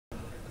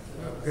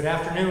Good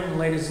afternoon,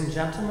 ladies and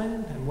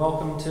gentlemen, and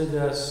welcome to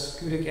the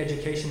Schoodic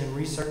Education and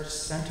Research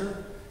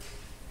Center.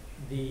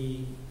 The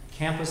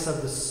campus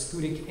of the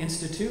Schoodic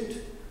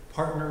Institute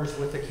partners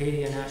with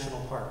Acadia National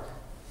Park.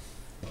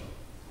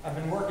 I've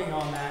been working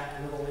on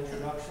that little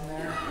introduction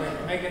there,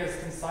 but make it as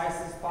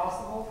concise as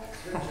possible.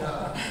 Good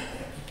job.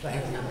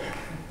 Thank you.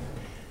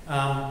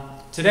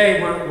 Today,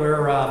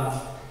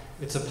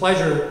 it's a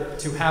pleasure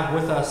to have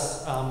with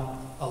us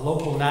a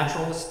local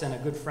naturalist and a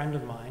good friend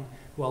of mine,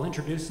 who I'll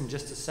introduce in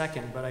just a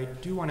second, but I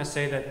do want to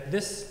say that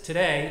this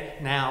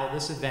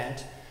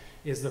event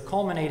is the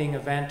culminating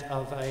event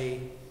of a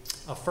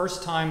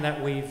first time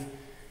that we've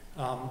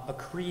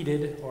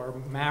accreted or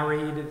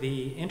married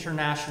the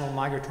International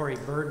Migratory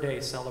Bird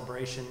Day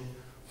celebration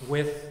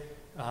with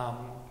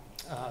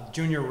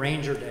Junior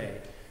Ranger Day.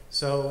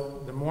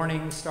 So the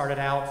morning started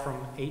out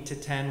from 8 to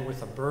 10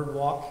 with a bird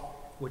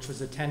walk, which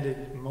was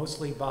attended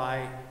mostly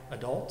by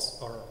adults,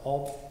 or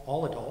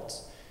all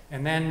adults.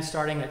 And then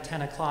starting at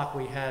 10 o'clock,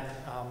 we had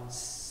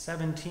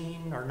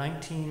 17 or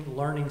 19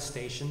 learning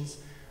stations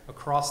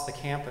across the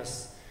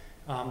campus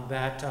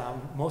that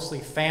mostly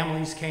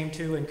families came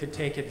to and could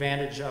take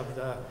advantage of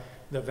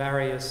the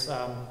various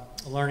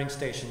learning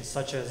stations,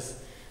 such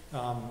as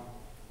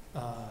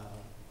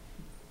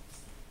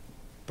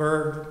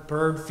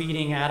bird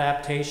feeding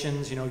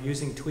adaptations,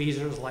 using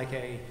tweezers like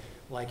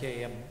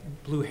a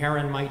blue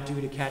heron might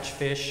do to catch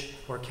fish,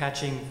 or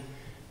catching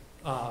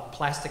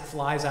plastic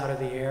flies out of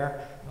the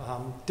air,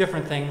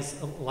 different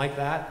things like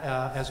that,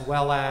 as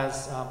well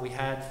as we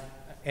had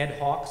Ed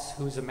Hawks,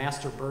 who's a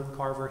master bird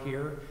carver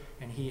here,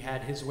 and he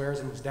had his wares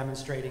and was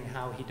demonstrating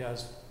how he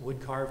does wood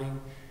carving.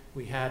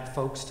 We had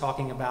folks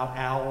talking about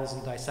owls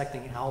and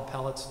dissecting owl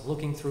pellets,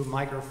 looking through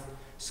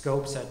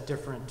microscopes at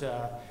different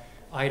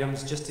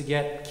items, just to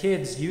get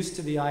kids used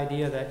to the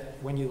idea that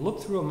when you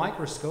look through a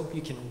microscope,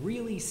 you can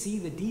really see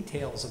the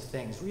details of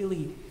things,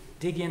 really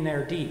dig in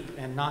there deep,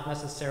 and not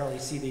necessarily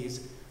see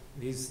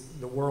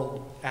the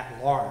world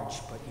at large,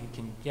 but you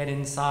can get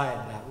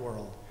inside that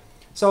world.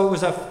 So it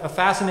was a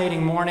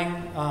fascinating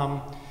morning,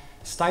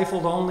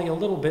 stifled only a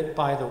little bit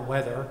by the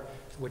weather,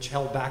 which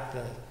held back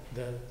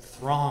the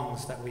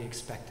throngs that we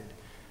expected.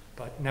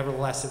 But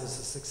nevertheless, it was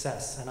a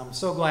success, and I'm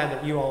so glad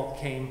that you all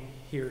came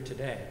here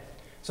today.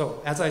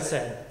 So, as I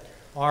said,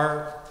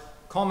 our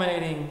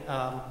culminating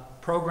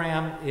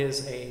program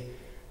is a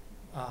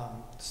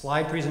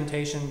slide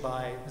presentation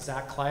by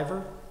Zack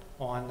Klyver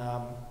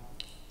on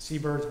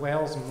seabirds,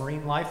 whales, and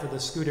marine life of the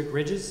Schoodic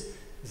Ridges.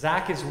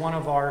 Zack is one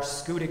of our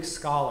Schoodic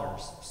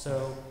scholars.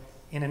 So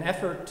in an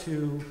effort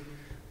to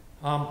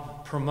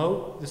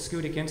promote the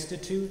Schoodic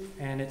Institute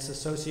and its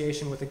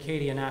association with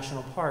Acadia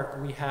National Park,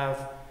 we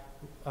have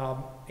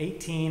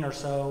 18 or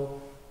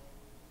so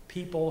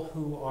people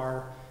who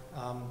are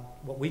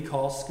what we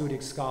call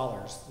Schoodic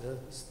scholars.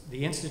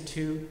 The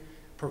Institute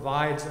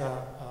provides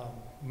a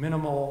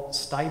minimal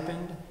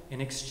stipend in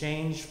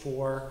exchange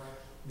for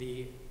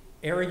the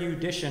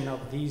erudition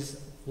of these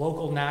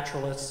local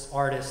naturalists,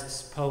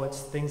 artists,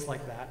 poets, things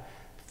like that,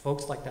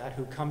 folks like that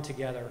who come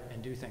together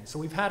and do things. So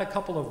we've had a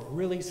couple of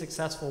really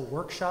successful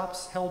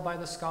workshops held by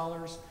the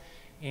scholars,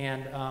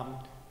 and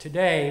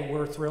today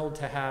we're thrilled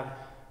to have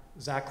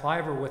Zack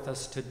Klyver with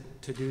us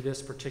to do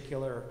this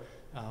particular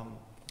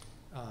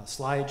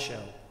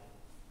slideshow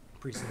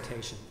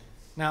presentation.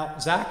 Now,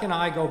 Zack and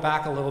I go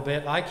back a little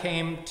bit. I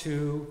came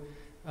to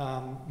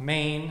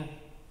Maine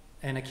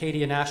and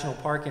Acadia National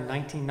Park in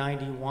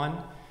 1991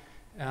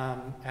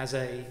 as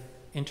a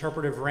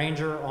interpretive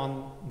ranger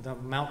on the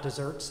Mount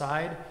Desert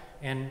side,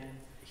 and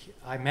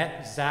I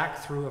met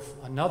Zack through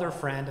another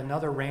friend,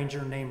 another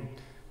ranger named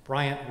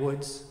Bryant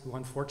Woods, who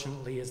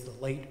unfortunately is the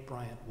late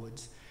Bryant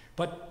Woods.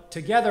 But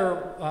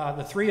together,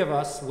 the three of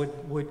us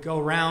would go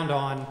around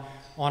on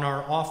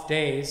our off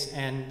days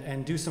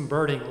and do some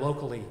birding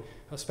locally,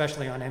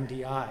 especially on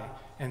MDI.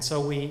 And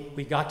so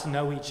we got to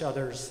know each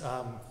other's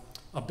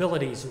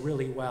abilities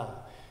really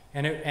well.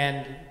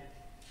 And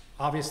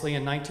obviously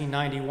in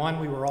 1991,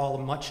 we were all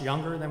much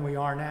younger than we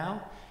are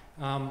now.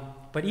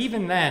 But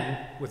even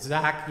then, with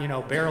Zack,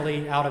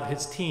 barely out of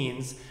his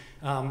teens,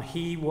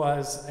 he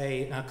was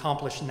an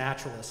accomplished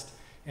naturalist.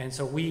 And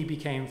so we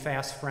became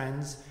fast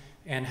friends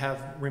and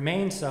have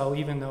remained so,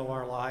 even though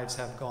our lives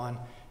have gone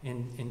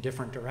in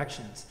different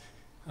directions.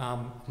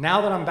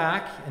 Now that I'm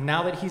back, and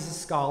now that he's a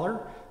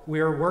scholar,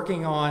 we're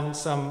working on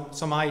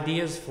some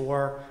ideas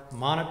for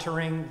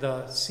monitoring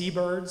the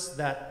seabirds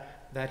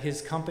that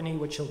his company,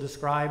 which he'll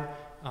describe,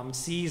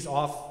 sees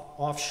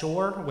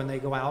offshore when they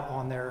go out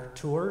on their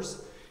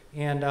tours.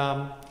 And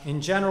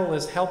in general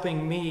is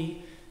helping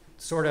me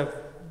sort of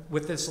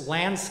with this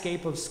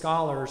landscape of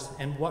scholars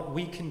and what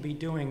we can be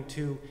doing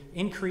to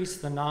increase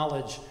the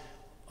knowledge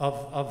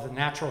of the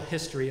natural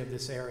history of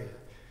this area.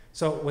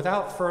 So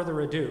without further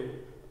ado,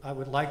 I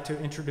would like to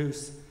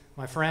introduce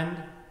my friend,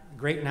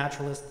 great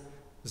naturalist,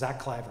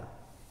 Zack Klyver.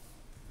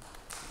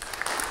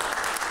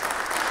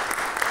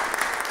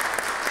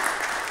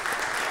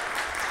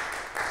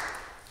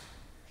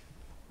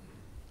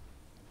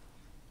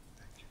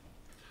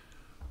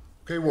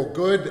 Okay, well,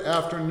 good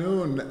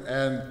afternoon,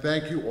 and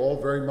thank you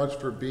all very much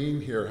for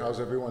being here. How's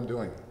everyone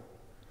doing?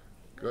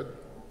 Good?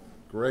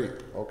 Great.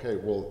 Okay,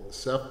 well,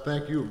 Seth,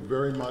 thank you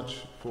very much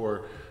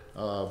for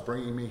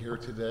bringing me here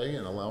today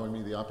and allowing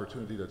me the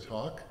opportunity to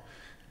talk.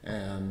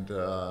 And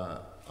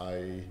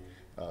I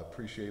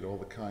appreciate all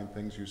the kind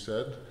things you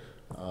said.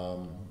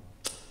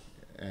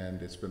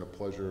 And it's been a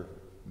pleasure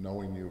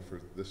knowing you for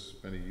this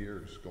many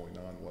years, going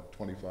on, what,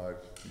 25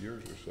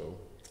 years or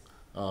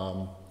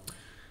so.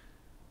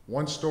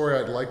 One story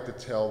I'd like to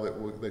tell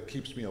that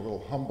keeps me a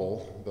little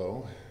humble,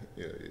 though,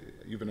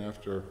 even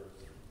after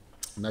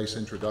nice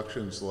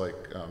introductions like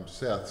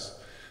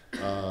Seth's,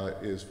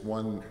 is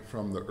one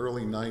from the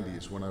early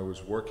 90s when I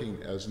was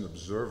working as an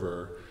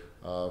observer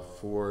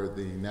for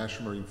the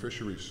National Marine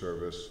Fisheries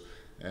Service.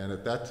 And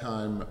at that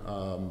time,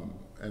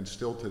 and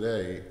still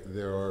today,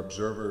 there are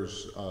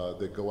observers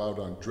that go out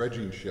on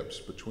dredging ships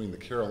between the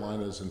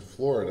Carolinas and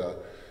Florida.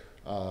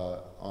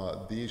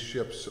 These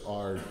ships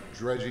are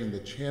dredging the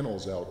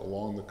channels out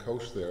along the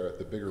coast there at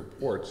the bigger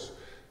ports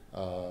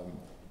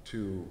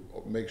to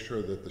make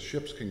sure that the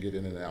ships can get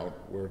in and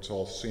out where it's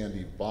all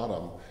sandy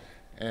bottom.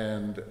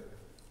 And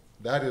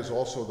that is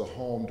also the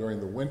home during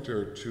the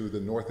winter to the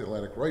North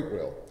Atlantic right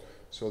whale.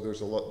 So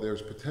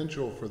there's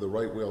potential for the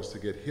right whales to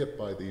get hit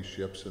by these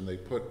ships, and they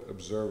put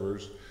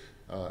observers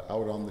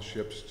out on the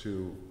ships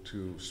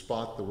to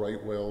spot the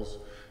right whales,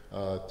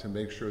 to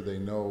make sure they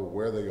know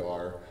where they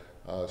are,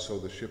 so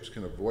the ships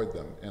can avoid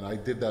them. And I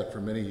did that for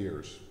many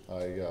years.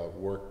 I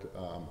worked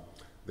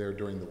there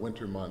during the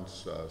winter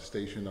months,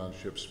 stationed on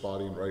ships,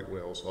 spotting right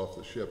whales off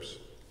the ships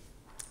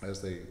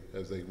as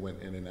they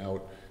went in and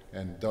out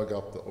and dug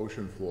up the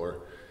ocean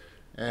floor.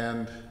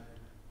 And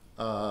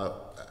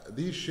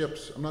these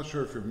ships, I'm not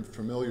sure if you're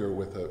familiar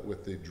with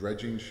the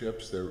dredging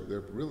ships.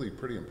 They're really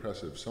pretty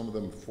impressive. Some of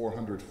them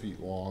 400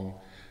 feet long,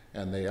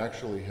 and they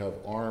actually have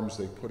arms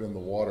they put in the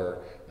water,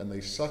 and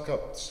they suck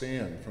up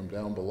sand from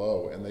down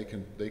below, and they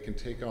can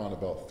take on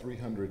about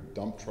 300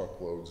 dump truck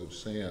loads of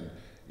sand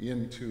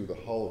into the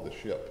hull of the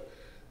ship.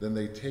 Then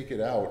they take it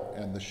out,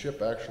 and the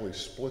ship actually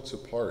splits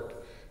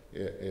apart.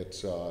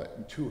 It's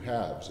in two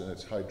halves, and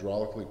it's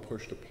hydraulically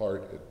pushed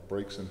apart. It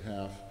breaks in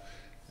half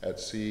at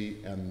sea,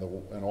 and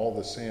all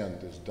the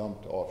sand is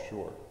dumped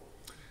offshore.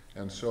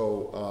 And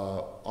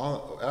so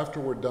after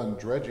we're done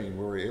dredging,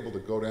 we were able to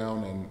go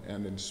down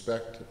and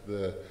inspect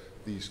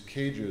these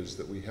cages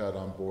that we had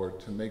on board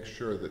to make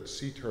sure that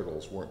sea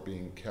turtles weren't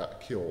being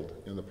killed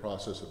in the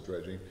process of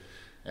dredging.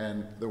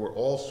 And there were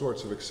all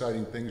sorts of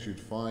exciting things you'd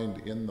find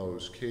in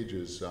those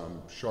cages: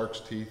 shark's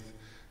teeth,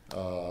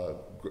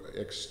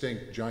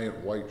 extinct giant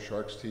white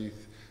shark's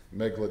teeth,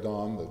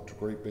 megalodon, the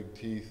great big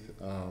teeth,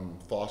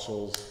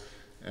 fossils.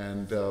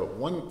 And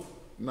one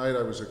night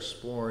I was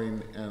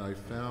exploring, and I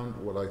found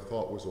what I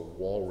thought was a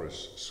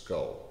walrus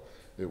skull.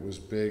 It was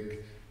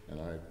big, and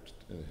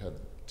it had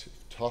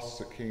tusks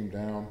that came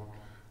down,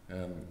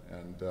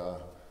 and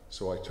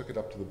so I took it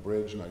up to the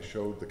bridge and I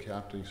showed the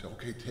captain. He said,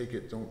 "Okay, take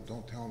it,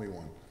 don't tell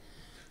anyone."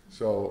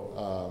 So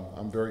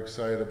I'm very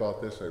excited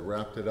about this. I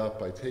wrapped it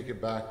up, I take it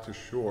back to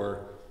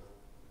shore,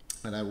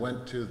 and I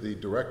went to the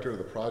director of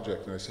the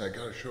project and I said, "I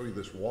gotta show you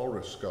this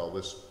walrus skull,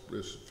 this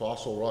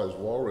fossilized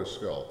walrus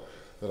skull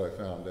that I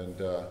found."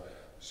 And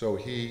so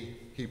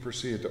he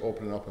proceeded to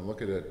open it up and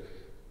look at it,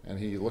 and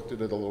he looked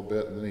at it a little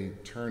bit, and then he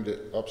turned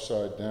it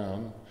upside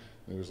down,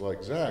 and he was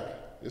like, "Zach,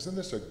 isn't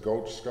this a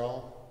goat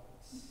skull?"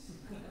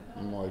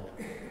 I'm like,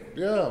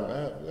 "Yeah,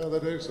 man, yeah,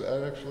 that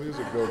actually is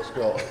a goat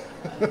skull."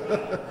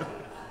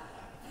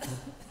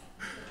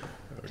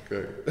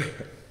 Okay,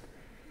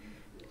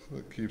 so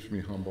that keeps me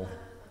humble.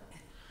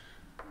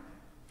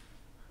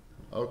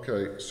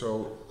 Okay,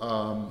 so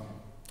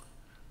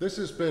this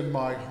has been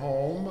my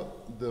home,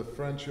 the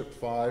Friendship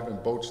 5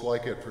 and boats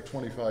like it, for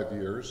 25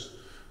 years.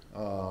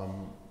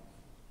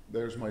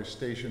 There's my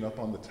station up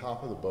on the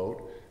top of the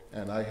boat,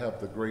 and I have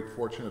the great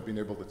fortune of being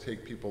able to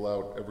take people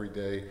out every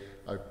day.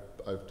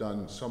 I've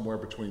done somewhere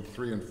between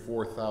 3,000 and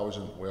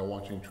 4,000 whale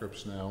watching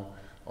trips now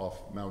off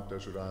Mount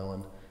Desert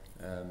Island.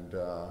 And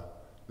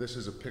this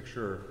is a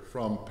picture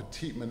from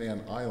Petite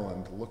Manane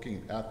Island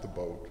looking at the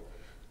boat.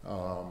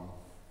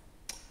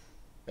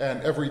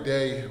 And every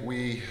day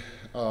we,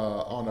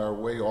 on our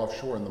way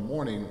offshore in the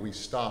morning, we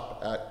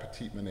stop at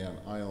Petite Manane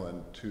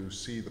Island to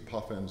see the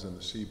puffins and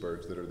the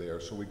seabirds that are there.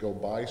 So we go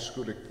by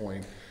Schoodic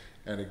Point,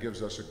 and it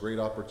gives us a great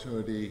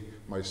opportunity,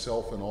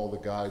 myself and all the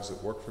guides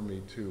that work for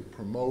me, to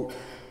promote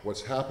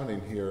what's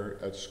happening here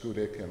at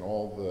Schoodic and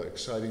all the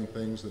exciting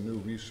things, the new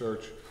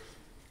research,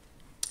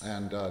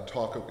 and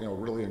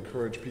really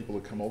encourage people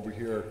to come over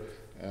here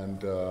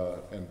and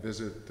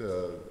visit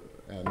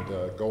and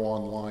go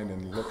online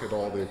and look at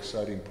all the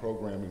exciting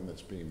programming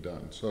that's being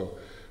done. So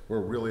we're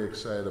really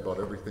excited about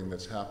everything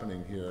that's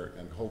happening here,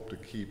 and hope to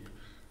keep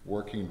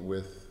working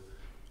with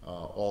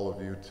all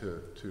of you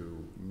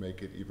to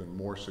make it even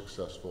more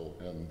successful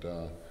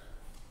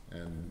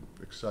and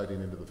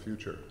exciting into the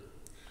future.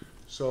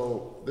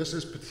 So this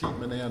is Petite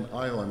Manane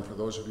Island, for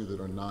those of you that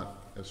are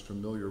not as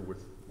familiar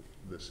with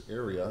this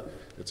area.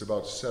 It's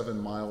about 7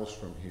 miles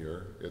from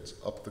here. It's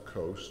up the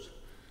coast.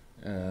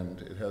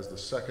 and it has the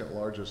second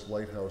largest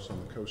lighthouse on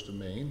the coast of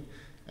Maine,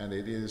 and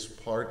it is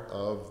part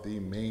of the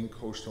Maine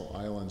Coastal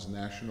Islands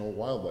National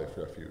Wildlife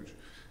Refuge.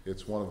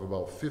 It's one of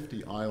about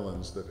 50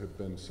 islands that have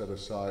been set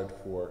aside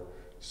for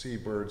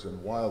seabirds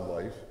and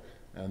wildlife,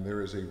 and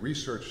there is a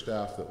research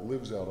staff that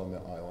lives out on the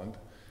island.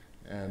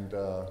 And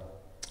I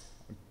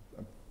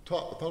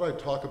thought I'd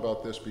talk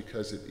about this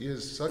because it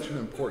is such an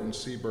important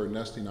seabird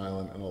nesting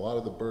island, and a lot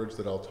of the birds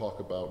that I'll talk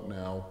about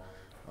now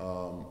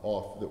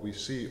that we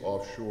see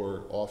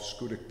offshore, off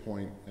Schoodic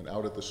Point and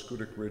out at the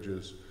Schoodic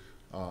Ridges,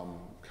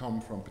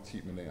 come from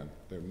Petite Manane.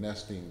 They're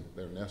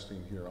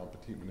nesting here on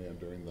Petite Manane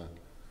during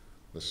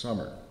the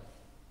summer.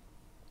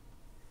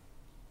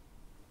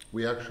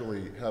 We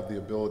actually have the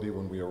ability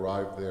when we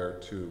arrive there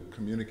to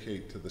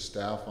communicate to the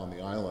staff on the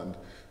island.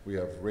 We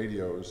have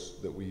radios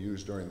that we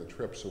use during the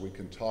trip so we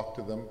can talk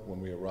to them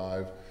when we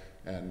arrive,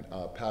 and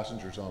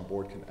passengers on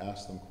board can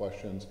ask them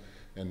questions.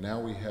 And now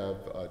we have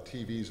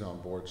TVs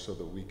on board so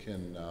that we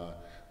can,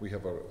 we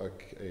have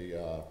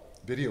a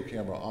video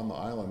camera on the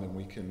island,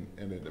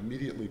 and it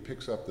immediately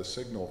picks up the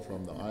signal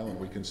from the island.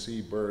 We can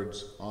see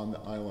birds on the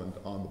island,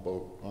 on the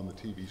boat, on the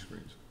TV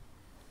screens.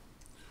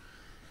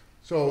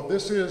 So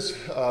this is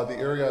the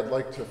area I'd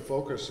like to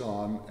focus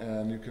on,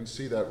 and you can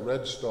see that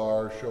red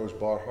star shows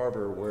Bar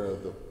Harbor,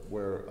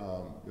 where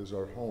is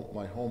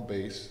my home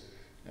base,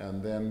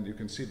 and then you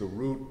can see the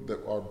route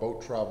that our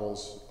boat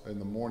travels in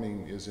the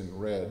morning is in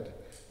red,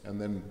 and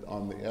then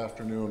on the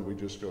afternoon we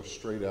just go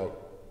straight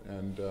out,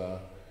 and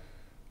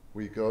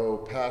we go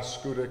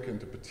past Schoodic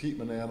into Petite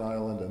Manane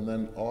Island and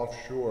then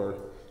offshore.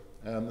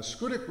 And the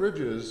Schoodic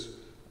Ridges,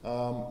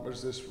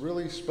 there's this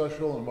really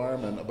special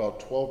environment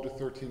about 12 to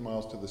 13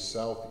 miles to the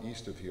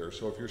southeast of here.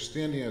 So if you're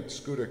standing at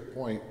Schoodic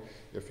Point,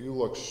 if you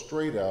look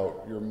straight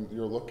out,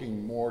 you're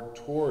looking more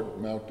toward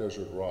Mount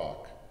Desert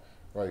Rock,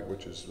 right,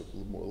 which is a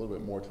little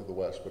bit more to the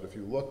west. But if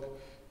you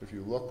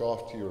look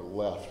off to your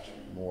left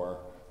more,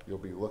 you'll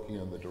be looking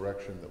in the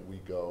direction that we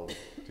go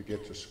to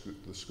get to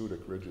the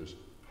Schoodic Ridges.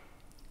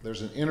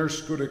 There's an inner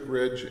Schoodic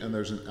Ridge and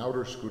there's an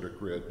outer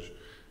Schoodic Ridge,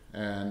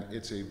 and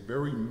it's a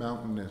very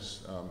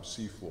mountainous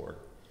seafloor.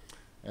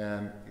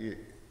 And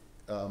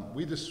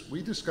we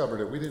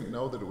discovered it. We didn't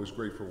know that it was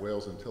great for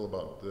whales until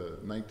about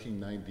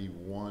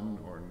 1991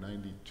 or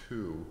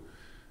 92.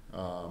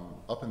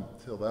 Up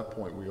until that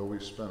point, we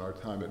always spent our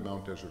time at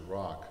Mount Desert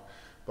Rock.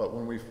 But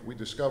when we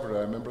discovered it,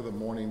 I remember the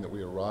morning that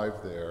we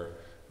arrived there,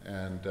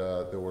 and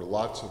there were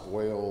lots of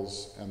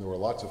whales, and there were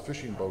lots of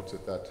fishing boats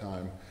at that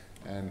time.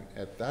 And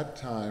at that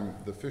time,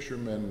 the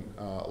fishermen,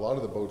 a lot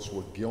of the boats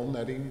were gill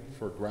netting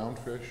for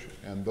groundfish,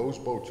 and those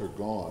boats are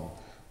gone,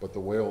 but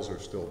the whales are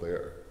still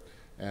there.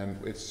 And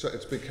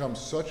it's become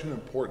such an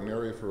important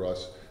area for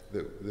us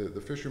that the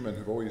fishermen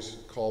have always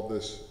called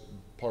this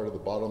part of the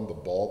bottom the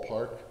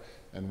ballpark,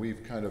 and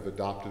we've kind of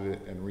adopted it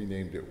and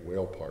renamed it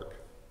Whale Park.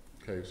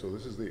 Okay, so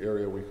this is the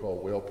area we call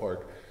Whale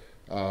Park.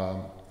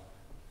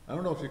 I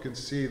don't know if you can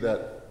see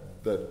that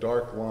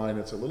dark line.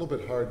 It's a little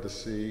bit hard to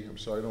see. I'm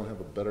sorry I don't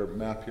have a better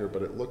map here,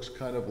 but it looks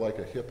kind of like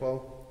a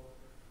hippo.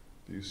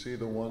 Do you see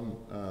the one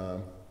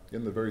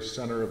in the very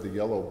center of the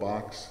yellow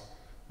box?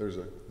 There's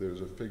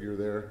a figure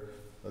there.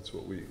 That's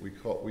what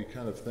we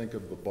kind of think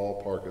of the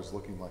ballpark as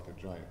looking like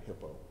a giant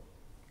hippo.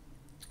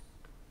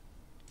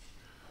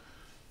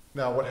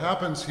 Now, what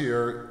happens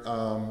here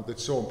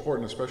that's so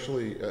important,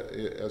 especially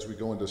as we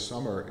go into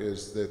summer,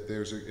 is that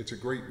it's a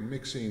great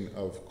mixing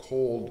of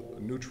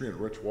cold,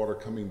 nutrient-rich water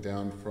coming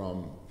down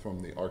from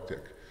the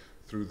Arctic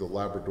through the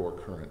Labrador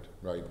Current,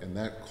 right? And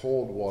that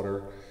cold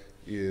water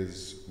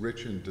is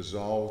rich in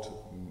dissolved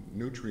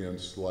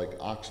nutrients like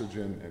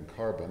oxygen and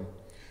carbon.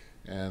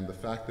 And the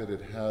fact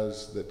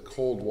that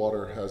cold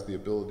water has the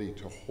ability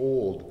to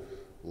hold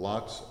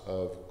lots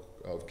of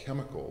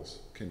chemicals,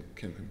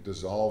 can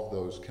dissolve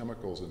those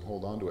chemicals and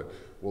hold on to it.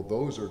 Well,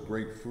 those are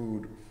great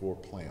food for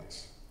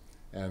plants.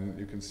 And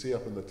you can see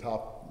up in the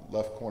top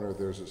left corner,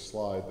 there's a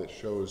slide that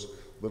shows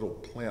little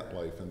plant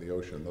life in the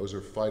ocean. Those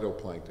are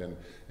phytoplankton,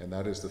 and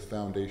that is the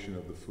foundation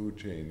of the food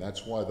chain.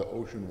 That's why the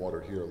ocean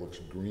water here looks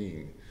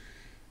green.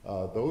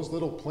 Those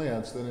little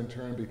plants then in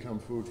turn become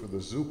food for the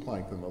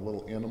zooplankton, the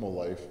little animal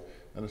life.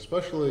 And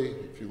especially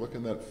if you look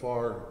in that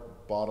far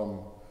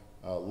bottom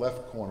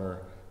left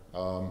corner,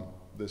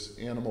 this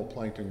animal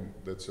plankton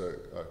that's a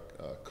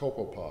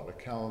copepod, a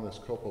calanus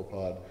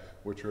copepod,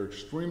 which are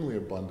extremely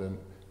abundant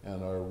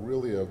and are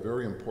really a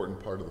very important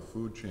part of the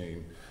food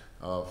chain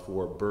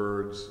for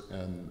birds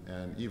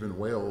and even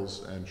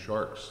whales and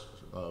sharks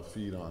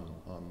feed on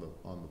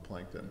the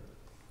plankton.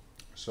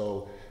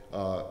 So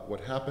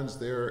what happens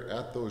there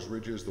at those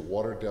ridges, the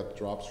water depth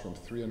drops from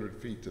 300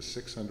 feet to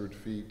 600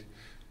 feet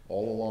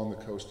all along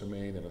the coast of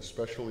Maine, and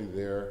especially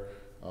there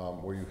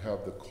where you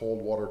have the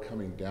cold water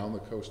coming down the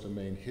coast of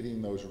Maine,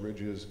 hitting those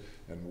ridges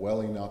and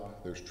welling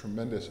up. There's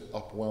tremendous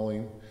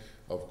upwelling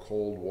of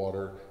cold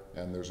water,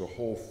 and there's a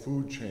whole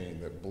food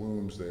chain that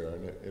blooms there,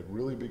 and it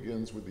really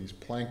begins with these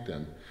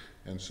plankton.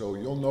 And so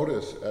you'll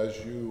notice as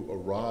you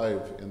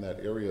arrive in that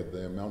area,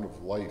 the amount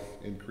of life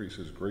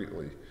increases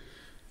greatly.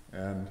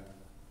 And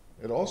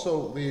It also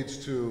leads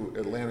to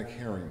Atlantic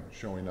herring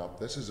showing up.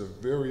 This is a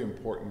very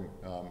important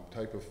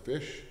type of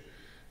fish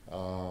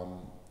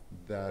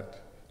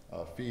that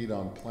feed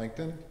on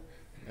plankton,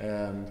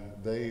 and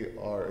they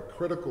are a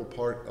critical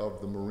part of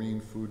the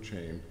marine food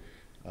chain.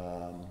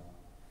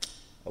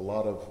 A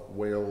lot of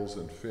whales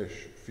and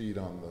fish feed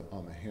on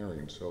the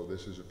herring, so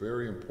this is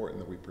very important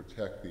that we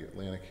protect the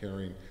Atlantic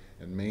herring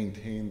and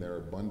maintain their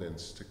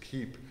abundance to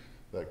keep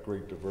that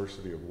great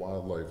diversity of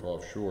wildlife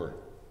offshore.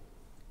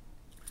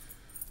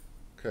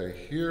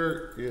 Okay,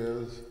 here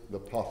is the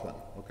puffin.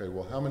 Okay,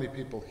 well, how many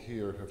people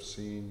here have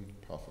seen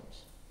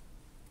puffins?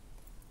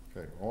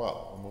 Okay,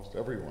 well, almost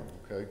everyone,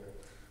 okay?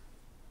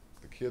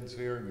 The kids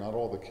here, not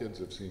all the kids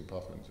have seen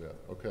puffins yet.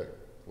 Okay,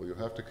 well, you'll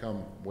have to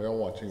come whale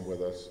watching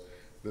with us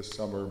this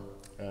summer.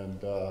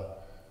 And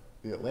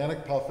the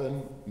Atlantic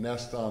puffin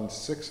nest on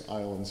 6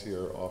 islands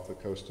here off the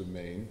coast of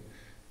Maine.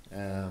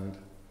 And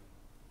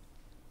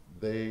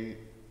they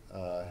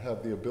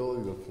have the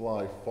ability to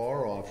fly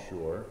far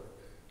offshore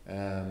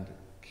and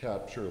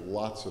capture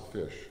lots of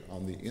fish.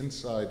 On the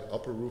inside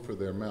upper roof of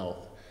their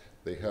mouth,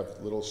 they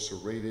have little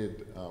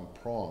serrated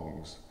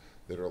prongs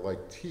that are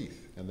like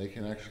teeth, and they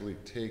can actually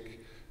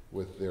take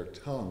with their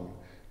tongue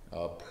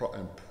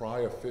and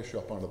pry a fish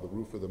up onto the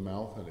roof of the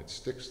mouth, and it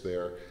sticks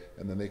there,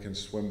 and then they can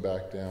swim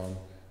back down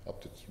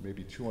up to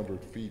maybe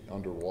 200 feet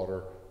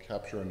underwater,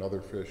 capture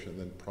another fish, and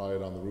then pry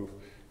it on the roof.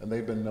 And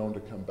they've been known to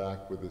come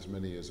back with as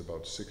many as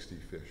about 60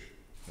 fish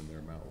in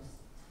their mouth.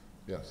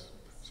 Yes.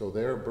 So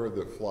they're a bird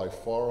that fly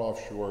far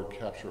offshore,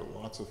 capture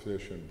lots of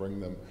fish, and bring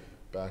them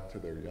back to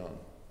their young.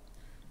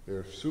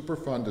 They're super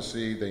fun to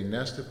see. They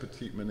nest at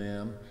Petite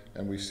Manane,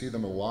 and we see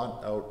them a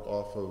lot out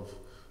off of,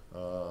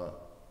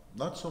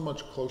 not so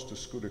much close to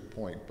Schoodic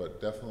Point,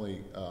 but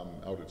definitely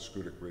out at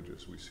Schoodic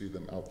Ridges. We see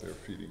them out there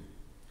feeding.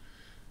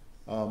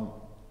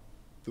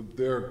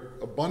 Their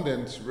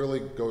abundance really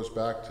goes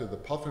back to the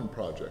puffin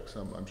projects.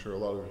 I'm sure a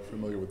lot of you are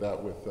familiar with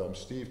that with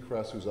Steve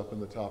Kress, who's up in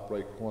the top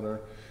right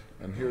corner.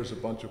 And here's a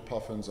bunch of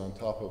puffins on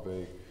top of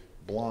a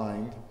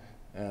blind.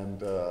 And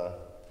the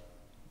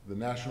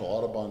National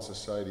Audubon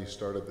Society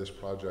started this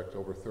project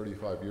over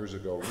 35 years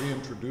ago,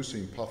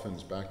 reintroducing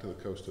puffins back to the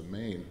coast of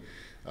Maine.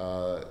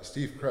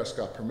 Steve Kress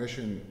got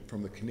permission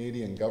from the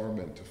Canadian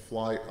government to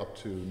fly up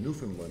to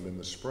Newfoundland in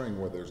the spring,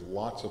 where there's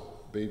lots of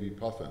baby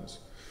puffins,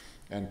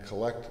 and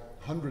collect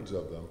hundreds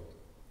of them,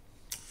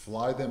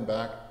 fly them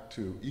back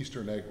to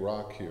Eastern Egg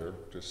Rock here,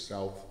 just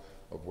south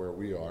of where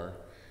we are,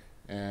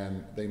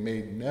 and they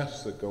made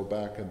nests that go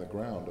back in the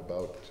ground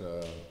about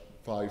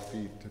 5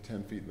 feet to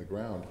 10 feet in the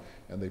ground,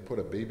 and they put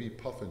a baby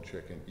puffin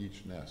chick in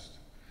each nest.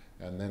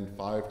 And then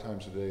 5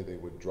 times a day they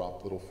would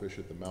drop little fish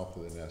at the mouth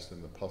of the nest,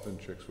 and the puffin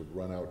chicks would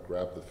run out,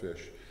 grab the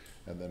fish,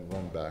 and then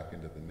run back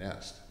into the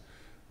nest.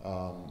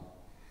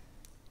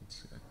 Let's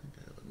see, I think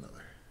I have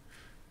another.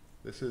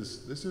 This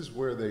is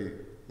where they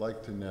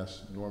like to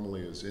nest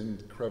normally, is in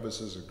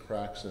crevices and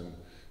cracks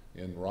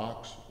in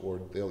rocks,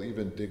 or they'll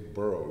even dig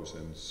burrows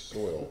in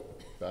soil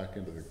back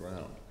into the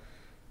ground.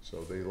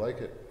 So they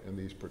like it in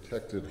these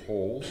protected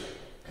holes.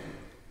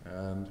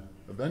 And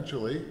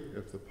eventually,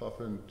 if the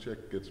puffin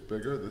chick gets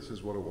bigger, this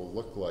is what it will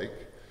look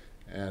like.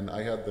 And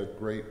I had the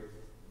great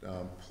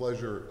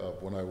pleasure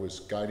of, when I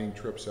was guiding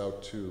trips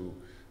out to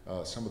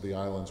some of the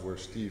islands where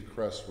Steve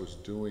Kress was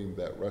doing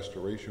that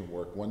restoration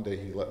work, one day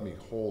he let me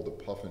hold a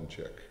puffin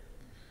chick.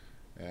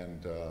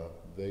 And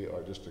they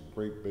are just a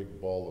great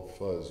big ball of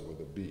fuzz with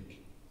a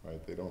beak,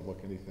 right? They don't look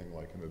anything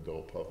like an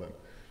adult puffin.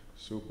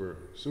 Super,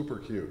 super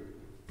cute.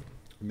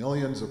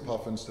 Millions of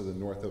puffins to the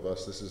north of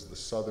us. This is the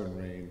southern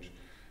range.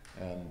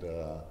 And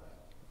the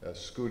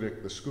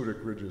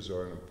Schoodic Ridges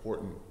are an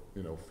important,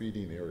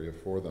 feeding area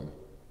for them.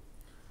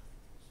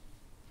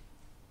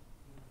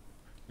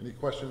 Any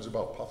questions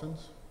about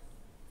puffins?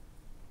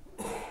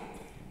 Okay.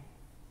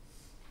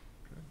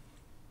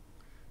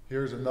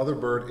 Here's another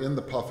bird in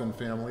the puffin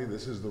family.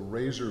 This is the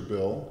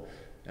razorbill,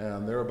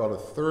 and they're about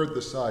 1/3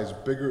 the size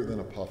bigger than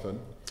a puffin.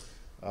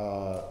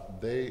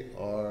 They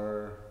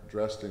are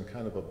dressed in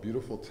kind of a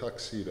beautiful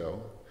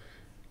tuxedo,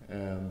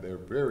 and they're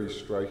very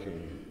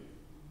striking.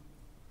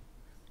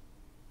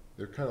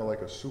 They're kind of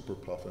like a super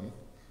puffin,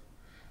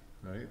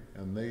 right?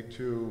 And they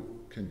too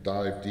can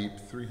dive deep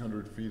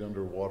 300 feet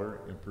underwater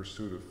in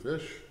pursuit of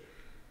fish.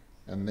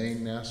 And they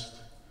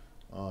nest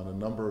on a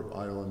number of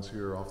islands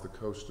here off the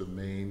coast of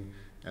Maine.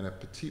 And at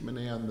Petite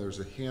Manane, there's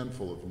a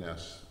handful of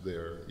nests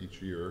there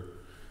each year.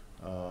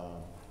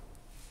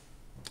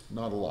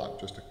 Not a lot,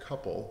 just a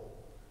couple.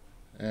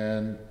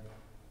 And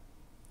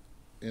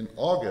in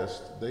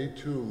August, they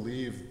too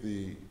leave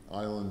the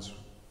islands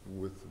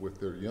with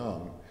their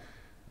young.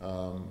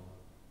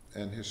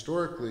 And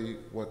historically,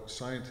 what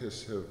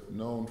scientists have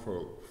known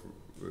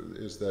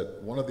is that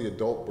one of the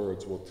adult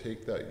birds will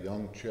take that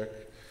young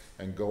chick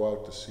and go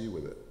out to sea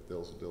with it.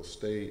 They'll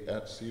stay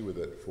at sea with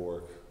it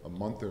for a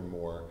month or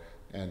more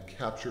and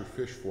capture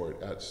fish for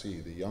it at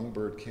sea. The young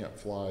bird can't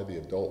fly, the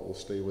adult will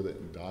stay with it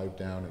and dive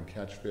down and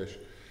catch fish.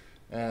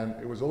 And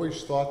it was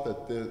always thought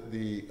that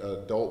the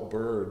adult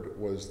bird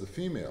was the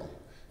female.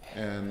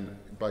 And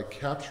by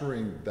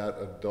capturing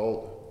that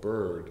adult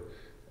bird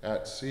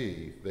at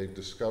sea, they've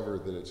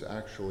discovered that it's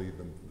actually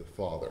the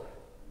father.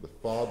 The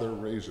father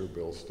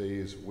razorbill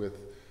stays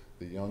with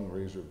the young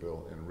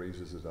razorbill and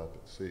raises it up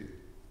at sea.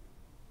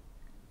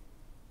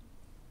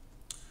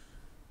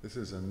 This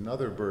is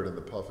another bird in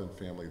the puffin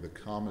family, the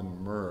common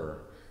murre,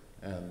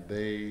 and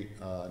they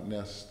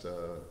nest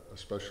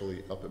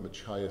especially up at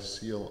Machias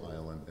Seal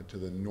Island, and to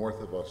the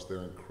north of us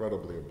they're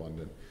incredibly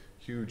abundant,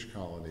 huge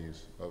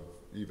colonies of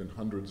even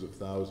hundreds of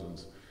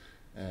thousands,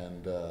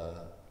 and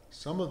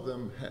some of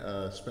them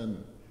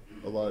spend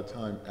a lot of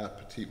time at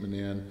Petite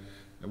Manane,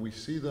 and we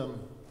see them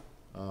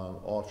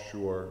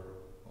offshore,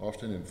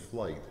 often in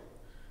flight,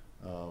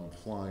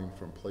 flying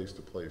from place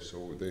to place.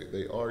 So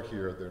they are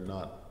here, they're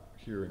not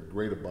here in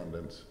great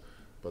abundance,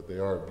 but they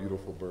are a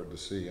beautiful bird to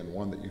see, and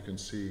one that you can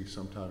see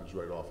sometimes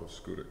right off of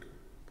Schoodic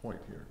Point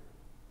here.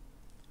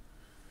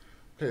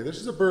 Okay, this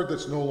is a bird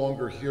that's no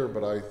longer here,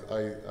 but I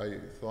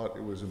thought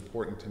it was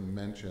important to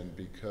mention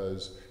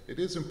because it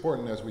is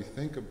important as we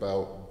think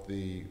about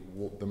the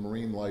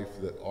marine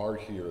life that are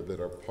here, that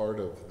are part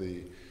of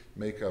the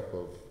makeup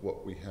of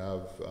what we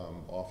have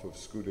off of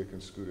Schoodic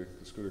and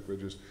the Schoodic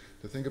Ridges,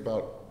 to think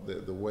about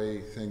the way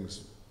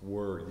things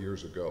were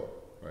years ago,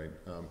 right?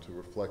 To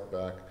reflect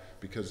back,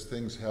 because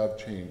things have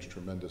changed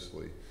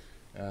tremendously.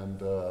 And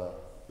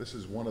this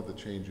is one of the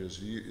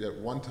changes. At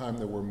one time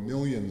there were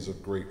millions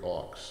of great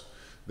auks.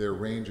 Their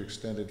range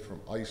extended from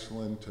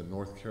Iceland to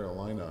North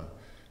Carolina.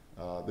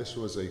 This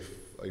was a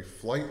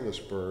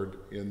flightless bird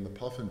in the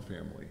puffin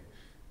family.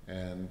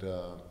 And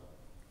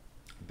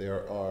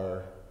there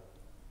are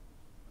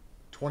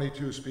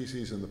 22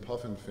 species in the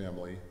puffin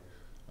family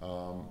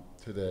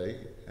today,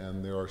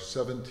 and there are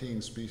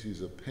 17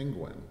 species of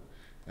penguin.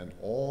 And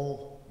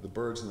all the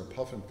birds in the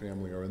puffin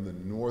family are in the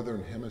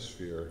northern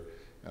hemisphere,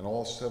 and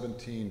all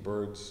 17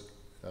 birds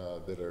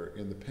that are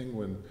in the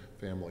penguin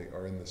family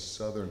are in the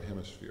southern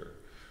hemisphere.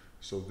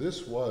 So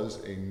this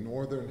was a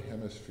northern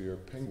hemisphere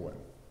penguin,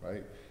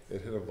 right?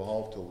 It had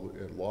evolved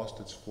it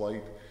lost its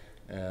flight,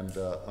 and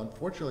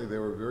unfortunately they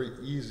were very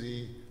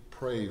easy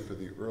prey for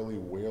the early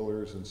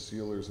whalers and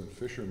sealers and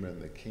fishermen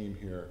that came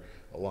here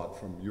a lot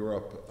from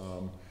Europe,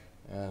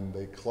 and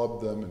they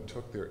clubbed them and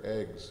took their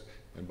eggs.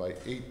 And by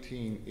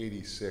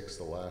 1886,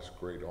 the last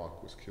great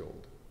auk was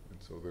killed,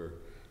 and so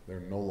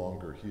they're no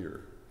longer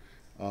here.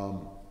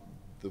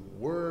 The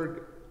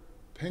word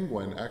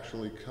penguin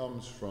actually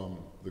comes from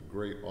the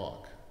great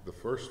auk. The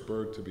first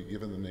bird to be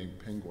given the name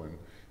penguin,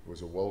 it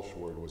was a Welsh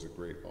word, was a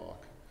great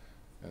auk.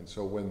 And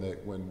so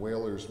when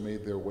whalers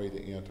made their way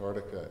to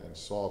Antarctica and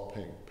saw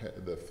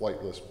the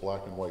flightless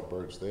black and white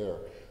birds there,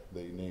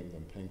 they named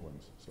them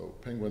penguins. So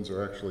penguins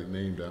are actually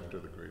named after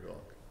the great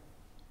auk.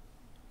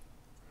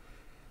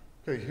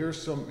 Okay,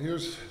 here's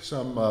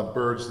some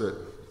birds that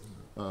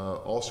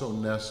also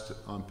nest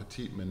on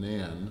Petite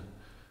Manane,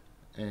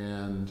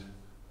 and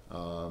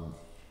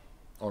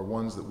are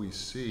ones that we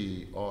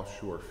see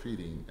offshore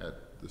feeding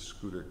at the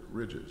Schoodic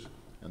Ridges.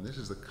 And this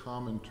is the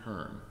common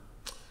tern.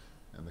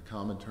 And the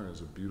common tern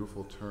is a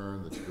beautiful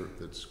tern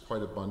that's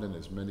quite abundant,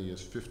 as many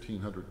as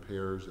 1,500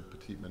 pairs at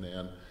Petite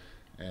Manane.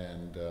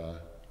 And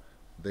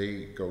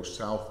they go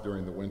south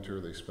during the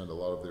winter. They spend a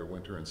lot of their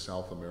winter in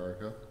South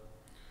America.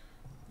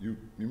 You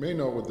may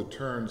know with the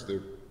terns,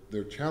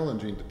 they're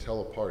challenging to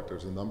tell apart.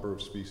 There's a number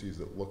of species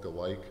that look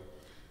alike.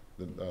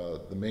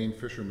 The Maine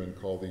fishermen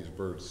call these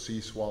birds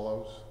sea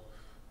swallows,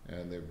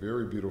 and they're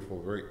very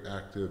beautiful, very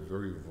active,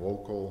 very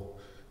vocal,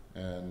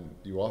 and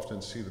you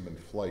often see them in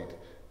flight.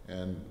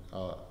 And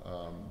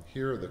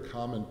here, the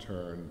common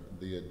tern,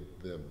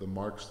 the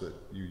marks that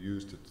you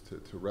use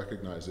to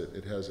recognize it,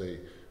 it has a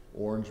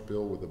orange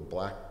bill with a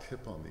black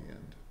tip on the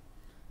end,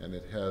 and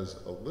it has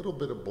a little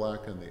bit of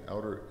black on the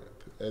outer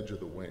edge of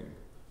the wing,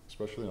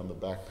 especially on the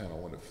back panel.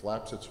 When it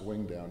flaps its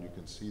wing down, you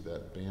can see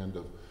that band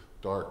of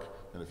dark,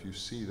 and if you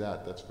see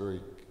that, that's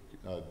very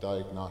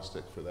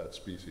diagnostic for that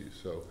species.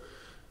 So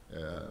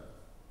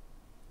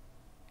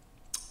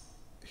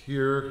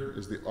here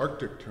is the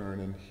Arctic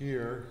tern, and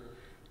here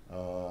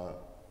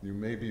you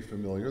may be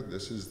familiar.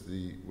 This is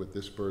with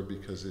this bird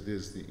because it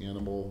is the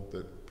animal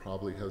that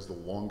probably has the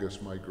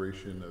longest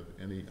migration of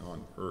any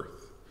on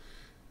Earth.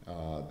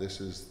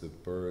 This is the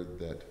bird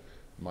that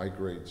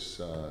migrates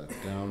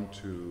down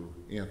to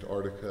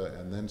Antarctica,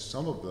 and then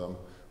some of them,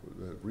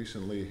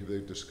 recently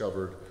they've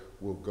discovered,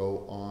 will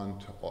go on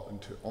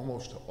to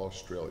almost to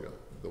Australia.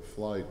 They'll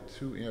fly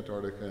to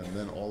Antarctica and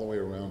then all the way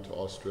around to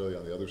Australia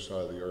on the other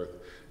side of the Earth,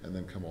 and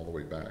then come all the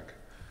way back.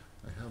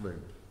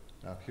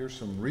 Now here's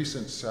some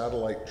recent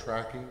satellite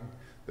tracking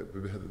that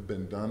have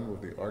been done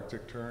with the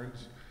Arctic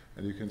terns,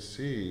 and you can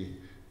see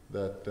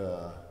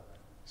that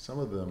some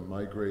of them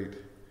migrate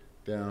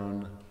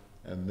down,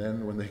 and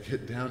then when they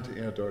get down to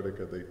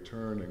Antarctica, they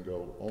turn and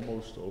go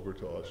almost over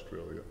to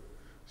Australia.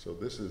 So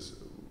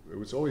it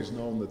was always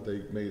known that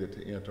they made it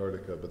to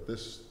Antarctica, but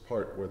this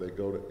part where they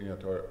go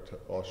to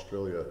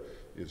Australia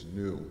is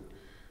new.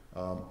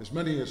 As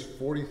many as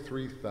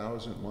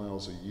 43,000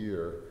 miles a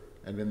year,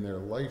 and in their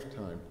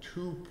lifetime,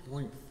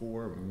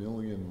 2.4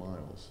 million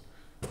miles.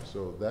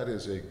 So that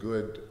is a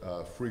good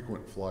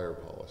frequent flyer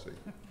policy.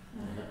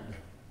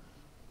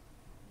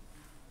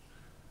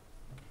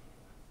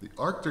 The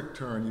Arctic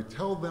tern, you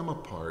tell them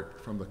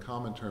apart from the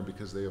common tern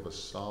because they have a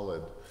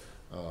solid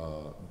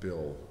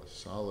bill, a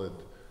solid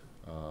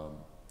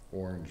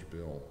orange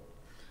bill.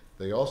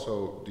 They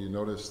also, do you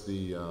notice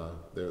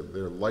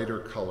they're lighter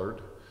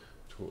colored,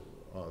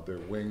 their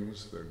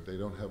wings, they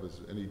don't have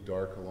any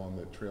dark along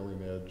the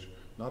trailing edge,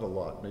 not a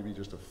lot, maybe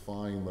just a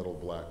fine little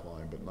black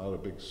line, but not a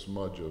big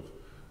smudge of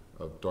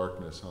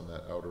darkness on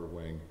that outer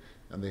wing.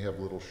 And they have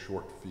little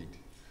short feet.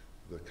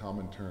 The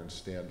common terns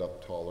stand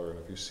up taller, and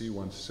if you see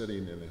one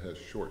sitting and it has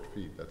short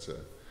feet, that's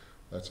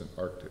an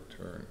Arctic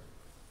tern.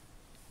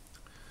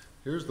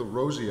 Here's the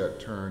roseate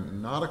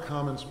tern, not a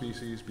common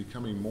species,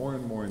 becoming more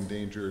and more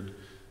endangered,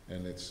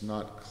 and it's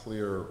not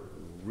clear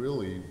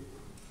really,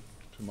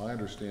 to my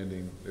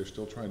understanding, they're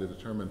still trying to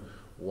determine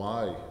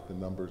why the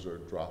numbers are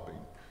dropping,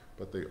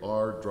 but they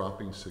are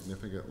dropping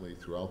significantly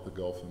throughout the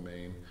Gulf of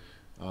Maine.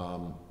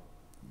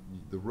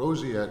 The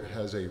roseate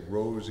has a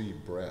rosy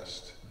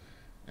breast,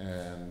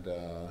 and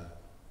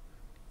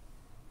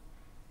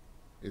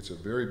it's a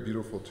very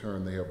beautiful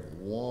tern. They have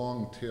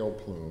long tail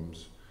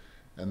plumes,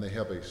 and they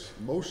have a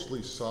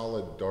mostly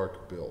solid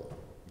dark bill,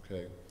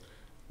 okay?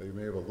 They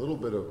may have a little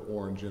bit of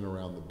orange in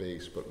around the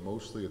base, but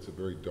mostly it's a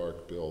very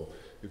dark bill.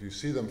 If you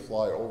see them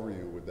fly over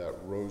you with that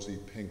rosy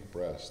pink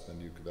breast,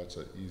 then that's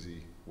an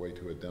easy way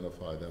to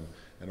identify them.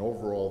 And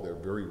overall, they're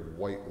very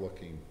white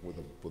looking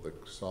with a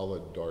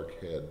solid dark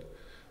head.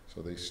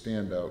 So they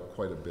stand out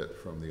quite a bit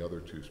from the other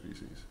two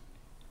species.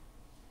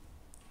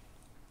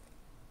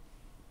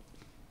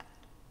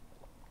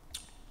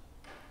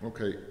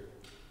 Okay,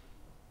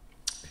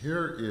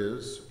 here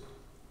is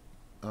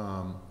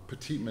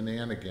Petite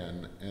Manan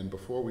again, and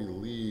before we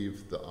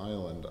leave the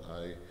island,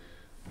 I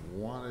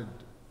wanted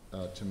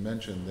to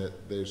mention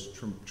that there's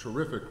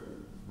terrific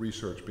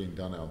research being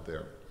done out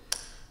there.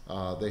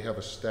 They have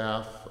a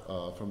staff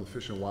from the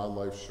Fish and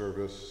Wildlife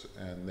Service,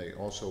 and they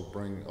also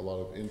bring a lot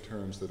of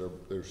interns that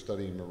are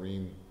studying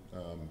marine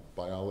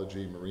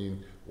biology,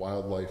 marine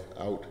wildlife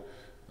out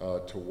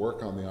to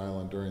work on the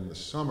island during the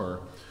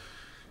summer.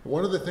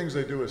 One of the things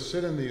they do is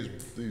sit in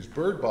these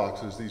bird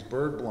boxes, these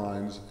bird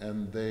blinds,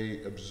 and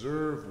they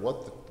observe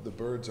what the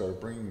birds are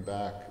bringing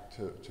back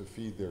to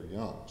feed their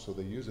young. So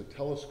they use a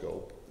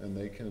telescope, and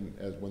they can,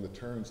 when the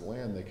terns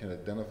land, they can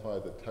identify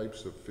the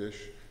types of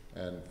fish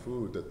and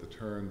food that the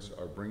terns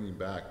are bringing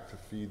back to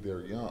feed their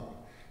young.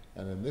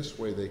 And in this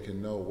way, they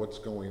can know what's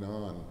going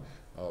on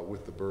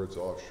with the birds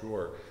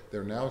offshore.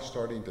 They're now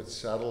starting to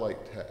satellite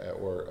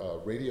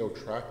or radio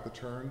track the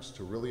terns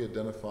to really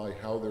identify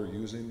how they're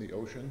using the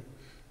ocean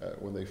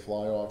when they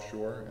fly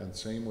offshore, and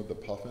same with the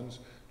puffins,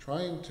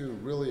 trying to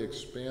really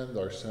expand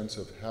our sense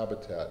of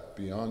habitat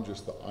beyond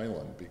just the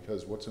island,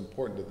 because what's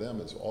important to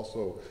them is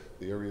also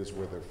the areas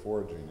where they're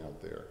foraging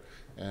out there.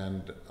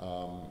 And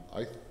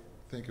I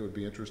think it would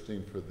be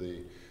interesting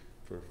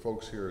for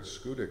folks here at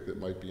Schoodic that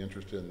might be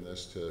interested in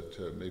this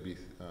to maybe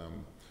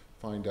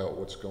find out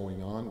what's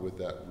going on with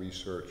that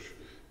research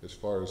as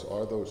far as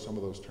some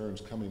of those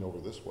terns coming over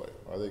this way?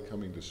 Are they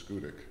coming to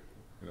Schoodic?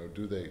 You know,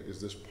 is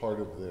this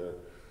part of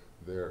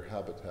their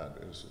habitat,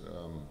 is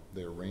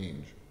their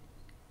range?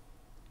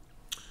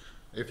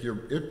 If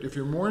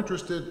you're more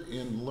interested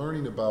in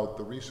learning about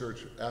the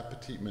research at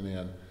Petite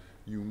Manan,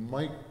 you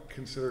might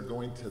consider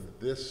going to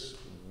this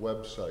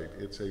website.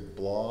 It's a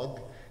blog,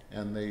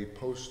 and they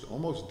post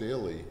almost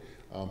daily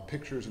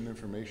pictures and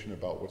information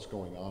about what's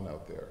going on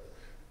out there.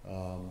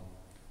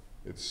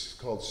 It's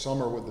called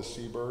Summer with the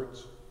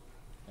Seabirds,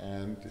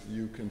 and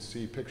you can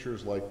see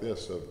pictures like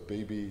this of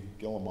baby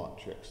guillemot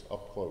chicks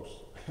up close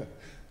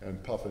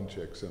and puffin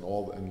chicks and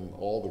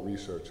all the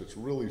research. It's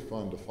really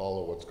fun to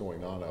follow what's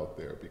going on out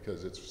there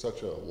because it's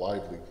such a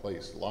lively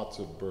place. Lots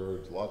of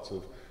birds, lots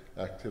of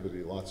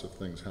activity, lots of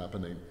things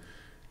happening.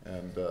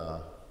 And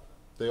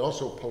they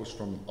also post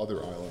from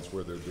other islands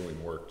where they're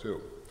doing work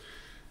too.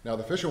 Now,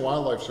 the Fish and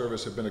Wildlife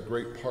Service have been a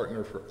great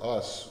partner for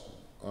us.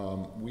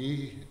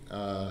 We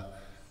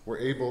were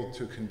able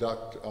to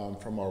conduct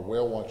from our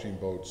whale watching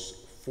boats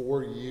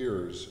 4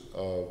 years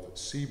of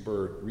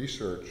seabird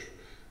research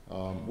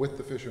with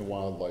the Fish and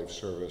Wildlife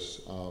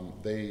Service.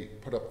 They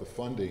put up the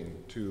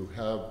funding to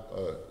have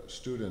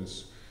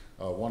students,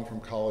 one from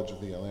College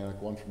of the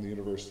Atlantic, one from the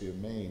University of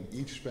Maine,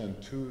 each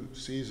spend 2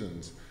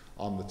 seasons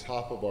on the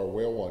top of our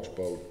whale watch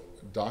boat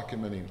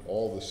documenting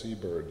all the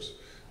seabirds,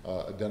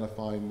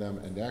 identifying them,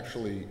 and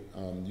actually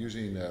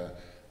using a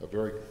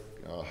very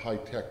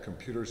high-tech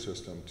computer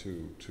system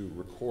to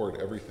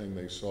record everything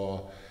they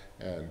saw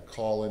and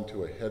call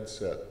into a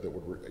headset that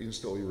would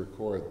instantly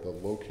record the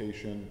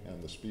location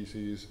and the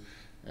species.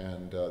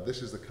 And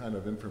this is the kind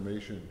of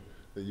information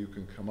that you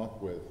can come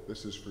up with.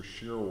 This is for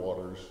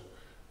shearwaters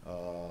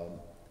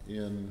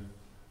in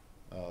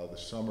the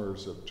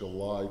summers of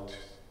July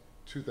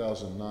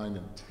 2009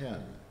 and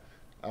 10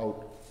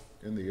 out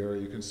in the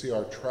area. You can see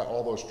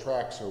all those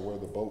tracks are where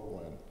the boat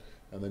went.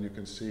 And then you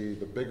can see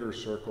the bigger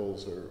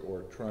circles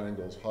or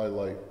triangles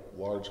highlight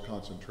large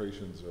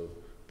concentrations of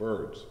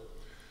birds.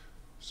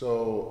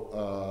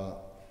 So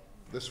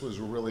this was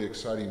a really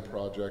exciting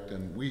project,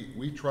 and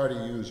we try to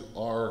use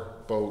our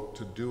boat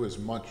to do as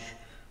much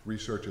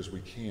research as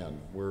we can.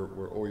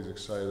 We're always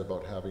excited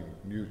about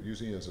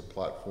using it as a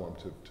platform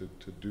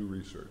to do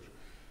research.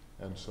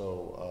 And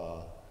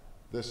so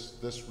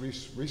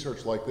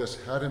research like this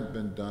hadn't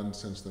been done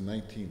since the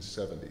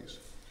 1970s.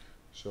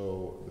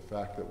 So the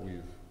fact that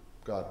we've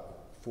got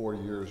 4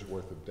 years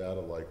worth of data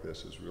like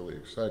this is really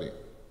exciting.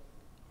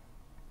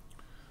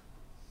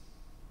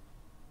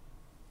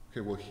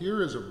 Okay, well,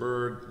 here is a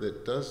bird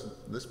that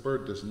this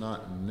bird does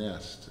not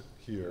nest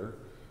here,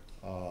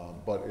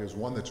 but is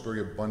one that's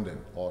very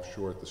abundant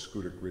offshore at the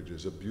Schoodic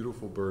Ridges. A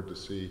beautiful bird to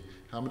see.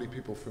 How many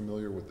people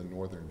familiar with the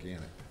northern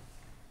gannet?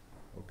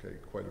 Okay,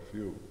 quite a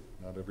few,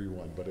 not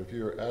everyone. But if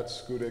you're at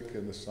Schoodic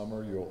in the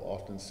summer, you'll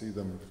often see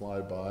them fly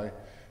by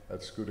at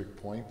Schoodic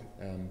Point.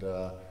 And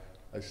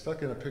I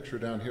stuck in a picture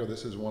down here.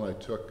 This is one I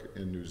took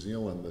in New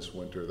Zealand this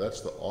winter.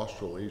 That's the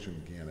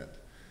Australasian gannet.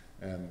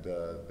 And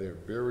they're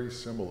very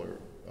similar.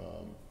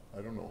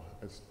 I don't know,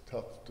 it's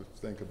tough to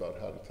think about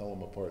how to tell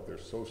them apart. They're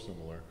so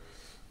similar,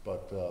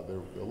 but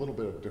they're a little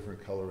bit of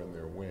different color in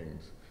their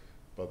wings.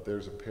 But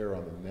there's a pair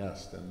on the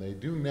nest, and they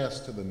do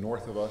nest to the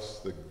north of us.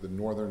 The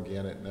northern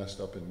gannet nest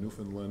up in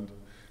Newfoundland,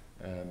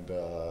 and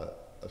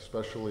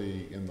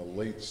especially in the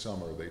late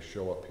summer, they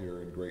show up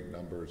here in great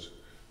numbers,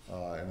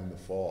 and in the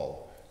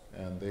fall.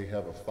 And they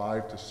have a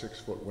 5 to 6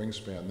 foot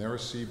wingspan. They're a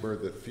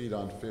seabird that feed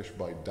on fish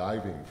by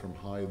diving from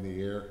high in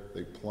the air.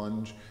 They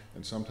plunge,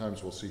 and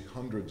sometimes we'll see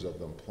hundreds of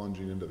them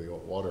plunging into the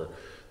water.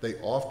 They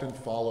often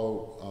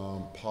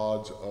follow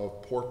pods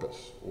of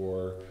porpoise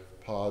or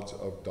pods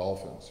of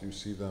dolphins. You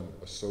see them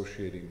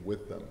associating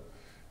with them.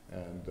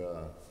 And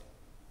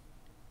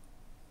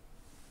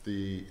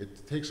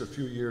it takes a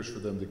few years for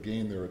them to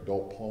gain their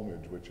adult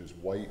plumage, which is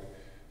white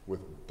with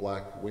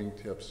black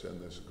wingtips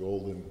and this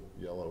golden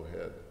yellow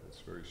head. It's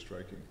very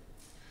striking.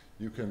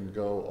 You can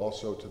go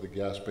also to the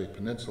Gaspé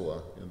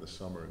Peninsula in the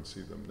summer and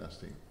see them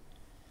nesting.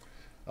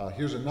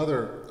 Here's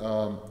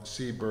another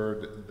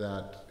seabird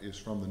that is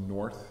from the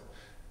north.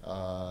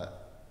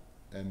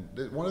 And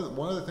one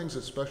of the things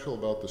that's special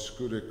about the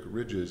Schoodic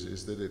Ridges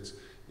is that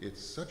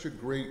it's such a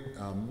great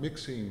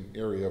mixing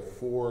area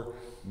for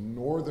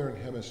northern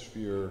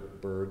hemisphere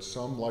birds,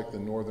 some like the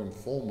northern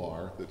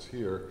fulmar that's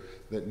here,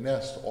 that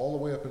nest all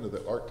the way up into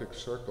the Arctic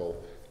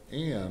Circle,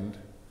 and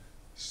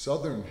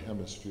southern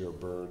hemisphere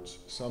birds,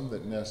 some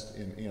that nest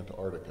in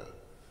Antarctica.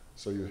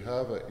 So you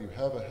have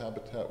a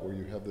habitat where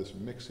you have this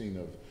mixing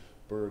of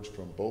birds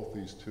from both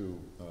these two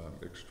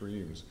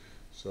extremes.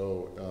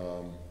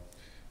 So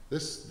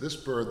this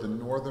bird, the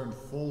northern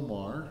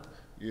fulmar,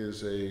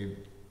 is a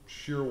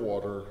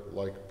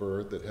shearwater-like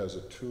bird that has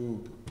a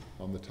tube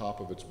on the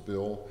top of its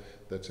bill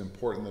that's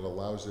important, that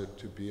allows it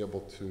to be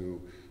able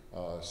to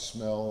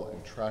smell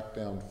and track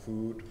down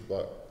food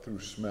through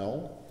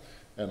smell,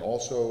 and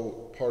also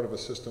part of a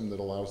system that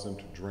allows them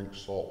to drink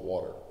salt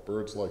water.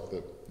 Birds like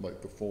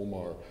the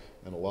fulmar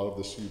and a lot of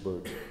the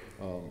seabirds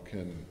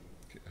can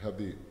have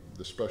the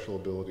special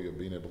ability of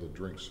being able to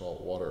drink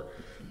salt water.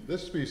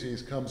 This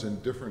species comes in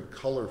different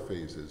color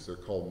phases. They're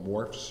called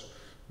morphs.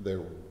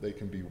 They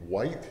can be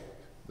white,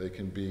 they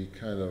can be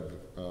kind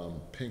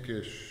of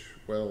pinkish,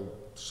 well,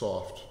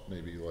 soft,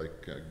 maybe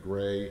like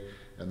gray,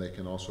 and they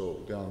can also,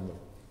 down in the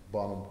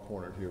bottom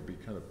corner here, be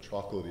kind of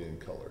chocolatey in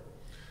color.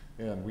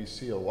 And we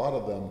see a lot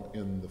of them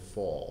in the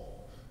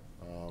fall.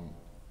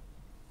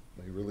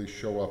 They really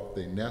show up,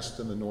 they nest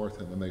in the north,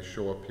 and then they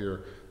show up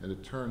here, and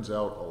it turns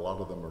out a lot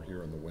of them are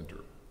here in the winter.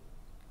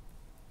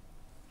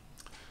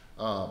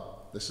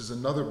 This is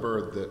another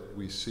bird that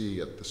we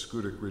see at the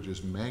Schoodic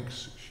Ridges,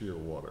 Manx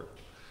shearwater.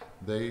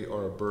 They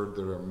are a bird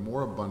that are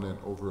more abundant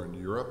over in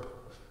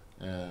Europe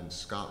and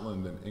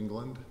Scotland and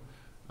England.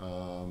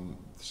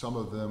 Some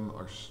of them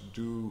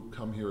do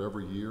come here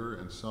every year,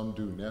 and some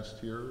do nest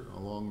here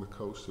along the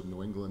coast of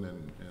New England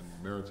and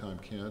maritime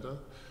Canada.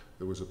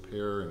 There was a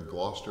pair in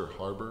Gloucester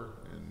Harbor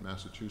in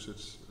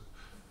Massachusetts,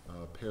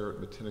 a pair at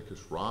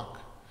Matinicus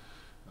Rock.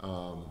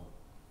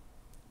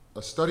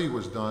 A study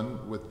was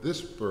done with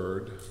this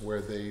bird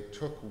where they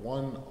took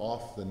one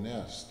off the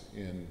nest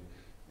in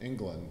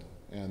England,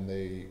 and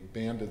they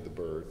banded the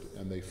bird,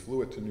 and they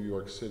flew it to New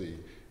York City,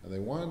 and they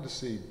wanted to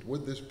see,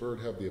 would this bird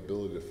have the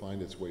ability to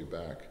find its way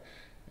back?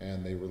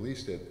 And they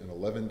released it, and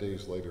 11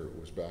 days later it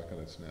was back on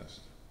its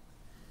nest.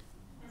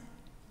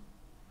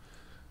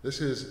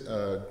 This is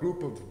a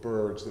group of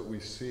birds that we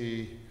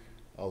see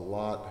a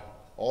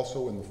lot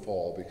also in the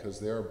fall, because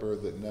they're a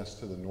bird that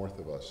nests to the north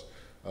of us.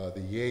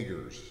 The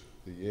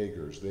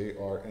Jaegers, they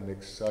are an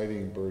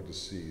exciting bird to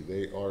see.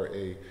 They are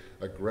an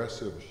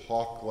aggressive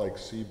hawk-like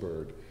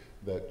seabird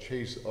that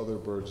chase other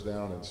birds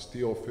down and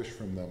steal fish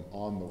from them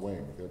on the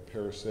wing. They're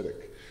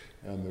parasitic.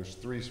 And there's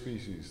 3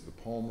 species, the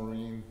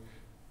palmarine,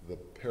 the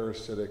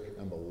parasitic,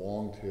 and the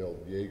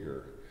long-tailed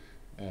Jaeger.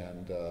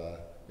 And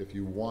if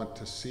you want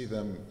to see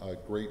them, a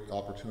great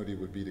opportunity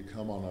would be to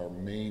come on our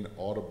Maine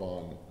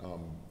Audubon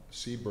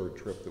seabird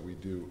trip that we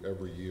do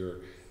every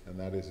year, and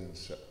that is in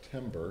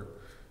September.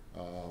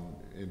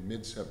 in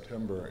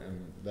mid-September,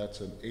 and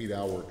that's an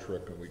 8-hour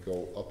trip, and we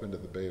go up into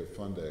the Bay of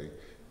Fundy,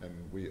 and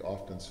we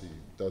often see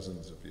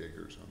dozens of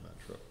Jaegers on that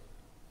trip.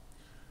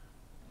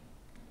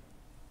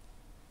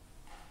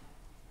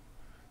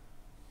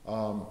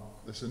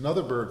 There's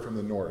another bird from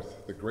the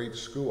north, the great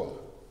skua.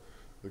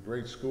 The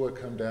great skua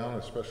come down,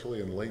 especially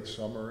in late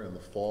summer and the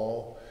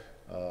fall.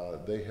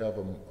 They have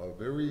a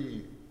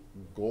very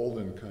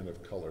golden kind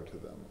of color to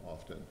them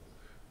often.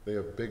 They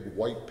have big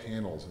white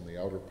panels in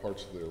the outer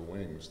parts of their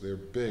wings. They're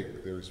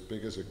big. They're as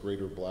big as a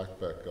greater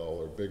blackback gull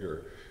or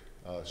bigger.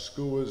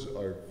 Skuas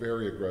are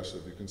very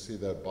aggressive. You can see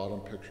that bottom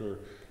picture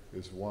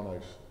is one I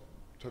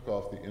took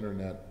off the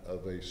internet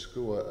of a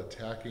skua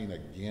attacking a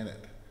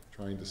gannet,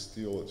 trying to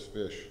steal its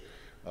fish.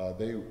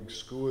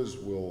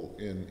 Skuas will,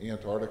 in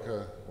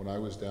Antarctica, when I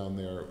was down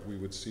there, we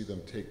would see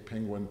them take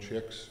penguin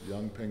chicks,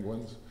 young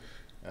penguins,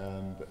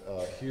 and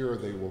here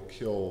they will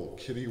kill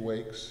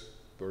kittiwakes,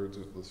 birds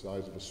of the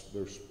size of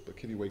a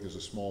kittiwake is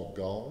a small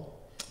gull.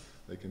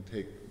 They can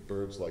take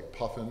birds like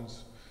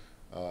puffins,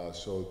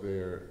 so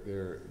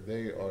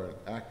they are an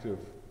active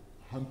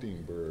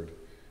hunting bird,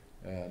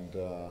 and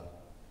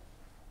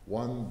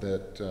one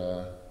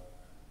that,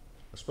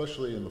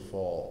 especially in the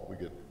fall, we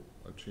get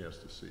a chance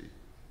to see.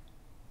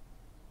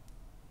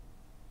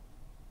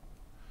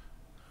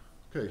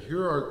 Okay,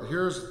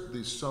 here's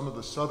some of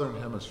the southern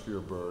hemisphere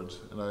birds,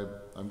 and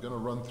I'm going to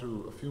run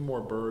through a few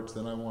more birds,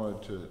 then I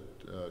wanted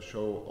to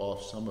show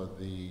off some of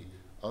the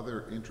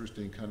other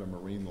interesting kind of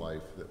marine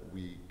life that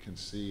we can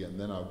see, and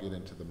then I'll get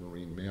into the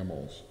marine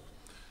mammals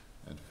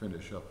and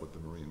finish up with the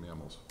marine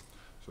mammals.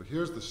 So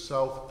here's the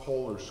south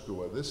polar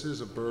skua. This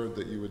is a bird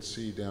that you would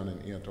see down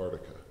in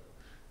Antarctica,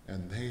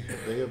 and they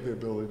have the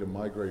ability to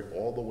migrate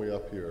all the way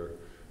up here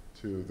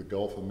to the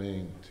Gulf of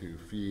Maine to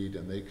feed,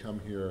 and they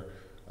come here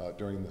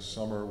during the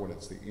summer when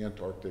it's the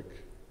Antarctic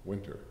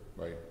winter,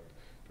 right?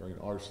 During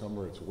our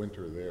summer, it's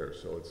winter there,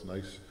 so it's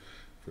nice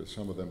for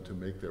some of them to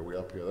make their way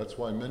up here. That's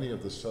why many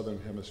of the southern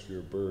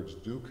hemisphere birds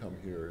do come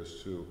here,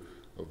 is to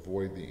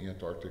avoid the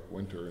Antarctic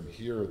winter, and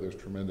here there's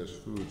tremendous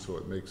food, so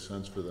it makes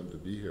sense for them to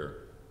be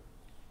here.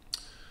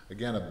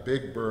 Again, a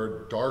big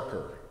bird,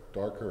 darker,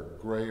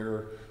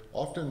 grayer.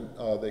 Often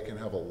they can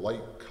have a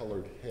light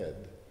colored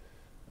head.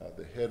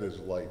 The head is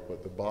light,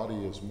 but the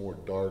body is more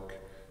dark,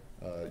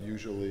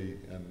 usually,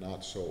 and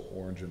not so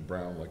orange and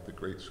brown like the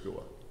great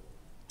skua.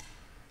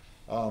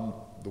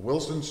 The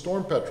Wilson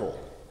storm petrel,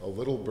 a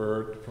little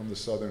bird from the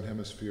southern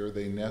hemisphere.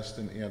 They nest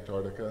in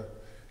Antarctica,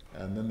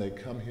 and then they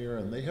come here,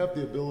 and they have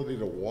the ability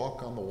to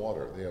walk on the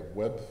water. They have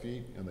webbed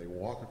feet, and they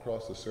walk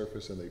across the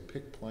surface, and they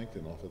pick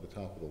plankton off of the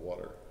top of the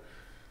water.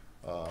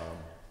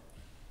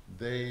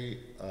 They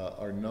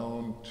are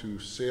known to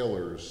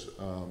sailors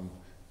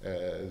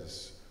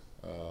as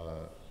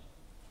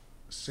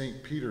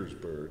St. Peter's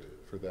bird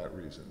for that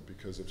reason,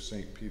 because of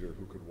St. Peter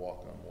who could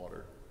walk on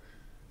water.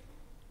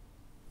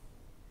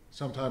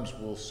 Sometimes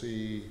we'll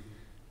see,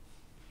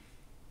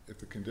 if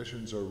the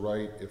conditions are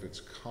right, if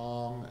it's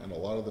calm and a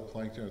lot of the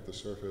plankton at the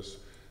surface,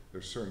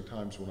 there's certain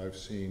times when I've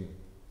seen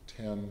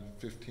 10,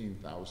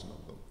 15,000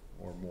 of them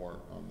or more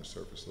on the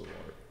surface of the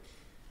water.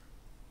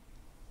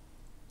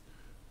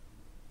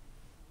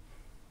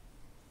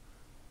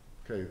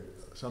 Okay,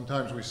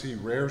 sometimes we see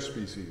rare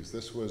species.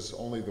 This was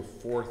only the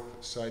 4th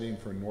sighting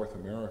for North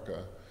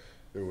America.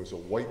 There was a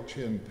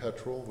white-chinned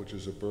petrel, which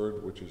is a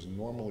bird which is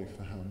normally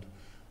found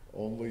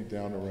only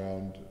down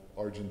around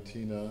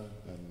Argentina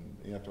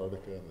and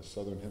Antarctica and the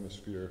southern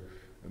hemisphere,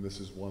 and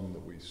this is one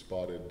that we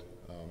spotted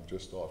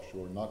just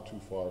offshore, not too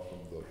far from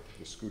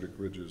the Schoodic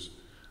Ridges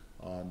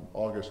on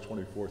August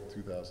 24th,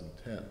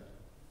 2010.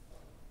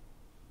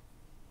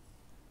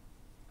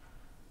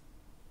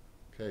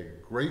 Okay,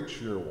 great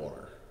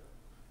shearwater.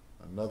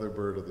 Another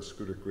bird of the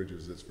Schoodic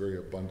Ridges that's very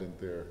abundant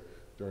there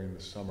during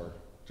the summer.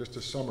 Just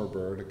a summer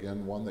bird,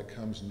 again, one that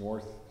comes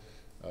north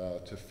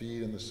to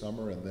feed in the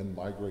summer and then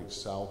migrates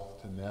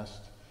south to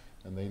nest.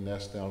 And they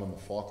nest down in the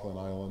Falkland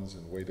Islands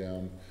and way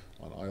down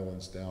on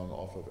islands down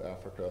off of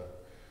Africa.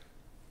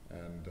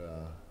 And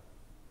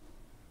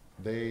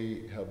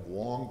they have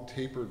long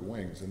tapered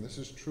wings. And this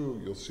is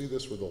true, you'll see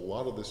this with a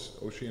lot of this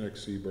oceanic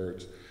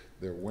seabirds.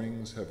 Their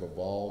wings have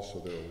evolved so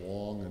they're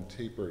long and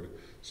tapered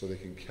so they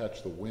can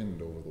catch the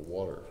wind over the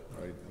water,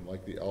 right? And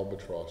like the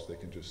albatross, they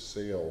can just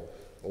sail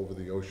over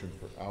the ocean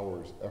for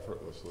hours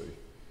effortlessly.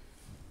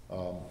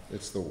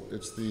 It's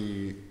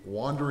the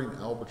wandering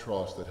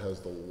albatross that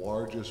has the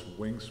largest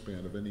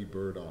wingspan of any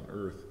bird on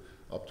Earth,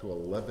 up to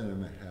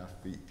 11.5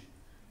 feet,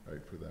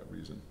 right, for that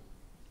reason.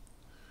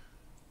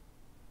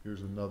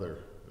 Here's another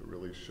that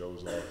really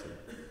shows off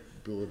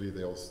the ability.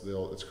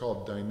 It's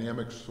called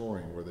dynamic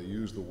soaring, where they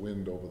use the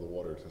wind over the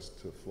water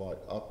to fly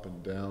up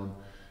and down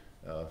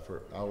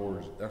for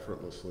hours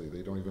effortlessly.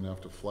 They don't even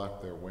have to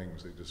flap their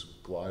wings, they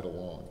just glide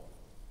along.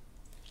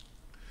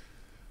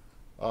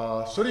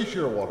 Sooty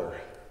shearwater.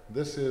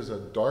 This is a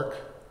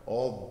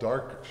all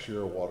dark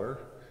shearwater,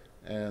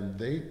 and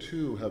they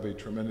too have a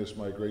tremendous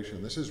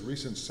migration. This is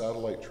recent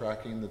satellite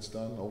tracking that's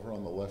done over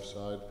on the left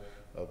side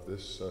of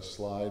this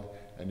slide,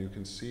 and you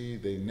can see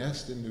they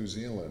nest in New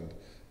Zealand,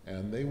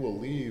 And they will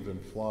leave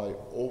and fly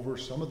over,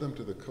 some of them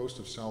to the coast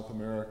of South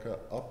America,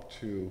 up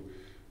to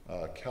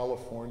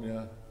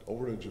California,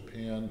 over to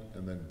Japan,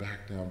 and then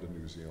back down to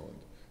New Zealand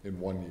in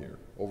 1 year,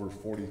 over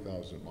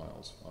 40,000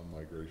 miles on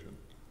migration.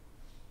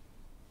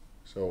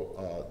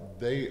 So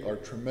they are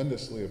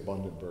tremendously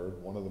abundant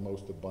bird, one of the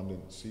most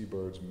abundant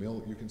seabirds.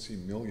 You can see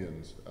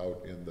millions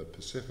out in the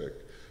Pacific,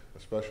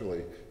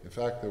 especially. In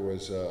fact, there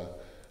was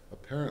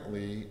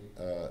apparently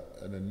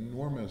an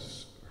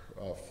enormous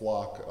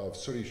flock of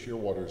sooty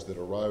shearwaters that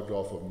arrived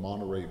off of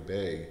Monterey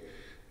Bay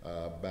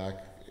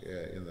back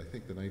in, I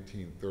think, the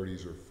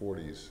 1930s or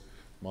 40s,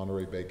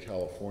 Monterey Bay,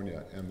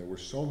 California. And there were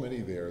so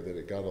many there that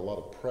it got a lot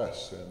of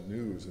press and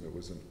news, and it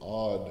was an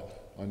odd,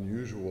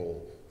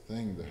 unusual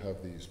thing to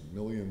have these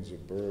millions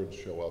of birds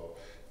show up.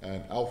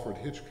 And Alfred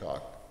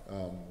Hitchcock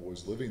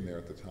was living there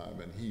at the time,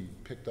 and he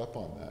picked up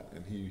on that,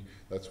 and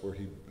that's where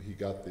he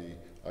got the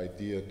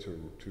idea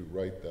to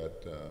write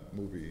that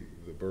movie,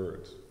 The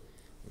Birds,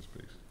 this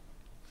piece.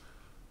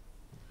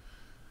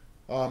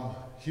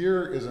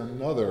 Here is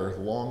another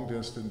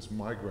long-distance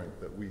migrant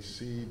that we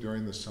see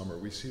during the summer.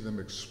 We see them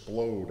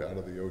explode out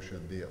of the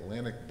ocean, the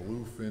Atlantic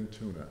bluefin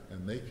tuna,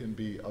 and they can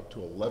be up to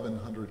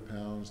 1,100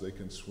 pounds. They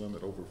can swim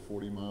at over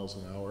 40 miles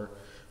an hour.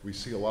 We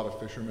see a lot of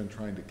fishermen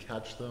trying to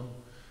catch them.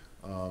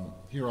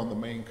 Here on the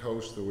Maine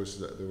coast, there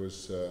was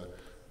a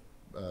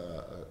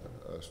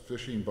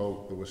fishing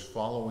boat that was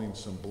following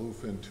some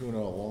bluefin tuna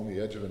along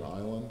the edge of an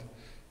island,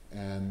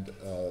 and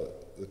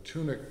the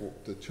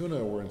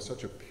tuna were in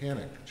such a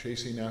panic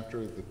chasing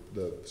after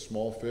the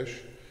small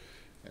fish,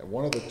 and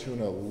one of the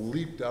tuna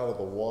leaped out of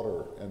the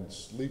water and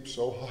leaped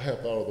so high up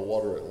out of the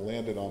water it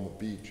landed on the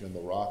beach and the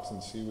rocks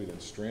and seaweed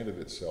and stranded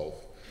itself.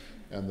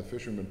 And the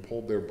fishermen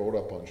pulled their boat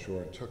up on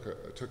shore and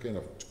took in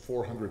a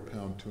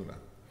 400-pound tuna,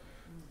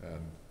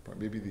 and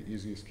maybe the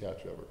easiest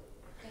catch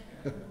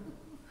ever.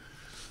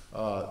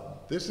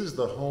 This is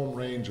the home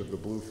range of the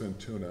bluefin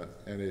tuna,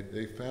 and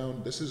they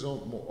found, this is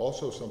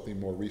also something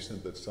more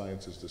recent that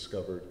science has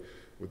discovered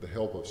with the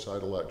help of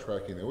satellite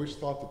tracking. They always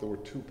thought that there were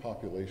two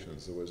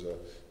populations. There was a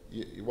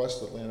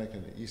West Atlantic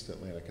and an East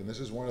Atlantic, and this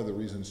is one of the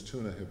reasons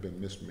tuna have been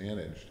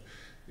mismanaged,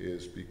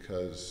 is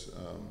because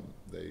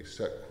they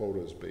set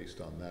quotas based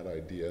on that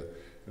idea.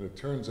 And it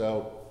turns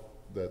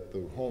out that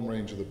the home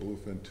range of the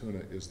bluefin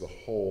tuna is the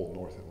whole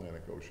North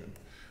Atlantic Ocean.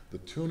 The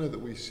tuna that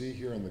we see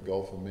here in the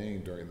Gulf of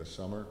Maine during the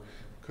summer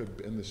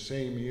could, in the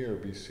same year,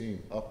 be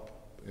seen up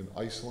in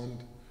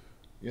Iceland,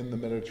 in the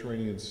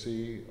Mediterranean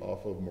Sea,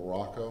 off of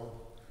Morocco,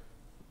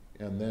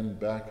 and then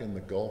back in the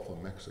Gulf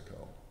of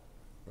Mexico,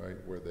 right,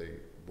 where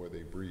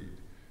they breed.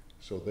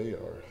 So they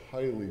are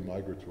highly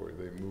migratory.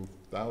 They move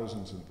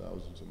thousands and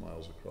thousands of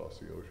miles across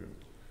the ocean,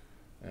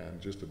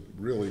 and just a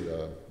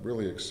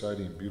really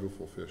exciting,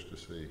 beautiful fish to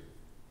see.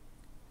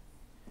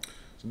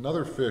 It's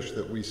another fish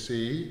that we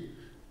see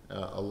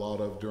a lot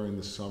of during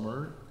the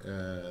summer.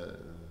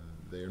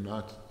 They are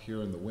not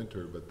here in the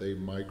winter, but they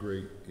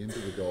migrate into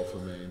the Gulf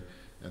of Maine,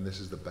 and this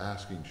is the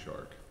basking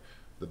shark.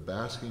 The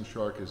basking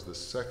shark is the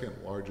second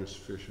largest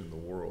fish in the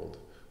world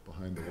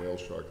behind the whale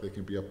shark. They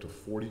can be up to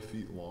 40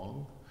 feet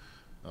long.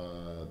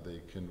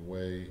 They can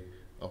weigh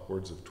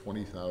upwards of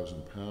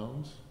 20,000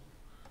 pounds.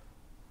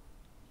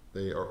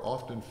 They are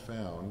often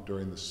found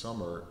during the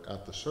summer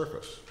at the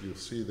surface. You'll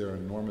see their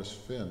enormous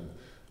fin,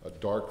 a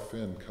dark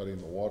fin cutting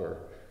the water.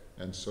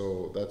 And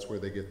so that's where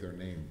they get their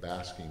name,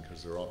 basking,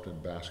 because they're often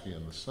basking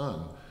in the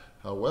sun.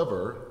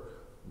 However,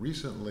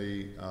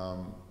 recently,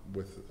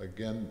 with,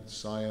 again,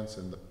 science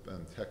and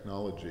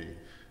technology,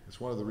 it's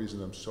one of the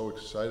reasons I'm so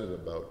excited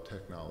about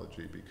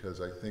technology,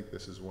 because I think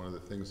this is one of the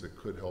things that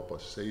could help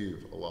us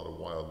save a lot of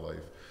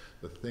wildlife.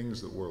 The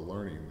things that we're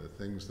learning, the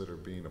things that are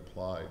being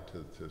applied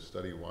to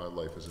study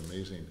wildlife is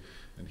amazing.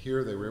 And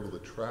here they were able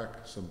to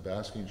track some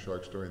basking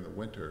sharks during the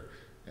winter,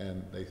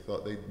 and they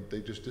thought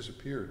they just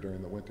disappeared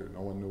during the winter.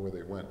 No one knew where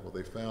they went. Well,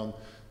 they found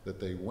that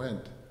they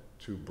went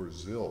to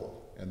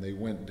Brazil, and they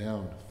went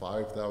down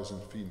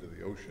 5,000 feet into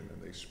the ocean,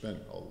 and they spent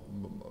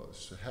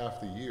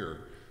half the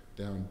year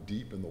down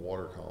deep in the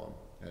water column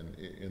and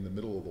in the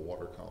middle of the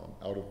water column,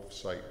 out of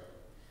sight.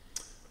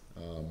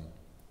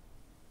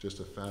 Just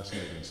a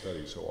fascinating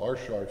study. So our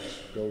sharks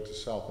go to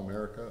South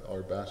America,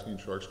 our basking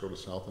sharks go to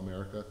South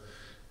America.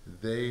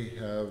 They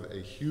have a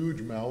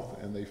huge mouth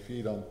and they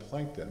feed on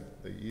plankton.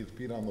 They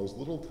feed on those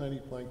little tiny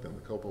plankton,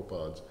 the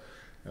copepods,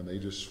 and they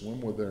just swim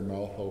with their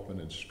mouth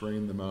open and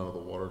strain them out of the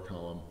water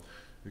column.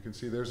 You can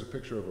see there's a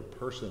picture of a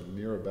person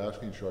near a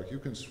basking shark. You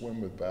can swim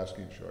with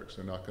basking sharks.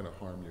 They're not going to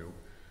harm you.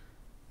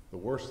 The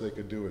worst they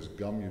could do is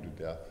gum you to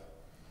death,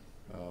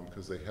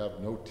 because they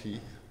have no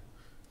teeth.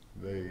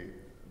 They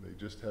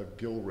just have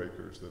gill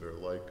rakers that are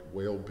like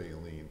whale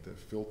baleen that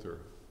filter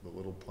the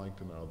little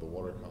plankton out of the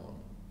water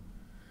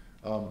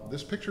column.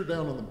 This picture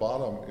down on the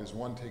bottom is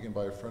one taken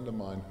by a friend of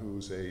mine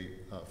who's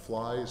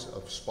flies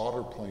a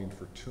spotter plane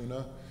for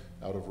tuna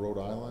out of Rhode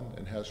Island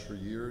and has for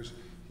years.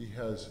 He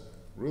has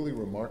really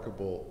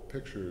remarkable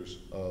pictures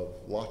of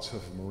lots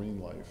of marine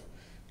life.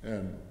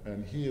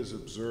 And he has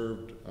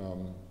observed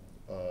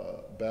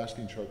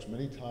basking sharks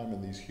many times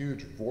in these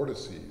huge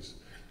vortices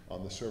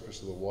on the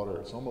surface of the water.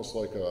 It's almost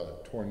like a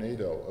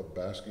tornado of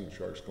basking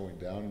sharks going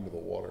down into the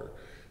water.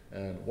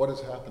 And what is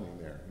happening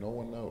there? No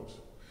one knows.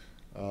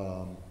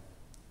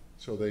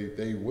 So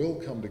they will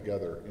come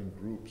together in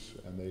groups,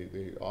 and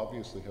they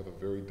obviously have a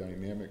very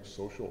dynamic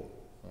social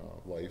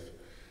life.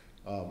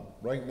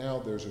 Right now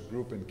there's a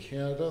group in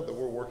Canada that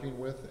we're working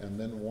with, and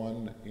then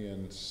one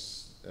in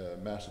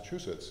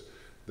Massachusetts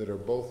that are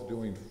both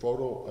doing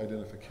photo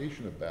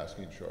identification of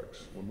basking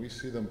sharks. When we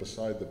see them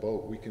beside the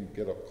boat, we can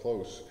get up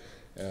close,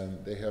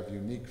 and they have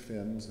unique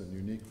fins and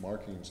unique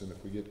markings, and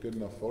if we get good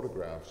enough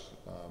photographs,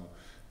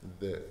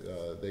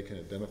 they can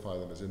identify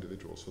them as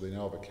individuals. So they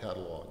now have a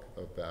catalog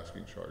of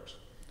basking sharks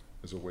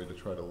as a way to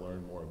try to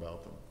learn more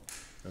about them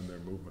and their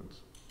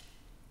movements.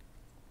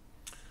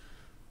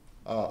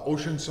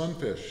 Ocean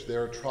sunfish,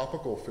 they're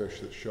tropical fish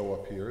that show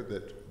up here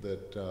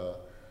that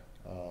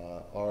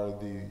are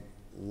the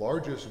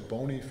largest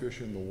bony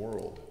fish in the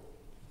world.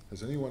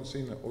 Has anyone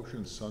seen an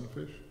ocean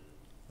sunfish?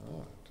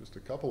 Ah, just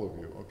a couple of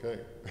you, okay.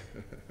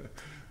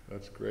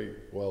 That's great.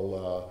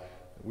 Well,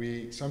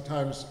 we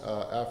sometimes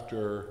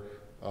after,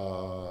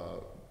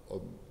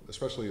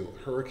 especially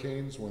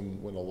hurricanes,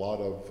 when a lot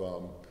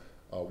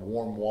of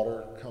warm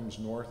water comes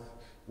north,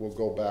 we'll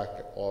go back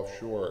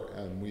offshore,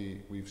 and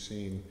we've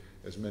seen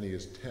as many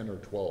as 10 or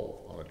 12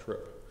 on a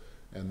trip,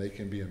 and they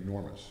can be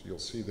enormous. You'll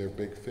see their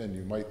big fin.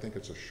 You might think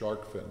it's a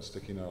shark fin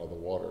sticking out of the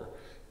water,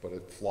 but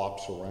it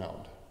flops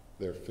around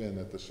their fin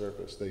at the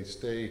surface. They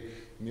stay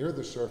near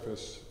the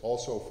surface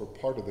also for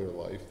part of their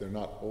life. They're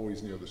not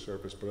always near the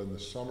surface, but in the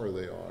summer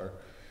they are.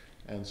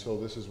 And so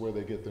this is where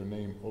they get their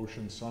name,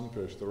 ocean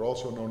sunfish. They're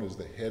also known as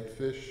the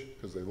headfish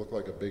because they look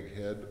like a big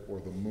head,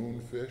 or the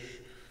moonfish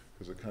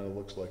because it kind of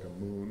looks like a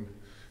moon.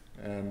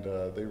 And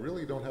they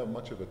really don't have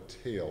much of a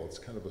tail. It's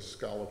kind of a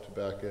scalloped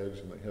back edge,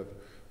 and they have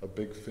a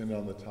big fin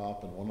on the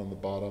top and one on the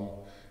bottom.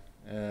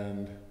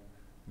 And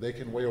they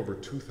can weigh over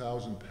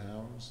 2,000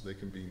 pounds. They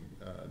can be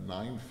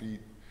 9 feet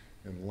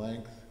in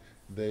length.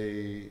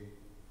 They're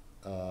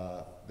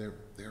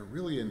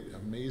really an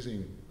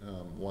amazing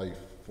life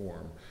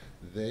form.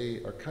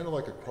 They are kind of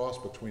like a cross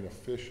between a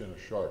fish and a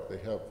shark. They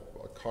have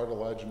a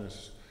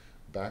cartilaginous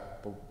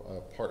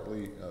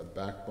partly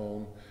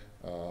backbone,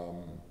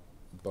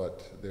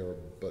 but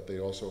they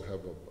also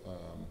have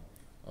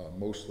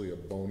mostly a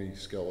bony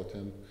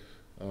skeleton.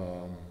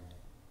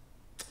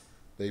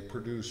 They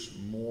produce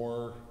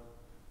more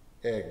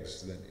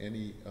eggs than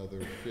any other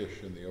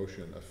fish in the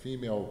ocean. A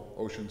female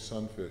ocean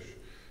sunfish,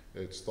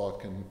 it's thought,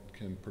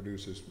 can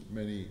produce as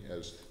many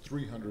as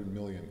 300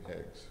 million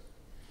eggs.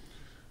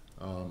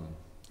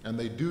 And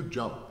they do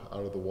jump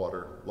out of the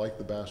water like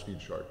the basking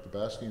shark. The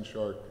basking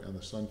shark and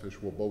the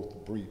sunfish will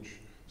both breach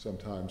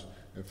sometimes.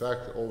 In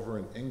fact, over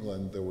in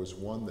England, there was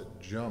one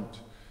that jumped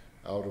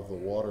out of the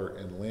water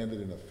and landed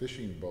in a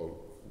fishing boat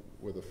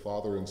with a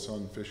father and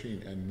son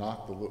fishing and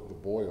knocked the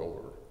boy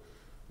over,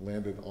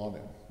 landed on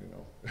him, you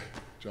know,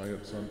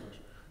 giant sunfish.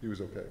 He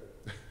was okay.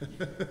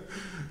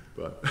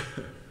 But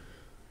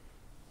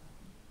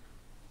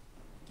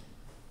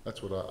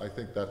that's what I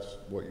think that's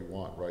what you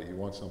want, right? You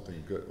want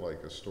something good,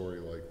 like a story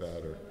like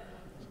that, or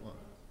it's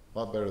a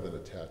lot better than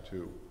a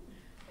tattoo.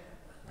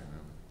 You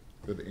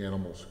know, good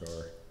animal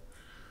scar.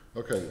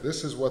 Okay,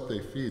 this is what they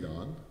feed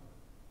on.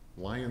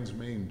 Lion's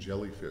mane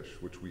jellyfish,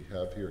 which we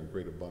have here in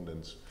great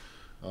abundance.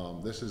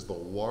 This is the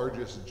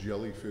largest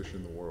jellyfish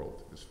in the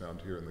world. It's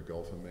found here in the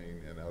Gulf of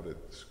Maine and out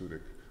at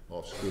Schoodic,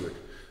 off Schoodic.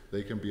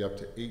 They can be up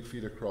to 8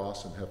 feet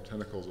across and have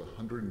tentacles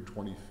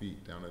 120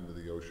 feet down into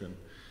the ocean.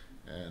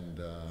 And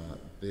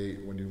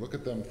when you look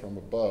at them from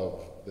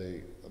above,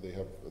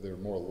 they're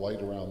more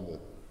light around the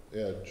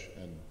edge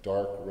and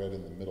dark red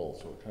in the middle,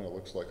 so it kind of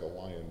looks like a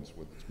lion's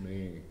with its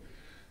mane.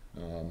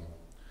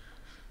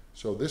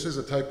 So this is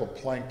a type of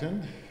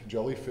plankton.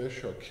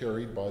 Jellyfish are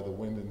carried by the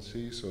wind and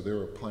sea, so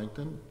they're a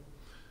plankton.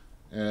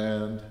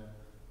 And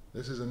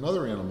this is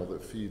another animal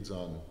that feeds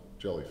on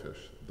jellyfish,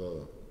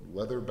 the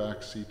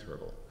leatherback sea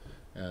turtle.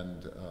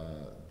 And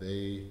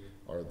they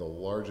are the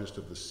largest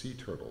of the sea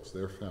turtles.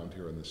 They're found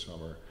here in the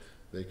summer.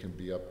 They can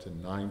be up to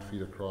 9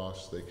 feet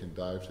across. They can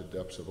dive to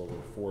depths of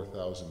over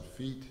 4,000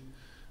 feet.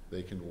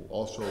 They can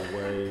also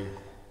weigh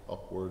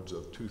upwards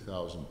of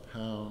 2,000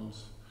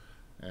 pounds.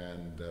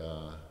 And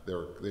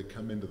they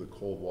come into the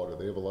cold water.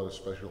 They have a lot of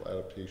special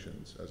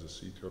adaptations as a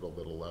sea turtle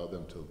that allow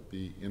them to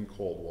be in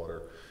cold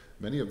water.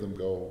 Many of them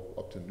go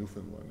up to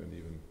Newfoundland and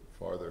even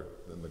farther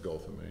than the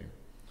Gulf of Maine.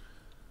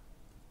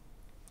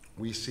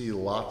 We see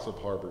lots of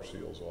harbor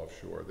seals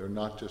offshore. They're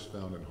not just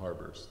found in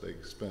harbors.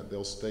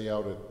 They'll stay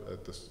out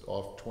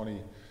off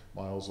 20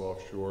 miles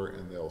offshore,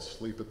 and they'll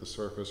sleep at the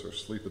surface or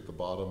sleep at the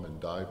bottom and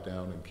dive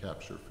down and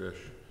capture fish.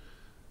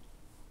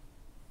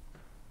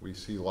 We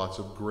see lots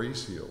of gray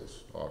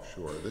seals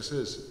offshore. This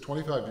is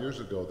 25 years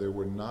ago. They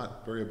were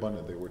not very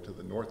abundant. They were to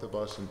the north of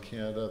us in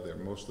Canada. They're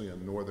mostly a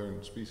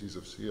northern species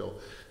of seal.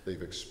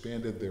 They've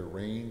expanded their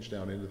range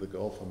down into the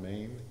Gulf of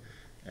Maine,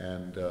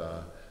 and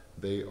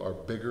they are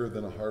bigger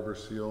than a harbor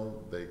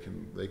seal.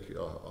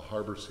 A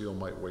harbor seal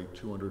might weigh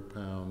 200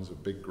 pounds. A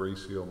big gray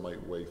seal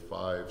might weigh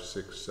 500,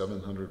 600,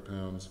 700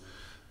 pounds.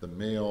 The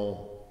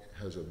male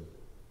has a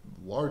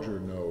larger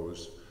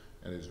nose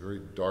and is very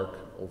dark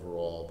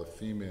overall. The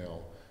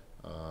female,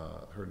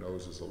 her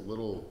nose is a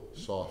little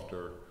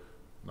softer,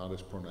 not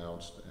as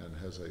pronounced, and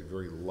has a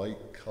very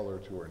light color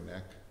to her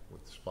neck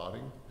with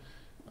spotting.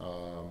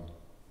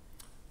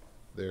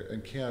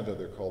 In Canada,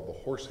 they're called the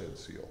horsehead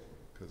seal,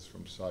 because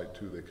from side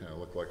two, they kind of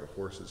look like a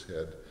horse's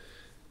head.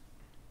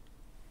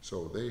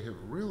 So they have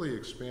really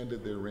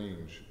expanded their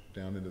range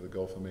down into the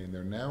Gulf of Maine.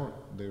 They're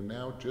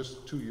now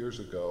just 2 years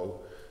ago,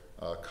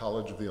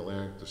 College of the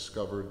Atlantic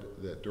discovered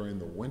that during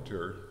the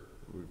winter,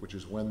 which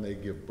is when they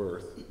give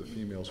birth, the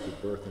females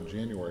give birth in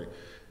January,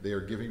 they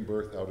are giving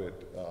birth out at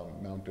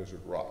Mount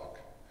Desert Rock,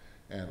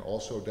 and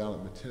also down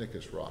at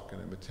Matinicus Rock.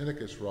 And at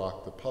Matinicus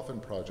Rock, the Puffin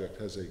Project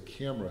has a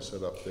camera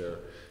set up there,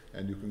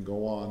 and you can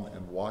go on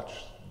and watch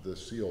the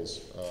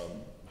seals,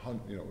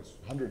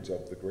 hundreds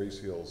of the gray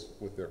seals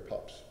with their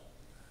pups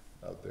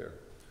out there.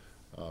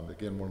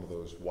 Again, one of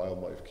those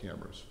wildlife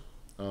cameras.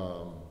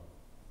 A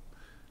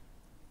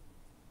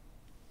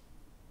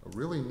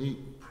really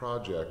neat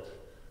project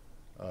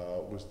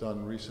was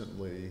done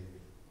recently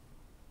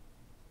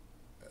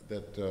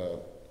that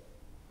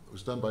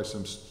was done by a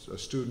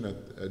student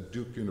at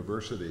Duke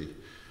University.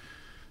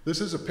 This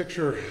is a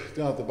picture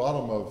down at the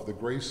bottom of the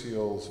gray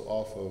seals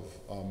off of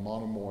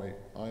Monomoy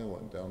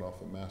Island, down off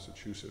of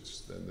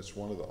Massachusetts. And it's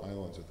one of the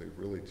islands that they've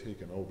really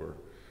taken over.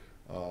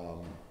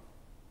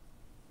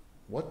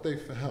 What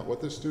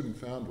this student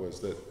found was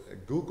that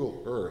at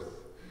Google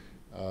Earth,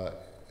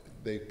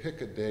 they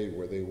pick a day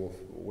where they will,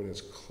 when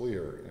it's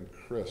clear and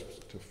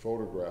crisp, to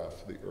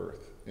photograph the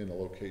Earth in a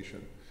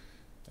location.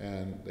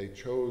 And they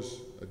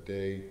chose a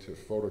day to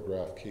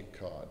photograph Cape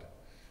Cod.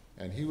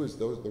 And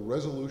the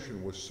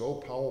resolution was so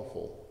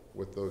powerful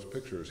with those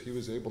pictures, he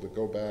was able to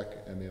go back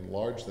and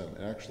enlarge them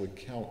and actually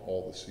count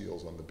all the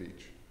seals on the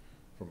beach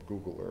from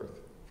Google Earth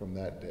from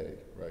that day,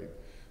 right?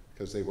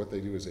 Because what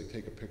they do is they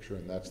take a picture,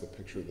 and that's the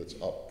picture that's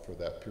up for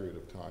that period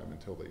of time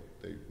until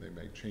they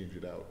may change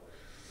it out.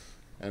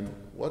 And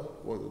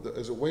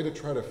as a way to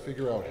try to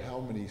figure out how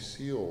many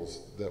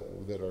seals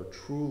that are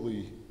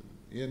truly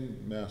in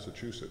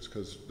Massachusetts,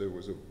 because there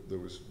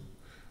was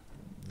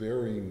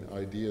varying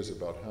ideas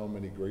about how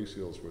many gray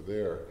seals were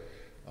there,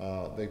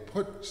 they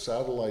put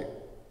satellite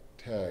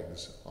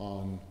tags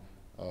on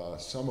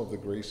some of the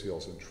gray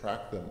seals and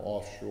tracked them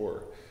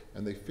offshore,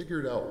 and they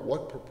figured out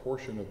what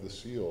proportion of the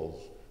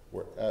seals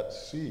were at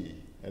sea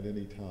at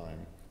any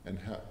time and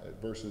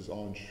versus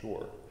on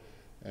shore.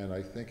 And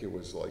I think it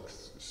was like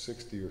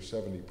 60 or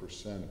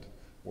 70%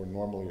 were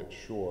normally at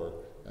shore,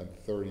 and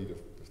 30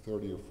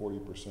 or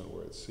 40%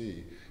 were at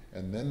sea.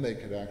 And then they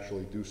could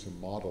actually do some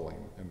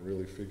modeling and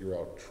really figure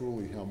out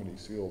truly how many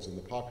seals. And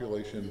the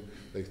population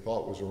they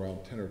thought was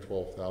around 10 or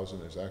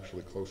 12,000 is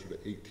actually closer to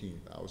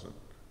 18,000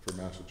 for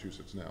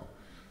Massachusetts now.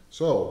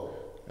 So,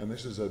 and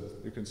this is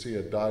you can see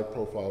a dive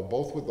profile,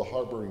 both with the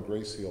harbor and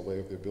gray seal, they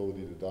have the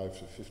ability to dive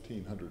to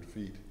 1,500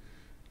 feet.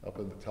 Up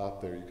in the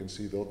top there, you can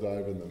see they'll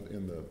dive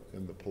in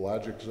the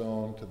pelagic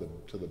zone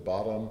to the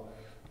bottom,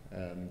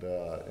 and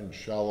in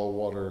shallow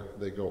water,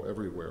 they go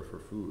everywhere for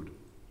food.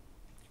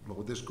 But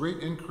with this great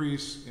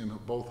increase in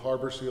both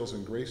harbor seals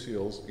and gray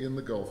seals in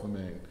the Gulf of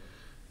Maine,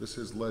 this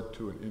has led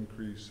to an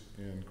increase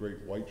in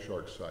great white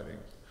shark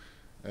sightings,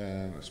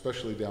 and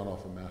especially down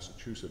off of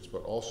Massachusetts,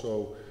 but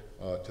also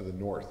to the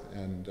north.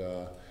 And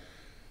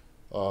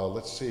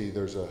let's see,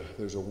 there's a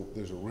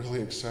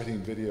really exciting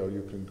video.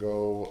 You can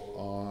go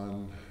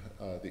on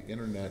the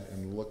internet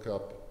and look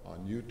up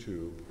on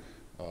YouTube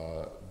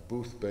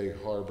Booth Bay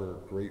Harbor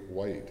great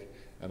white.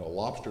 And a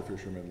lobster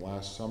fisherman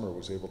last summer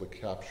was able to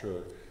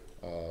capture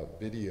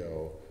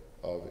video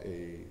of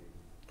a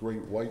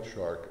great white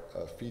shark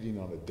feeding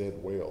on a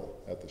dead whale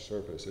at the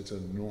surface. It's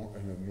an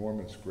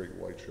enormous great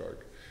white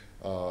shark.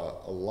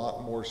 A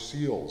lot more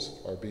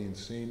seals are being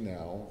seen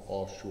now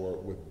offshore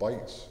with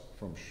bites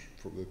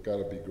they've got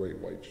to be great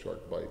white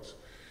shark bites.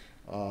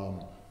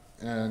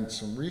 And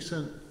some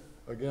recent,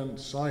 again,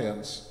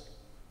 science,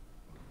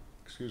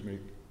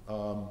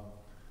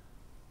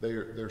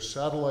 they're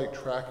satellite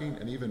tracking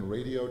and even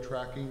radio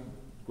tracking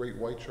great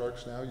white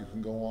sharks now. You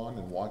can go on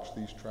and watch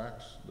these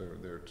tracks.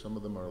 Some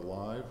of them are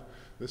live.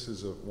 This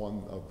is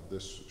one of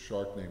this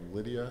shark named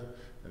Lydia,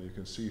 and you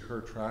can see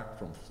her track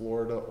from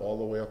Florida all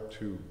the way up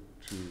to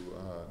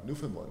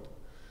Newfoundland.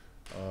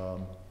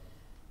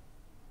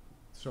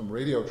 Some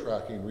radio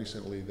tracking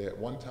recently, at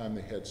one time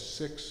they had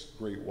 6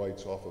 great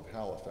whites off of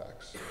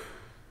Halifax.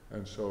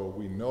 And so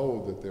we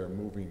know that they're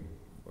moving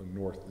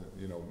north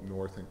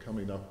and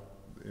coming up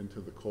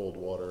into the cold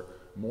water.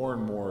 More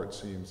and more, it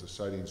seems, the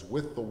sightings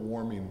with the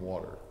warming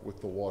water, with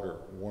the water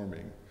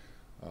warming.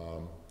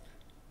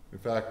 In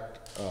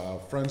fact,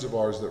 friends of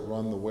ours that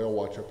run the whale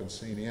watch up in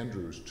St.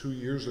 Andrews, 2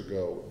 years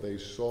ago, they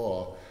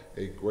saw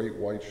a great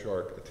white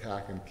shark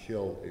attack and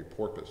kill a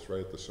porpoise right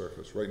at the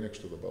surface, right next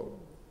to the boat.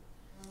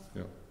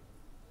 Yeah.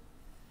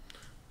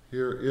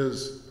 Here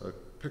is a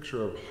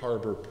picture of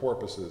harbor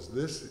porpoises.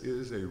 This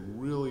is a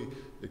really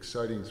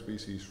exciting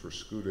species for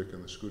Schoodic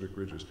and the Schoodic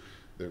Ridges.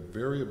 They're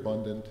very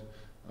abundant.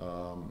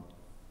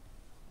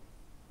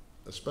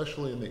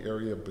 especially in the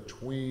area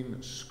between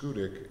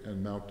Schoodic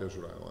and Mount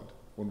Desert Island.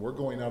 When we're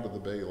going out of the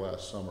bay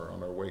last summer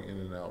on our way in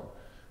and out,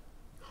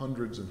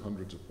 hundreds and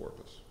hundreds of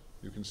porpoise.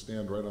 You can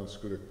stand right on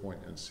Schoodic Point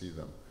and see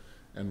them.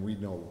 And we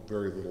know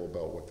very little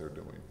about what they're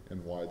doing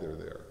and why they're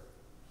there.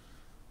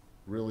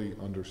 Really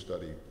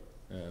understudied,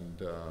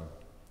 and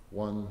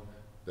one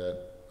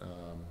that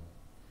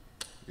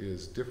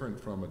is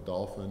different from a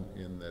dolphin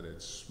in that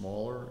it's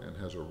smaller and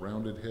has a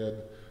rounded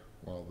head,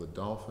 while the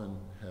dolphin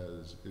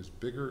is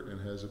bigger and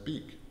has a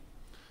beak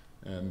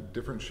and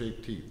different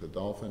shaped teeth. The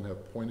dolphin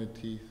have pointed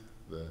teeth.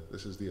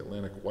 This is the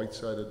Atlantic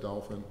white-sided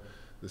dolphin.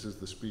 This is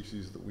the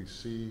species that we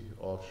see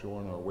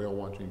offshore on our whale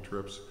watching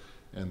trips,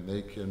 and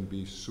they can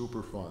be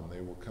super fun.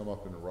 They will come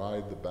up and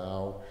ride the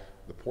bow.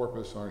 The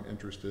porpoise aren't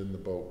interested in the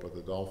boat, but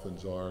the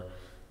dolphins are.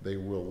 They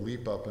will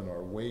leap up in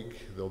our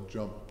wake. They'll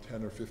jump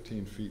 10 or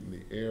 15 feet in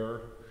the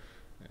air.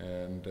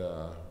 And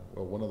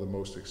well, one of the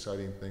most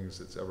exciting things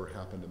that's ever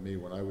happened to me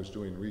when I was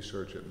doing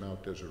research at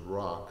Mount Desert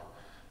Rock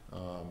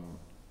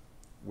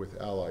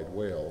with allied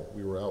whale,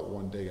 we were out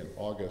one day in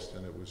August,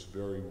 and it was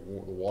very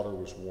warm. The water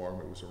was warm.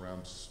 It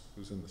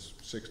was in the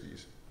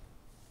 60s,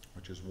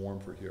 which is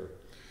warm for here.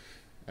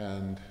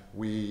 And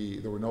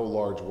there were no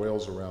large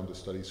whales around to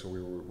study, so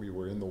we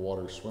were in the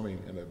water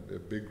swimming, and a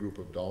big group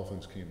of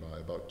dolphins came by,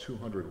 about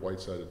 200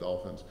 white-sided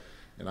dolphins.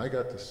 And I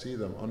got to see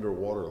them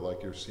underwater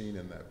like you're seeing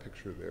in that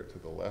picture there to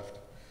the left,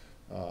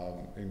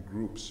 in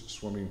groups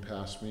swimming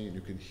past me, and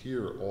you can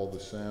hear all the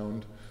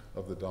sound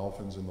of the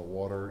dolphins in the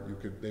water.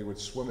 They would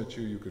swim at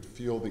you, you could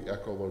feel the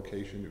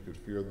echolocation, you could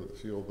feel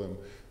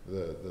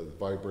the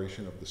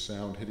vibration of the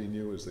sound hitting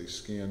you as they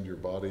scanned your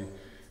body.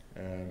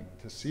 And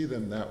to see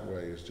them that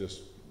way is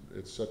just,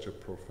 it's such a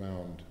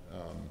profound,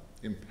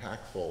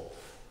 impactful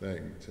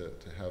thing to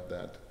have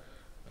that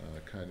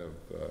kind of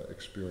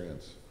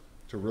experience,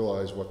 to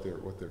realize what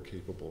they're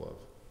capable of,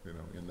 you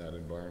know, in that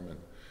environment.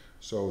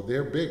 So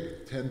they're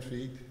big, 10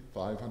 feet,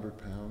 500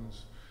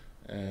 pounds,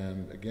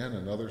 and again,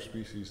 another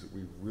species that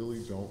we really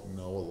don't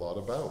know a lot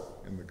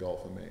about in the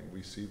Gulf of Maine.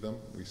 We see them,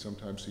 we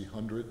sometimes see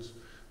hundreds.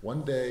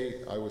 One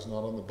day, I was not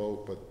on the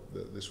boat,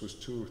 but this was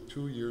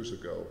two years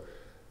ago.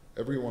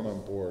 Everyone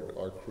on board,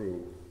 our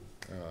crew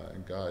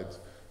and guides,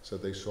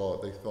 said they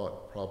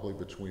thought probably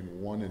between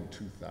 1 and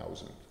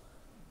 2,000.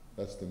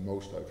 That's the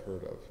most I've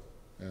heard of.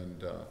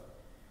 And,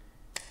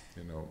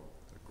 you know,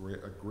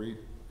 a great,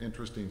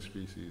 interesting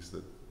species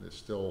that there's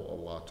still a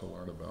lot to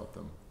learn about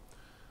them.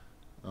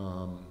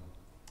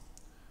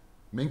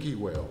 Minke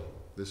whale.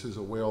 This is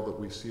a whale that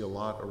we see a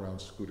lot around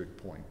Schoodic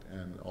Point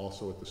and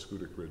also at the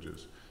Schoodic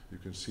Ridges. You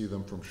can see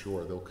them from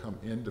shore. They'll come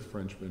into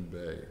Frenchman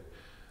Bay.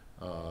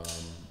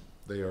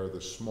 They are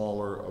the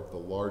smaller of the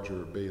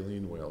larger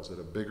baleen whales. At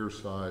a bigger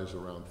size,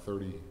 around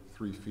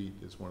 33 feet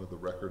is one of the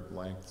record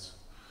lengths.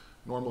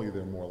 Normally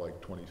they're more like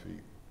 20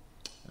 feet.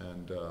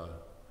 And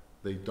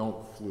they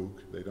don't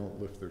fluke, they don't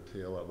lift their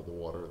tail out of the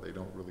water, they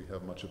don't really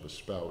have much of a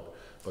spout,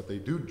 but they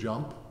do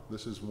jump.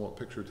 This is one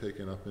picture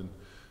taken up in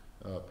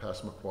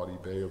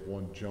Passamaquoddy Bay of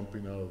one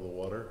jumping out of the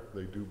water.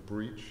 They do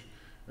breach.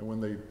 And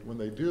when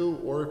they do,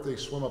 or if they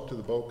swim up to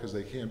the boat, because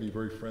they can be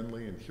very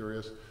friendly and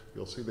curious,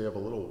 you'll see they have a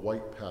little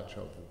white patch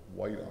of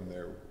white on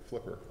their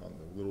flipper, on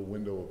the little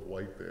window of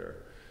white there.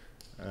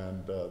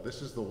 And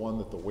this is the one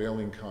that the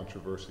whaling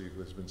controversy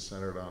has been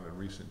centered on in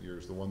recent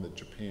years, the one that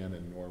Japan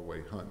and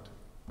Norway hunt,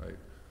 right?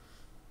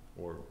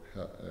 Or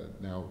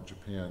now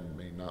Japan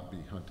may not be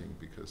hunting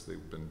because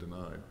they've been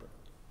denied. But.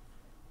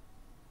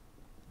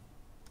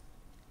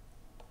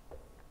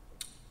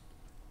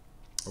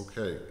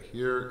 Okay,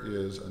 here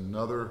is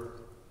another,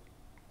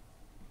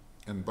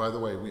 and by the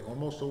way, we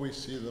almost always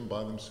see them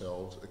by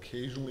themselves.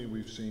 Occasionally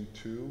we've seen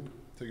two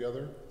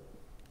together.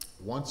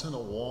 Once in a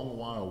long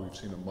while we've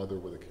seen a mother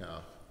with a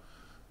calf,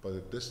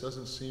 but this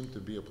doesn't seem to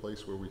be a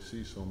place where we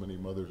see so many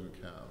mothers and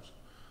calves.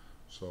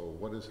 So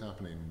what is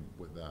happening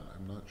with that?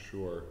 I'm not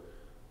sure.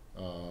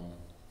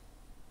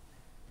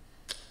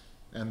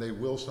 And they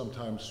will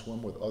sometimes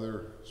swim with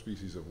other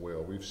species of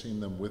whale. We've seen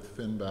them with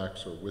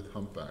finbacks or with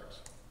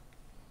humpbacks.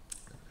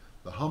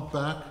 The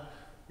humpback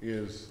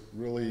is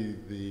really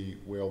the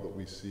whale that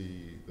we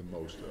see the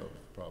most of,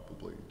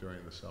 probably,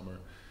 during the summer.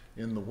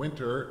 In the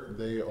winter,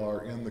 they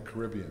are in the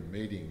Caribbean,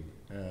 mating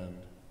and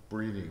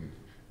breeding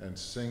and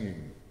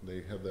singing.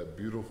 They have that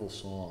beautiful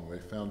song. They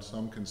found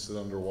some can sit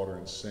underwater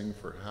and sing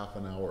for half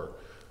an hour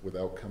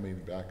without coming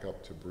back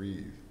up to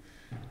breathe.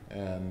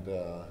 And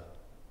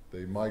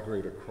they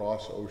migrate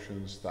across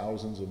oceans,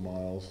 thousands of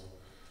miles.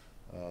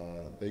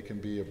 They can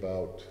be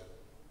about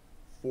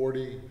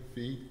 40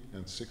 feet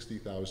and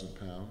 60,000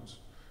 pounds.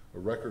 A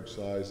record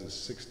size is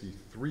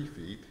 63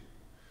 feet.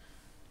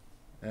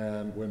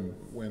 And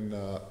when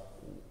the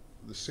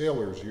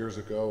sailors years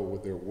ago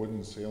with their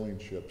wooden sailing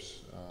ships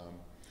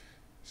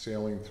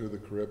sailing through the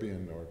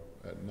Caribbean, or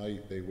at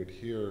night, they would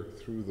hear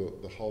through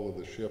the hull of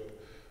the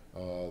ship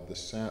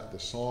the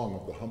song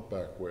of the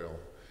humpback whale,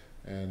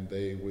 and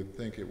they would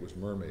think it was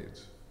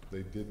mermaids.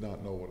 They did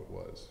not know what it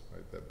was,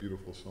 right? That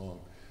beautiful song.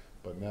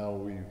 But now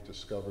we've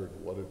discovered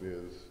what it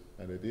is,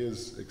 And it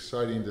is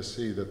exciting to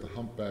see that the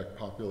humpback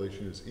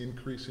population is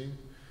increasing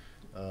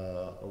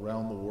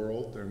around the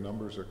world. Their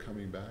numbers are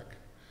coming back.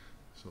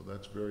 So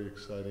that's very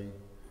exciting.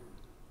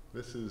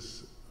 This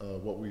is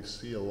what we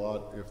see a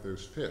lot if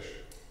there's fish.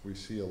 We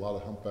see a lot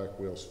of humpback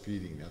whales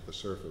feeding at the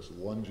surface,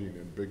 lunging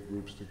in big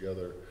groups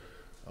together,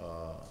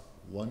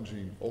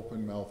 lunging,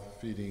 open mouth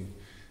feeding.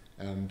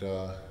 And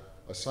a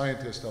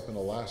scientist up in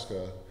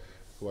Alaska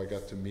who I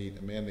got to meet,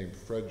 a man named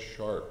Fred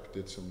Sharp,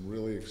 did some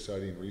really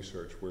exciting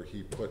research where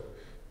he put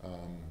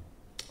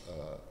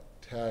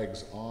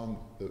tags on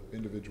the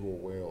individual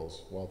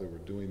whales while they were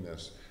doing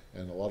this,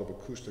 and a lot of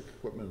acoustic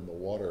equipment in the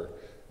water,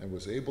 and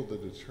was able to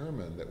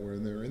determine that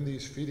when they're in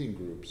these feeding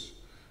groups,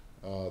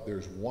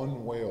 there's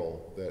one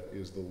whale that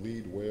is the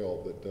lead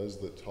whale that does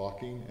the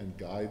talking and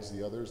guides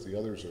the others. The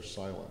others are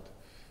silent.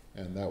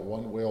 And that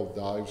one whale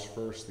dives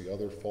first, the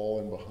other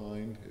fall in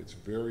behind. It's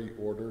very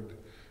ordered.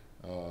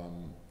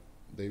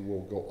 They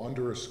will go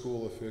under a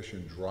school of fish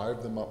and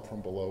drive them up from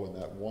below, and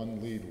that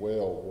one lead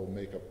whale will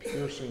make a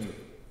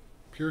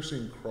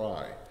piercing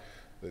cry.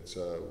 That's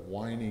a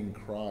whining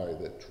cry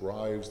that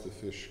drives the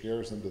fish,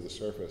 scares them to the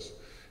surface,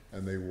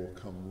 and they will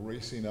come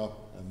racing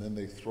up, and then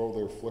they throw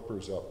their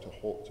flippers up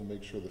to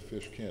make sure the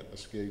fish can't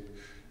escape,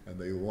 and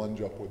they lunge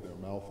up with their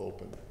mouth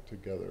open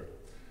together.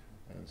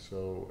 And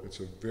so it's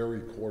a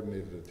very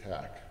coordinated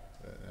attack.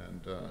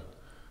 And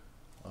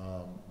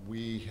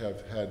we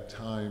have had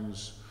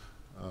times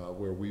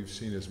where we've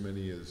seen as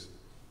many as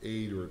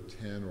 8 or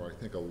 10, or I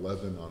think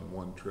 11 on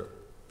one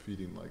trip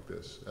feeding like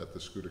this at the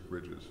Schoodic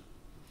Ridges.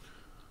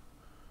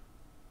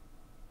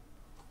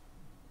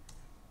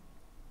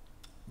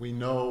 We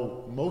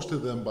know most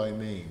of them by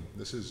name.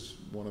 This is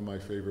one of my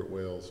favorite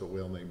whales, a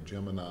whale named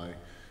Gemini,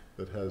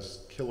 that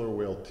has killer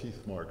whale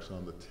teeth marks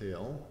on the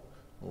tail.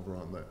 Over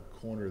on the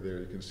corner there,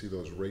 you can see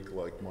those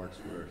rake-like marks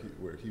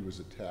where he was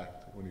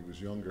attacked when he was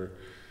younger.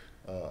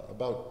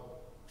 About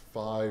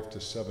 5 to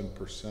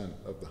 7%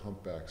 of the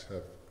humpbacks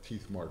have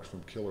teeth marks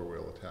from killer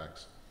whale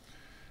attacks.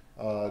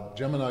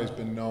 Gemini has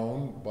been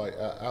known by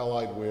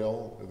Allied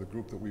Whale, the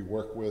group that we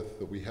work with,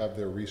 that we have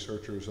their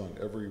researchers on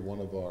every one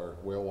of our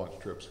whale watch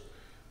trips.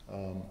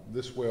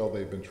 This whale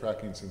they've been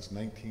tracking since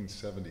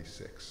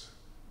 1976,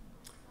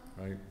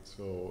 right?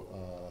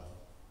 So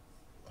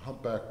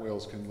humpback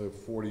whales can live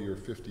 40 or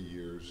 50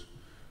 years.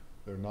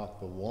 They're not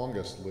the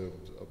longest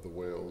lived of the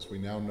whales. We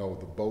now know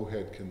the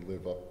bowhead can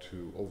live up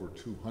to over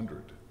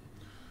 200.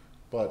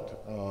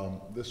 But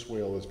this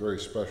whale is very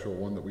special,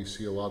 one that we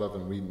see a lot of,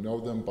 and we know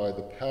them by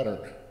the pattern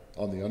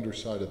on the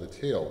underside of the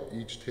tail.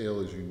 Each tail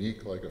is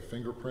unique, like a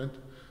fingerprint.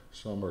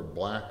 Some are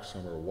black,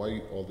 some are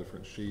white, all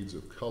different shades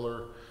of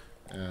color.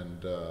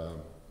 And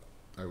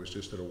I was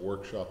just at a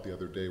workshop the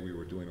other day. We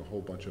were doing a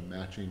whole bunch of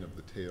matching of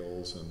the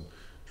tails and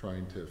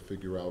trying to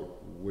figure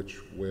out which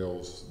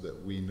whales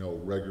that we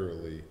know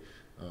regularly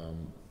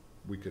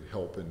we could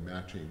help in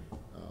matching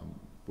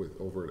with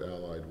over at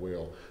Allied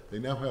Whale. They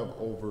now have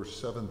over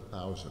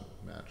 7,000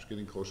 matched,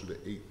 getting closer to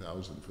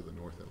 8,000 for the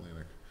North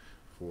Atlantic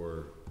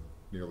for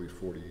nearly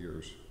 40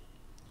 years.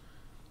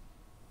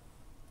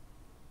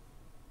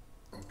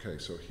 Okay,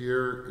 so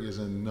here is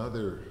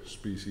another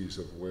species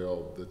of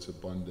whale that's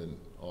abundant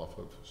off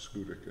of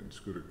Schoodic and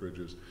Schoodic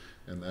Ridges,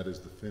 and that is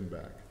the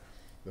finback.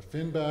 The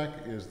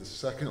finback is the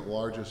second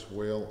largest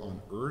whale on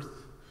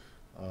Earth.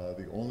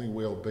 The only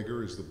whale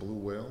bigger is the blue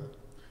whale.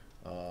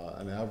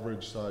 An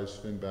average size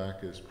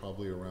finback is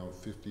probably around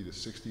 50 to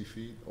 60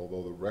 feet,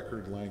 although the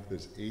record length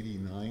is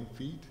 89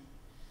 feet.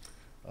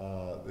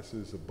 This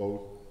is a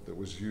boat that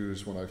was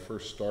used when I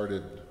first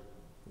started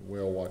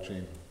whale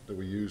watching, that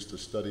we used to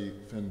study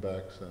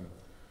finbacks and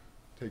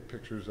take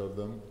pictures of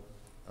them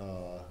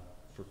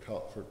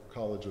for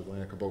College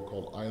Atlantic, a boat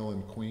called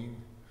Island Queen.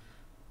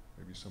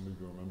 Maybe some of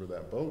you remember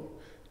that boat.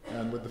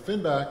 And with the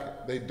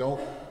finback, they don't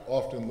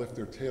often lift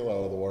their tail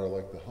out of the water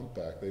like the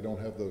humpback. They don't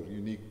have the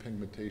unique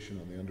pigmentation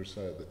on the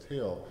underside of the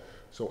tail.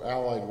 So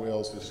Allied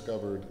Whales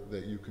discovered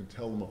that you can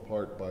tell them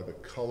apart by the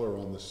color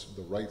on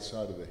the right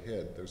side of the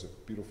head. There's a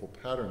beautiful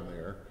pattern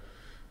there.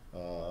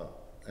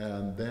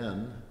 And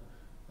then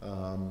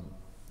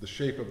the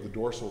shape of the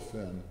dorsal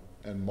fin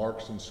and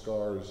marks and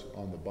scars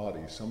on the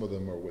body. Some of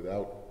them are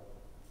without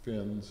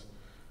fins.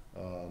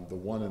 The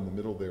one in the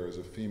middle there is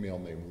a female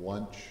named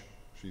Lunch.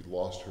 She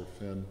lost her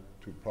fin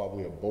to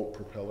probably a boat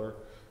propeller,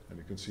 and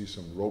you can see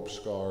some rope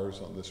scars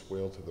on this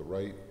whale to the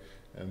right.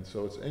 And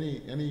so it's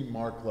any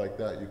mark like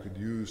that you could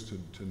use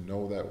to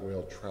know that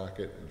whale, track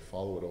it, and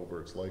follow it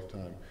over its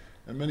lifetime.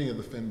 And many of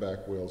the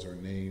finback whales are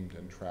named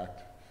and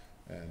tracked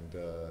and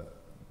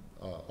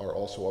are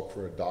also up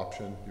for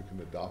adoption. You can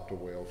adopt a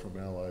whale from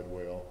Allied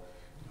Whale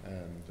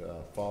and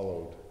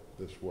followed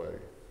this way.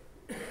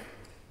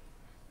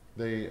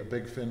 A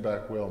big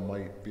finback whale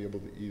might be able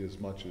to eat as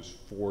much as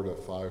 4,000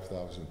 to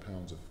 5,000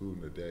 pounds of food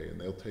in a day,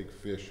 and they'll take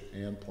fish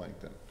and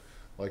plankton.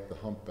 Like the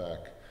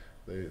humpback,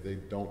 they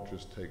don't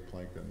just take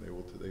plankton.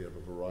 They have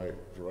a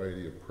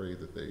variety of prey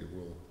that they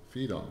will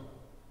feed on.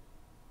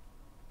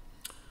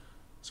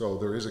 So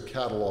there is a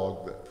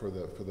catalog for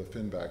the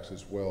finbacks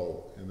as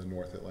well in the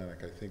North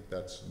Atlantic. I think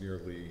that's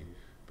nearly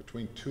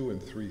between 2,000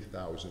 and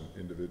 3,000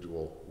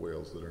 individual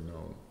whales that are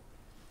known.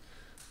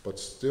 But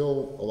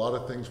still, a lot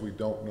of things we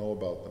don't know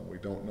about them. We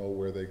don't know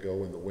where they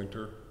go in the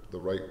winter. The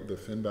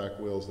finback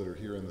whales that are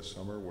here in the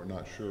summer, we're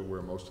not sure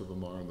where most of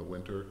them are in the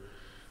winter.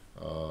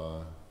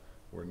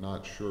 We're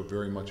not sure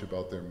very much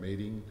about their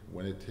mating,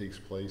 when it takes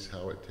place,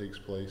 how it takes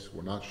place.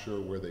 We're not sure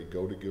where they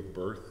go to give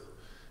birth.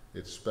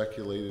 It's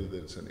speculated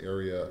that it's an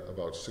area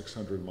about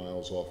 600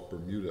 miles off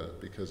Bermuda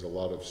because a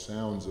lot of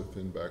sounds of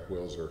finback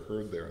whales are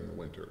heard there in the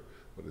winter,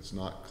 but it's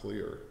not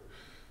clear.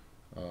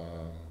 A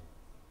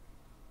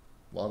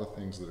lot of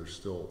things that are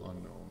still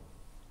unknown.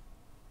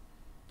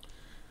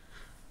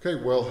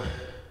 Okay, well,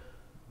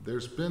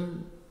 there's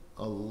been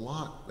a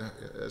lot.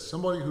 As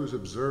somebody who's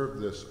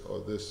observed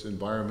this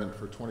environment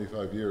for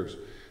 25 years,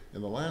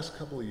 in the last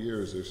couple of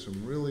years, there's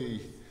some really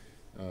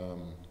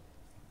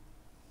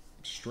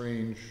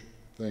strange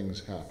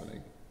things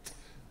happening.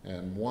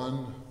 And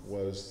one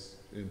was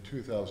in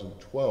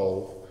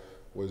 2012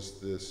 was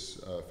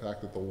this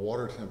fact that the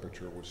water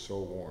temperature was so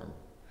warm,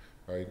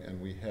 right? And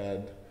we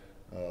had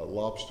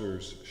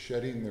lobsters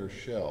shedding their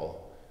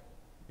shell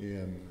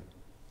in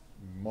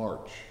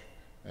March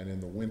and in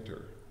the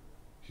winter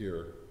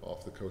here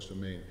off the coast of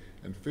Maine.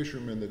 And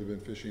fishermen that have been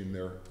fishing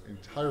their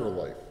entire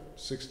life,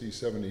 60,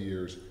 70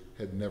 years,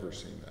 had never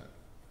seen that.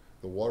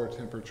 The water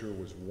temperature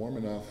was warm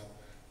enough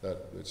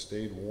that it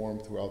stayed warm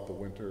throughout the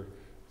winter,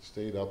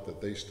 stayed up,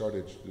 that they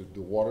started,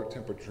 the water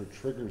temperature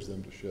triggers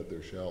them to shed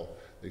their shell.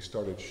 They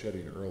started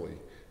shedding early,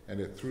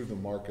 and it threw the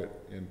market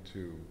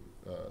into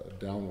a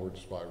downward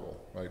spiral,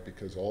 right?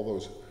 Because all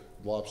those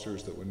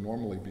lobsters that would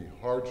normally be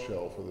hard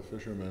shell for the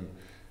fishermen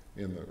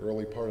in the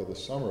early part of the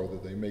summer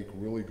that they make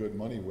really good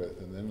money with,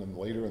 and then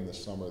later in the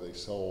summer they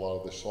sell a lot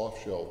of the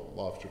soft shell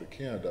lobster to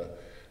Canada,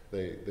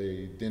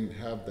 they didn't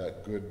have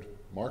that good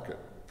market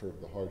for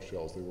the hard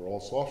shells. They were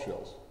all soft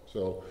shells.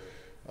 So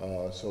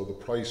the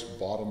price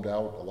bottomed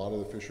out. A lot of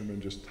the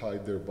fishermen just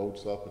tied their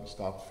boats up and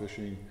stopped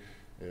fishing.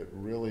 It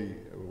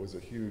was a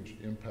huge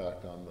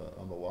impact on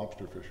the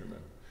lobster fishermen.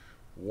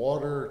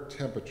 Water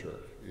temperature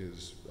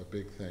is a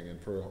big thing, and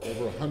for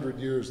over 100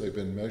 years they've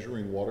been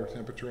measuring water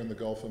temperature in the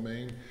Gulf of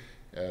Maine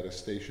at a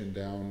station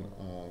down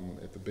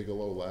at the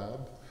Bigelow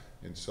Lab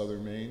in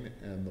southern Maine,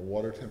 and the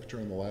water temperature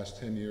in the last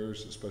 10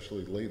 years,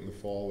 especially late in the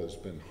fall, has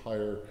been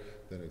higher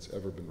than it's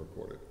ever been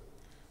recorded.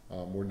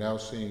 We're now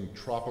seeing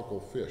tropical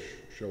fish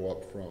show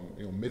up from,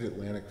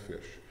 mid-Atlantic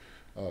fish.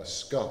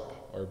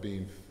 Scup are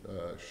being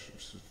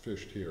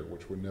fished here,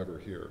 which were never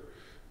here.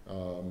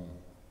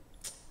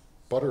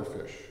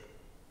 Butterfish.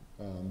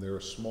 They're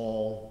a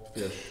small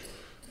fish,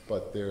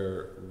 but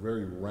they're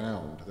very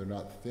round. They're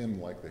not thin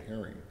like the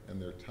herring,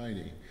 and they're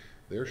tiny.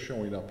 They're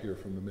showing up here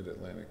from the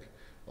mid-Atlantic.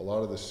 A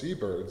lot of the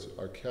seabirds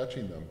are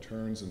catching them,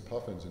 terns and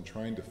puffins, and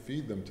trying to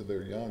feed them to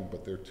their young,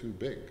 but they're too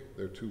big.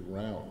 They're too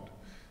round,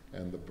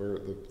 and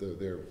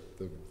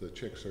the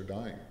chicks are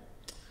dying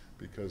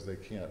because they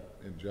can't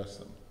ingest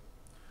them.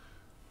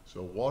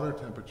 So water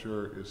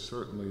temperature is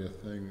certainly a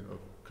thing of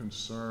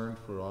concern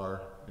for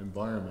our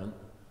environment.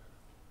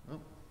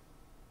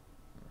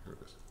 Here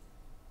it is.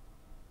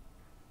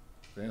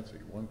 Fancy,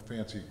 one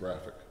fancy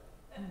graphic.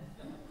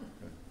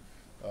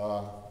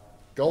 Okay.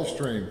 Gulf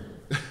Stream.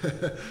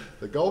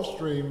 The Gulf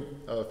Stream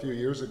a few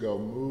years ago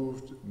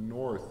moved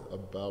north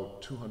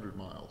about 200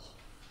 miles.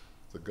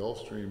 The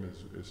Gulf Stream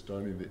is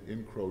starting to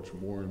encroach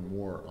more and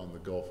more on the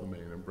Gulf of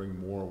Maine and bring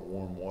more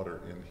warm water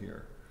in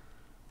here.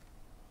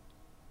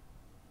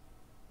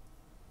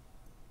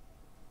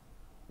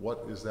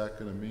 What is that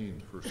going to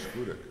mean for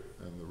Schoodic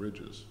and the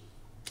ridges?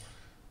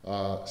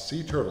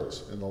 Sea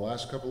turtles, in the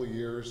last couple of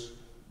years,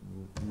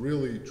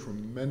 really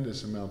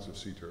tremendous amounts of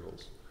sea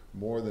turtles,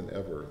 more than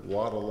ever. A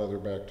lot of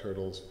leatherback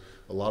turtles,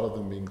 a lot of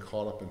them being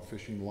caught up in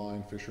fishing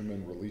line,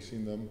 fishermen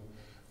releasing them.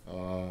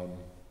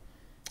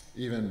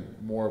 Even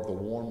more of the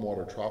warm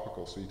water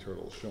tropical sea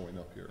turtles showing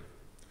up here,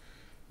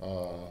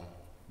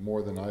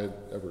 more than I had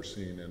ever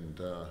seen.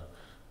 And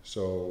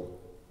so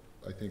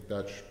I think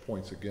that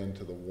points again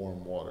to the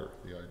warm water,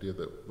 the idea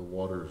that the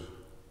water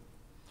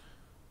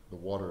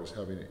is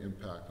having an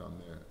impact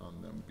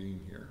on them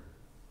being here.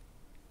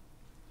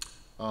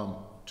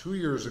 2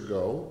 years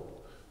ago,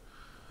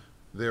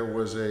 there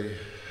was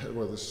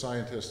the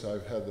scientist,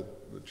 I've had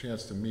the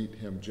chance to meet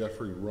him,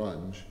 Jeffrey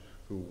Runge,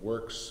 who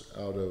works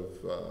out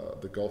of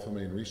the Gulf of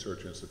Maine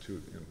Research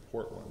Institute in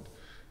Portland.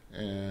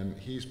 And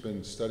he's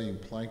been studying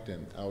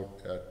plankton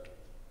out at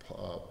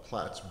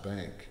Platt's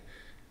Bank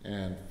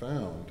and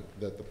found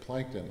that the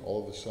plankton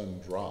all of a sudden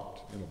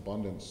dropped in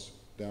abundance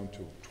down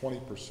to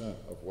 20%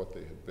 of what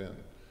they had been.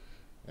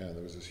 And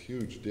there was this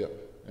huge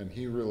dip. And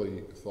he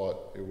really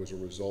thought it was a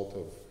result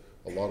of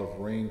a lot of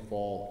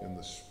rainfall in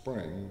the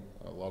spring,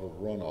 a lot of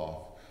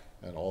runoff,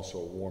 and also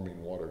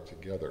warming water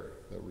together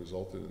that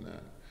resulted in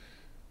that.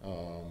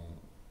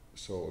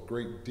 So a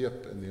great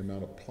dip in the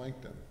amount of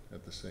plankton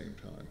at the same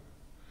time.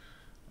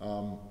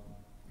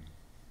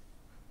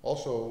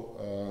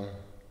 Also,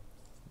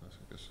 I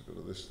guess I'll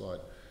go to this slide.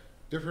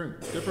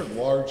 Different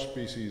large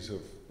species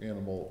of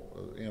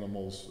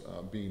animals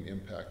being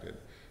impacted.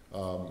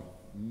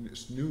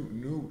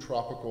 new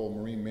tropical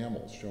marine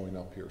mammals showing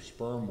up here,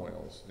 sperm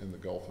whales in the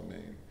Gulf of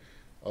Maine,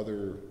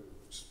 other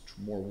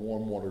more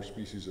warm water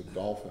species of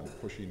dolphin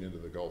pushing into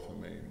the Gulf of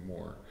Maine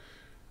more.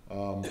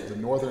 The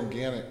northern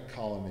gannet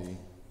colony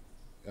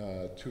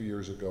 2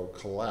 years ago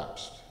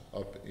collapsed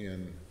up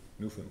in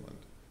Newfoundland,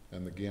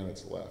 and the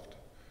gannets left.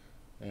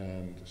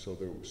 And so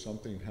there was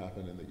something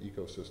happened in the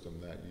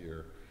ecosystem that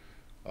year.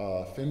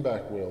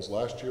 Finback whales,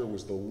 last year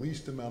was the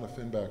least amount of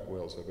finback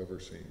whales I've ever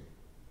seen.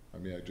 I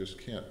mean, I just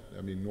can't,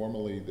 I mean,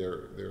 normally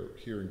they're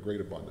here in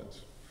great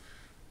abundance.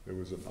 There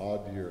was an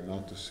odd year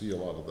not to see a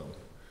lot of them.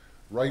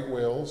 Right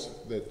whales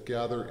that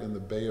gather in the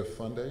Bay of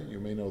Fundy. You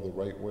may know the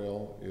right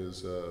whale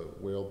is a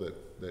whale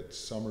that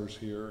summers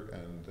here,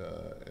 and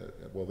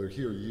well, they're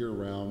here year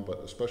round, but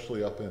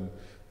especially up in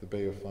the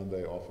Bay of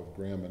Fundy off of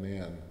Grand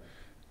Manan.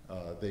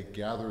 They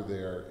gather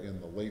there in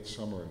the late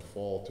summer and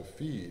fall to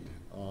feed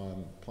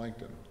on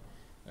plankton.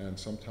 And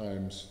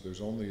sometimes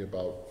there's only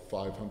about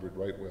 500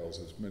 right whales,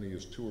 as many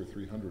as 200 or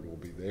 300 will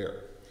be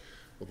there.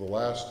 Well, the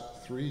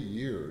last 3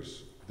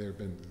 years, there have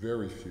been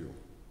very few.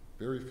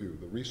 Very few.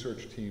 The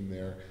research team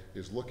there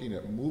is looking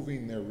at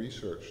moving their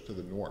research to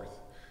the north.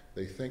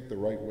 They think the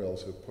right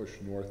whales have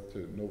pushed north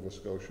to Nova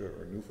Scotia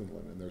or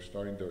Newfoundland, and they're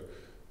starting to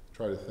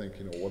try to think,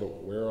 you know,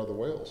 where are the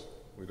whales?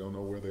 We don't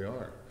know where they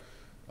are.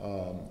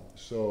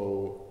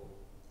 So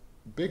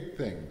big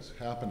things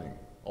happening,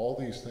 all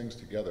these things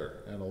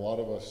together, and a lot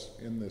of us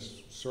in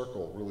this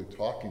circle really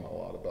talking a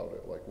lot about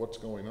it, like what's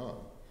going on?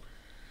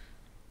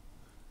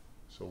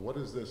 So what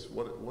is this,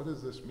 what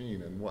does this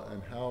mean,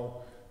 and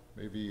how,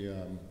 maybe,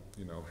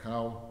 you know,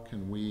 how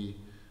can we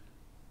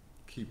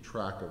keep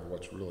track of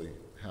what's really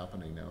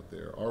happening out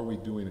there? Are we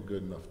doing a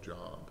good enough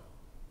job?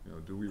 You know,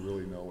 do we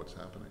really know what's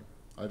happening?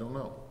 I don't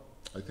know.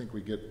 I think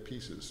we get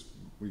pieces.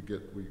 We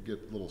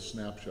get little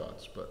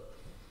snapshots, but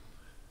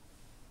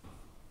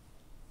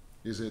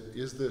is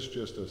this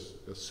just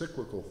a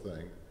cyclical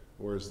thing,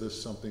 or is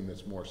this something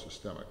that's more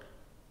systemic?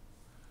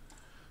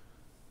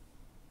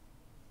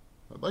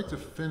 I'd like to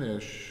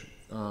finish,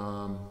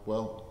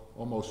 well,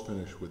 almost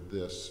finish with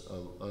this.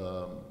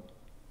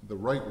 The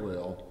right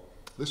whale.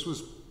 This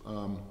was,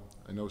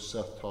 I know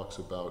Seth talks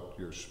about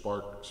your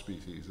spark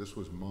species. This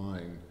was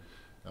mine.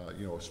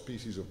 You know, a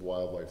species of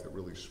wildlife that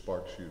really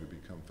sparks you to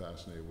become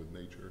fascinated with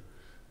nature.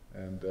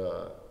 And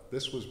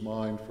this was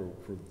mine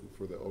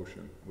for the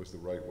ocean, was the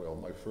right whale.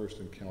 My first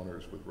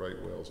encounters with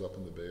right whales up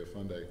in the Bay of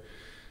Fundy.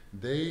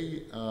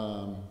 They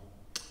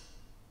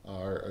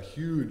are a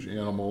huge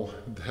animal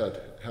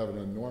that have an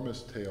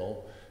enormous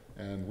tail,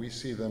 and we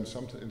see them,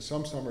 in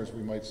some summers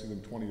we might see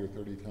them 20 or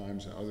 30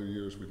 times, and other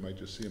years we might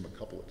just see them a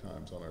couple of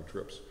times on our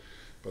trips.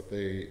 But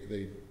they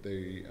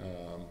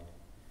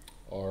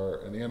are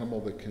an animal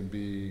that can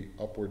be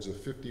upwards of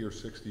 50 or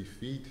 60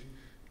 feet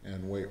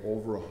and weigh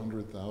over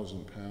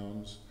 100,000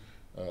 pounds.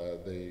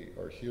 They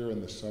are here in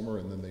the summer,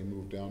 and then they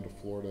move down to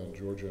Florida and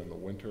Georgia in the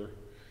winter.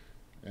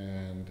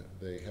 And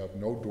they have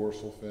no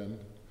dorsal fin,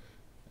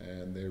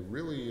 and they're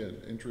really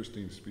an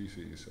interesting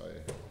species.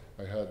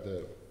 I had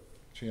the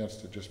chance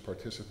to just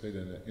participate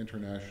in an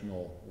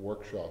international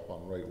workshop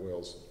on right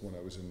whales when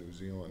I was in New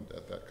Zealand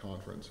at that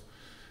conference.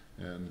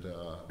 And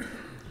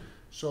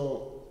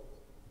so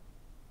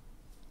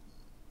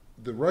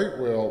the right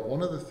whale,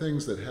 one of the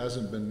things that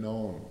hasn't been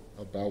known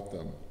about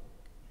them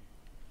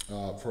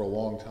for a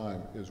long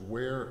time is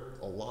where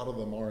a lot of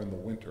them are in the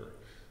winter.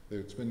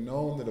 It's been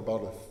known that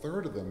about a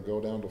third of them go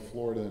down to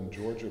Florida and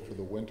Georgia for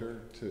the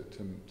winter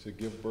to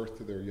give birth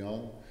to their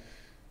young.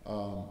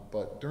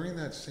 But during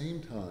that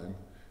same time,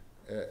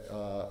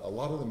 a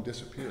lot of them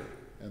disappear,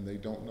 and they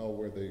don't know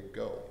where they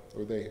go,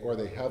 or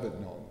they haven't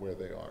known where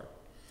they are.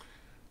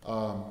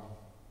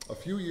 A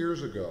few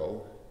years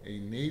ago, a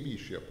Navy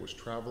ship was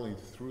traveling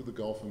through the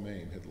Gulf of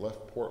Maine, had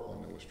left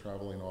Portland and was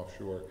traveling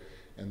offshore,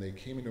 and they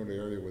came into an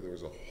area where there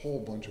was a whole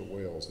bunch of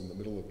whales in the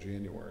middle of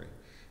January.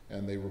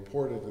 And they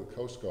reported it to the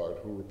Coast Guard,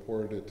 who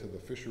reported it to the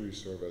Fisheries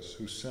Service,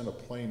 who sent a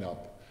plane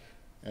up,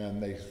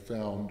 and they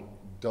found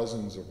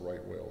dozens of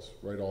right whales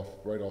right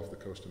off the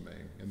coast of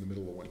Maine in the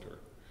middle of winter.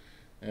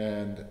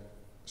 And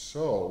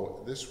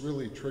so this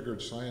really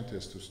triggered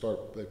scientists to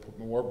start, they put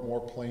more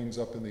planes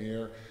up in the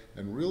air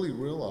and really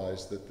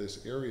realized that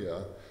this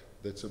area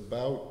that's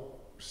about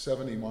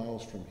 70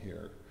 miles from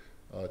here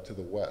to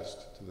the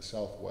west, to the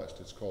southwest,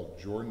 it's called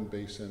Jordan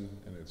Basin,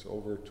 and it's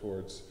over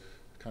towards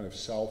kind of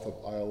south of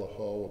Isle of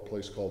Ho, a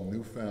place called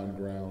Newfound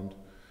Ground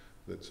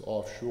that's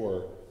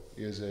offshore,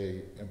 is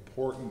a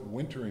important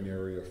wintering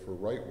area for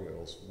right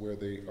whales where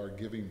they are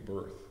giving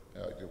birth,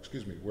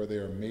 where they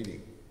are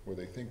mating, where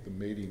they think the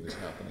mating is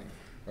happening,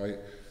 right?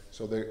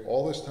 So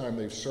all this time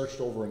they've searched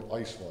over in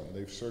Iceland,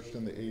 they've searched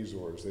in the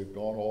Azores, they've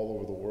gone all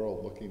over the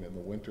world looking in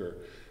the winter,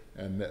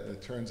 and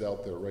it turns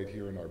out they're right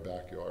here in our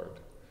backyard,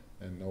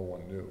 and no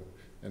one knew.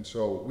 And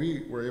so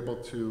we were able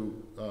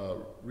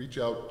to reach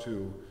out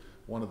to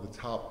one of the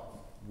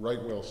top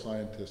right whale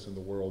scientists in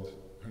the world.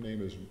 Her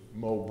name is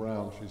Mo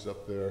Brown. She's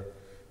up there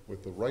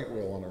with the right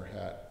whale on her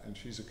hat, and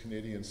she's a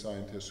Canadian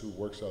scientist who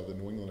works out of the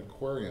New England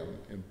Aquarium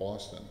in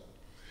Boston.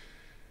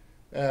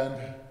 And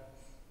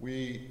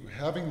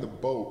having the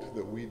boat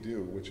that we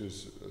do, which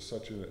is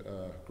such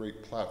a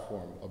great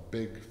platform, a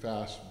big,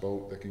 fast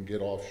boat that can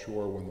get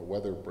offshore when the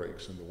weather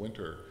breaks in the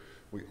winter,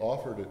 we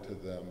offered it to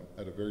them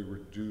at a very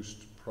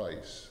reduced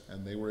price,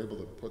 and they were able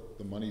to put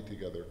the money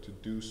together to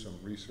do some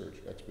research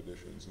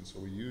expeditions. And so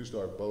we used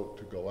our boat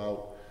to go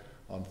out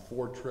on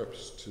 4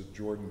 trips to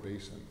Jordan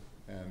Basin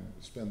and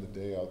spend the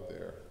day out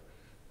there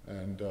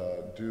and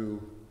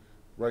do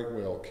right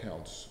whale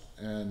counts.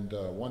 And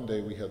one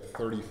day we had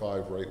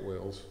 35 right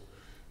whales.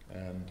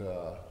 And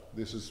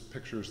this is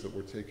pictures that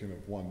were taken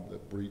of one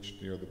that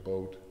breached near the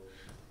boat.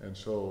 And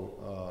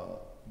so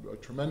a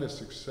tremendous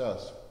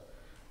success.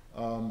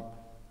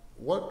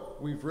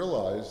 What we've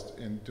realized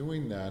in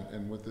doing that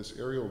and with this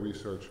aerial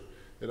research,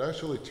 it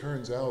actually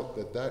turns out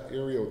that that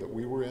area that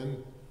we were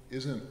in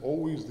isn't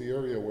always the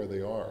area where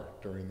they are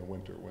during the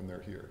winter when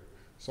they're here.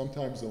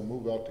 Sometimes they'll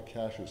move out to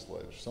Cassius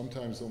Ledge.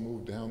 Sometimes they'll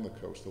move down the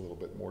coast a little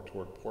bit more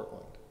toward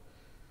Portland.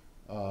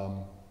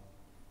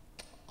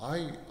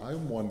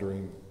 I'm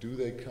wondering, do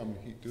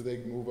they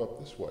move up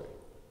this way?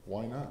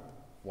 Why not?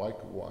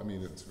 I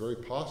mean, it's very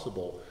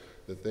possible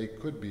that they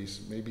could be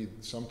maybe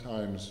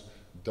sometimes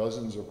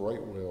dozens of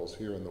right whales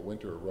here in the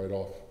winter right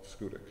off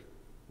Schoodic.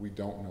 We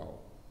don't know.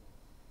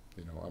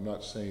 You know, I'm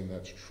not saying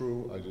that's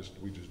true,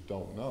 we just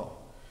don't know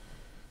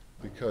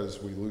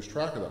because we lose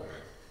track of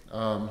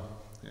them.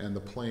 And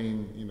the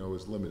plane, you know,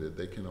 is limited.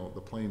 The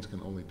planes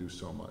can only do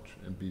so much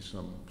and be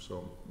so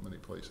many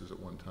places at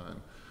one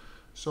time.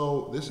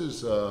 So this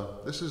is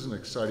an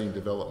exciting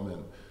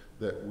development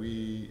that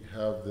we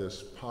have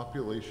this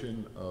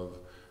population of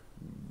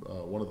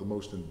one of the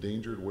most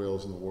endangered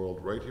whales in the world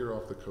right here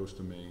off the coast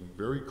of Maine,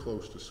 very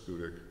close to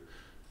Schoodic,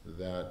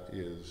 that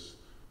is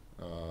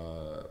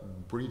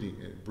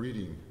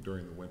breeding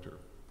during the winter.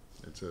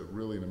 It's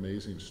really an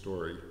amazing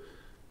story.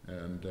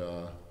 And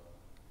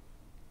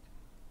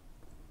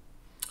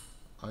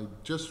I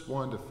just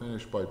wanted to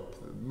finish by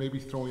maybe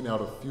throwing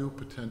out a few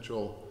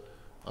potential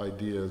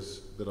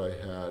ideas that I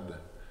had.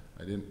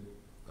 I didn't,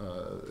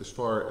 as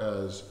far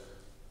as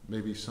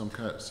maybe some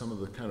of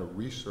the kind of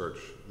research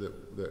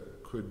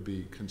that could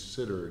be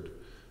considered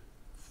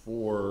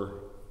for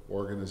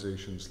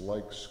organizations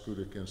like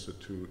Schoodic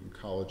Institute and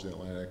College of the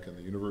Atlantic and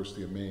the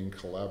University of Maine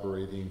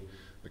collaborating,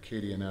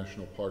 Acadia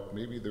National Park.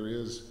 Maybe there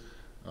is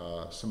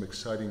some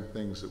exciting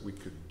things that we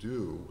could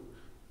do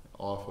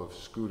off of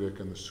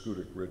Schoodic and the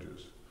Schoodic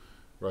Ridges.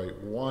 Right,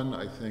 one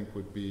I think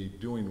would be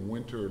doing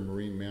winter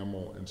marine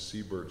mammal and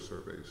seabird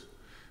surveys.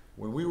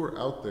 When we were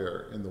out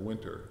there in the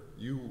winter,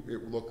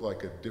 it looked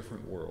like a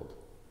different world.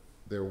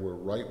 There were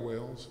right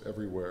whales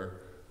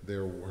everywhere.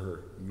 There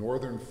were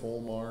northern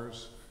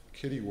fulmars,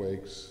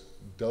 kittiwakes,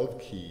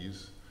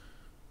 dovekies.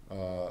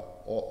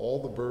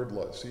 All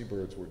the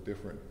seabirds were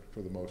different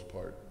for the most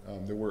part.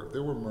 There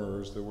were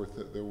murres, there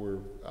were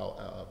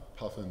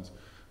puffins.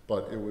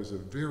 But it was a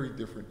very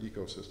different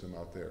ecosystem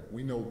out there.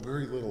 We know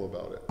very little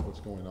about it, what's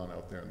going on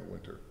out there in the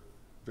winter.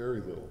 Very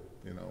little,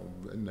 you know.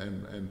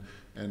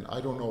 And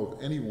I don't know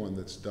of anyone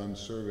that's done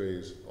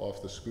surveys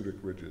off the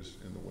Schoodic Ridges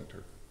in the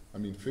winter. I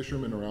mean,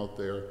 fishermen are out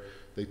there.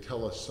 They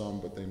tell us some,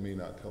 but they may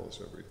not tell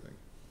us everything.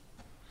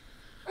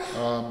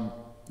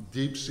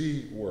 Deep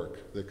sea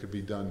work that could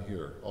be done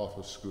here off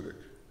of Schoodic.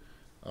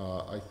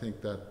 I think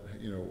that,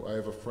 you know, I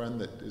have a friend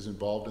that is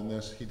involved in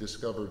this. He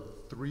discovered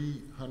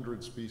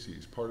 300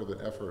 species, part of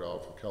an effort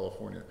out of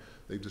California.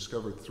 They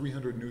discovered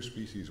 300 new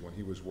species when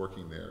he was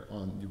working there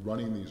on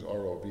running these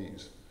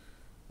ROVs.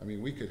 I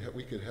mean, we could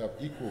have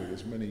equally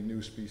as many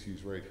new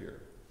species right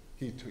here.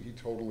 He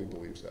totally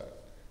believes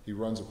that. He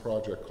runs a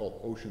project called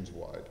Oceans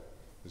Wide.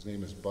 His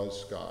name is Buzz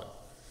Scott,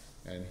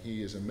 and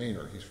he is a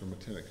Mainer. He's from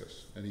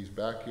Matinicus, and he's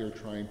back here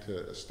trying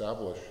to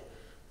establish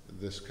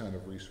this kind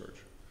of research.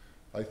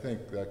 I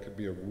think that could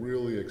be a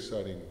really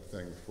exciting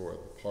thing for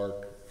the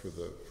park, for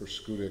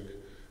Schoodic,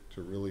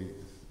 to really,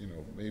 you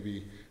know,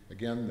 maybe,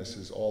 again, this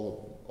is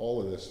all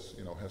of this,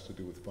 you know, has to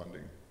do with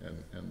funding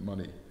and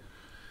money.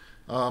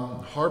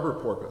 Harbor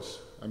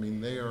porpoise, I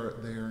mean, they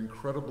are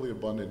incredibly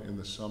abundant in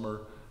the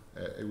summer.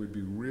 It would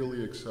be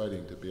really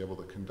exciting to be able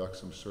to conduct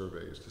some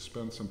surveys, to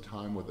spend some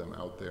time with them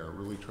out there,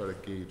 really try to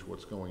gauge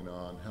what's going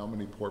on, how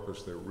many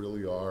porpoise there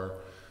really are.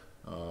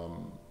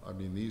 I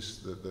mean,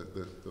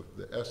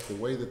 the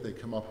way that they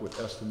come up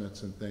with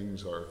estimates and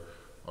things are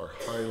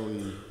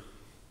highly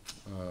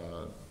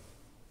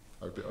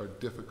are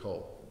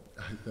difficult.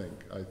 I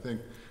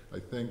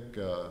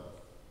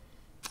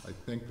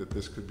think that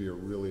this could be a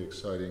really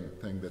exciting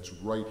thing that's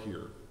right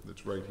here.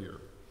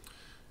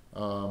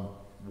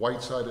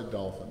 White-sided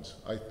dolphins.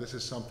 This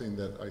is something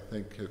that I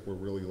think we're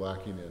really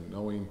lacking in,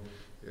 knowing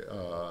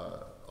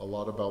a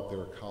lot about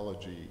their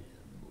ecology.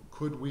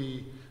 Could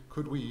we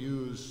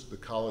use the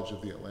College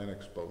of the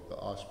Atlantic's boat, the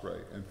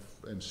Osprey,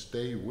 and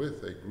stay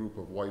with a group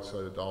of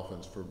white-sided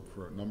dolphins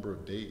for a number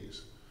of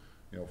days?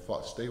 You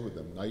know, stay with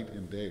them night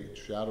and day,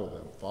 shadow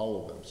them,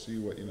 follow them, see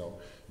what, you know,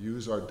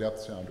 use our depth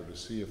sounder to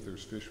see if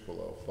there's fish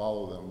below,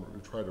 follow them,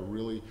 try to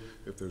really,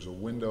 if there's a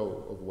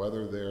window of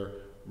weather there,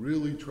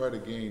 really try to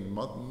gain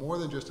more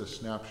than just a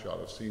snapshot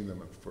of seeing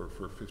them for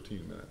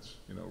 15 minutes.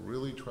 You know,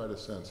 really try to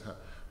sense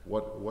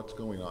what's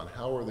going on.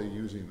 How are they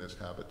using this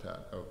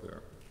habitat out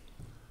there?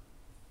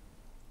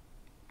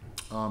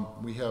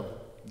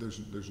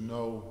 There's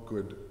no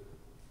good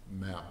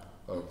map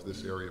of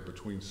this area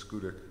between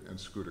Schoodic and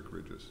Schoodic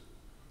Ridges.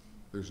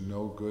 There's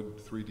no good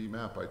 3D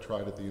map. I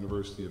tried at the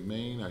University of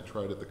Maine, I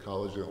tried at the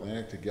College of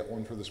Atlantic to get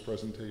one for this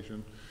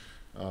presentation.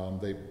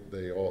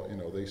 They all, you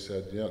know, they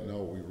said, yeah,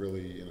 no, we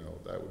really, you know,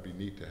 that would be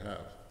neat to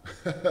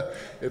have.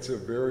 It's a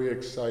very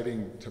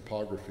exciting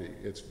topography.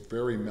 It's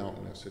very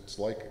mountainous. It's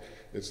like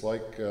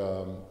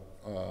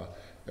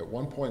at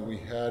one point we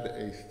had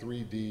a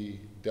 3D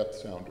depth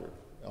sounder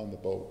on the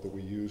boat that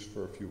we used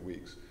for a few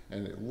weeks,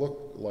 and it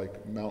looked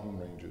like mountain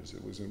ranges.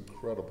 It was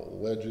incredible.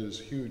 Ledges,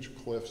 huge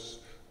cliffs,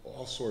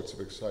 all sorts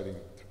of exciting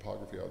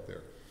topography out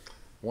there.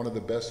 One of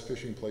the best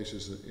fishing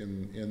places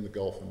in the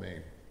Gulf of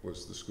Maine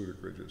was the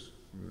Schoodic Ridges.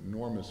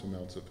 Enormous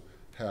amounts of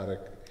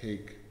haddock,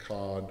 hake,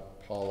 cod,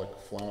 pollock,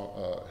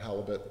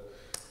 halibut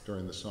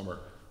during the summer.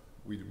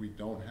 We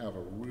don't have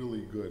a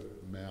really good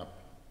map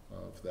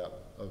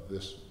of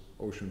this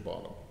ocean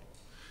bottom.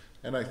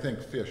 And I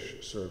think fish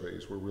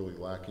surveys were really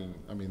lacking.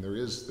 I mean, there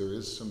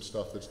is some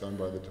stuff that's done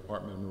by the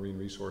Department of Marine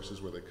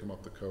Resources where they come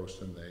up the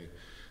coast and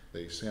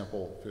they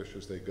sample fish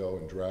as they go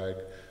and drag.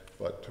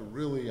 But to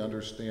really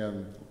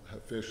understand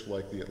fish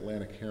like the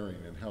Atlantic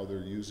herring and how they're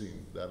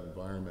using that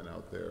environment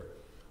out there,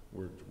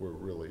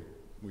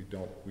 we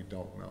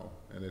don't know.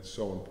 And it's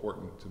so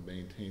important to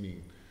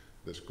maintaining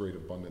this great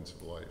abundance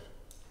of life.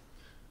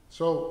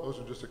 So those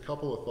are just a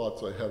couple of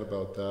thoughts I had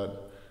about that.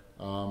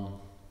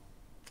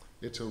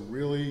 It's a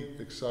really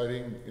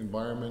exciting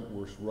environment.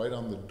 We're right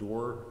on the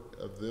door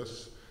of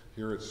this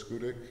here at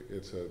Schoodic.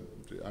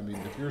 I mean,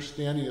 if you're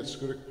standing at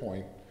Schoodic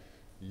Point,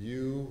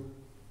 you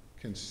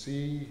can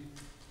see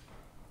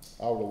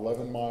out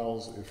 11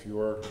 miles if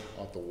you're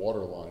at the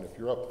water line. If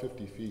you're up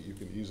 50 feet, you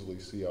can easily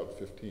see out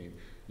 15.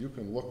 You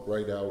can look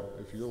right out.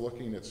 If you're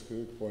looking at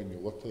Schoodic Point, you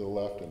look to the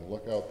left and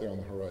look out there on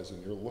the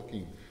horizon, you're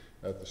looking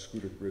at the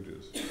Schoodic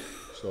Ridges.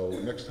 So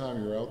next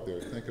time you're out there,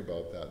 think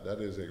about that.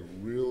 That is a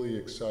really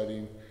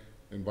exciting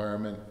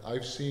environment.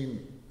 I've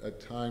seen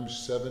at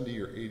times 70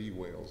 or 80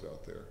 whales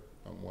out there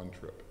on one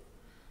trip.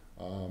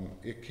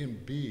 It can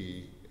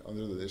be,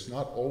 it's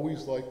not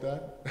always like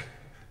that,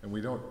 and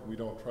we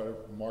don't try to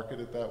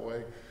market it that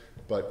way,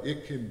 but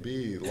it can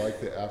be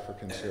like the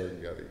African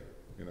Serengeti.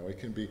 You know,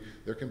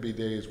 there can be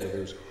days where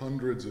there's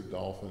hundreds of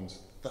dolphins,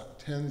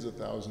 tens of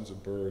thousands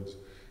of birds,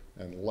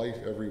 and life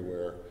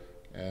everywhere,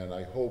 and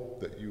I hope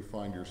that you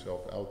find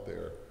yourself out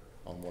there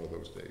on one of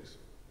those days.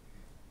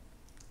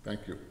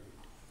 Thank you.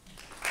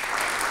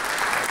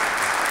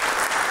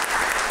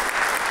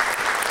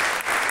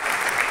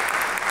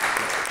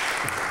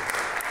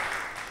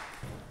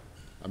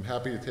 I'm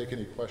happy to take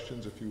any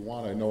questions if you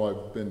want. I know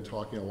I've been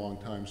talking a long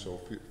time, so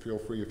feel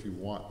free if you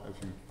want. If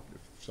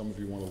some of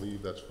you want to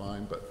leave, that's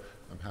fine, but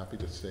I'm happy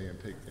to stay and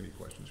take any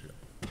questions you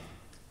have.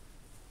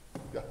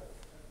 Yeah?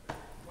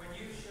 When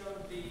you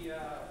showed the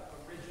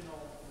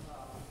original,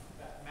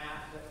 that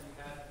map that you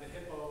had, the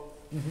hippo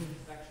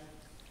section,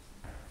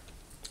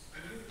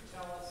 can you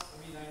tell us,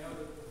 I mean, I know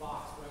the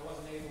box, but I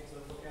wasn't able to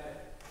look at it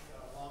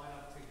long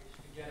enough to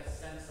get a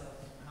sense of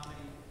how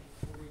many,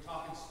 were we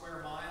talking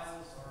square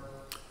miles,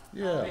 or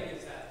how big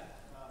is that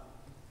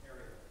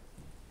area?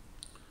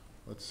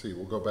 Let's see,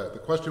 we'll go back. The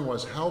question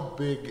was, how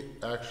big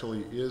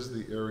actually is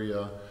the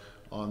area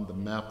on the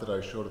map that I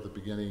showed at the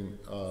beginning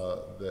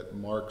that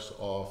marks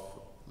off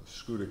the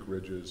Schoodic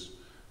Ridges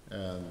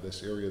and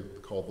this area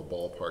called the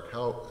ballpark?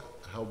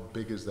 How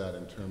big is that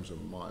in terms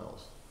of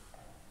miles?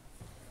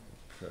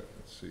 Okay,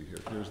 let's see here.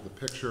 Here's the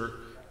picture.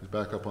 It's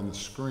back up on the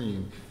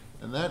screen.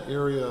 And that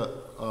area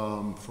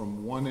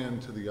from one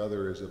end to the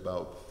other is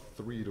about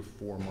 3 to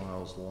 4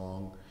 miles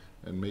long,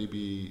 and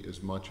maybe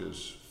as much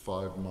as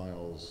 5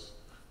 miles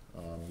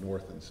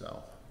north and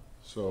south.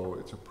 So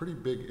it's a pretty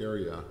big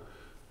area.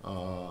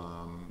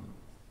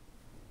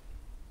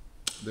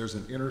 There's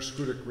an inner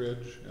Schoodic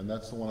Ridge, and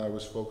that's the one I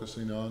was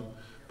focusing on,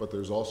 but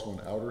there's also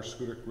an outer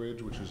Schoodic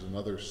Ridge, which is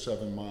another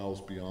 7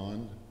 miles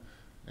beyond,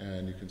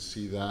 and you can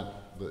see that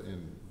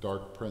in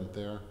dark print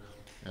there.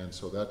 And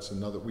so that's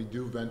another, we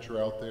do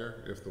venture out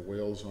there if the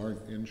whales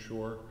aren't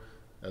inshore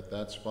at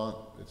that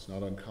spot. It's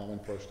not uncommon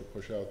for us to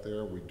push out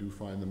there. We do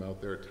find them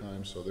out there at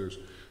times. So there's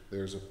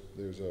a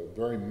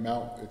very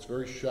it's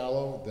very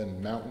shallow,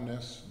 then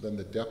mountainous, then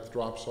the depth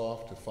drops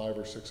off to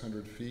 500 or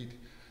 600 feet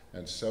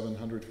and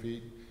 700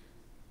 feet.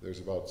 There's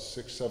about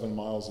 6-7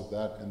 miles of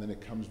that, and then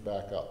it comes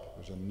back up.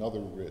 There's another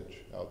ridge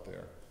out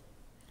there.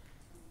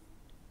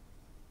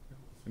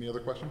 Any other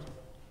questions?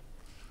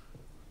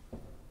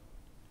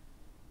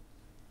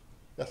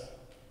 Yes?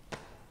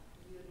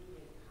 You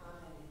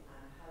commented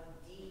on how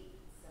deep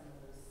some of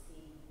those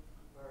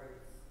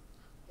seabirds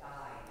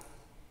dive,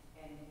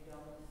 and you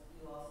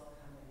also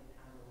commented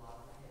on the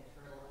loggerhead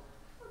turtle.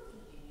 How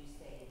deep did you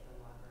say the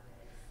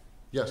loggerhead is?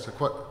 Yes,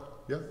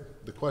 Yeah,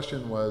 the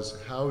question was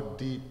how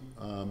deep,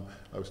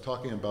 I was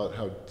talking about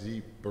how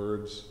deep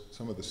birds,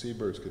 some of the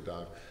seabirds could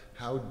dive.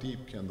 How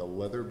deep can the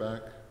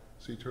leatherback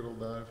sea turtle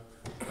dive?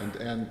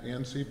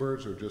 And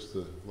seabirds, or just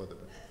the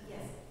leatherback? Yes,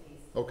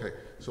 please. Okay,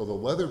 so the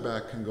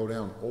leatherback can go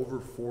down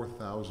over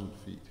 4,000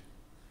 feet.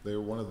 They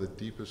are one of the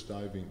deepest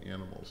diving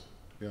animals.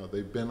 You know,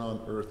 they've been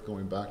on Earth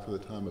going back to the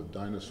time of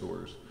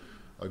dinosaurs.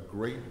 A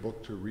great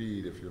book to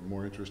read, if you're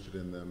more interested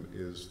in them,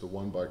 is the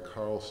one by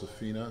Carl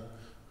Safina,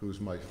 who's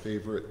my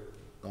favorite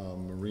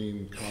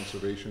marine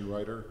conservation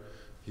writer.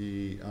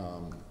 He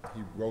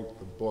wrote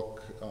the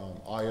book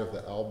Eye of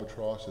the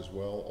Albatross as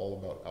well, all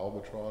about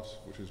albatross,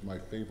 which is my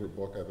favorite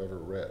book I've ever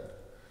read.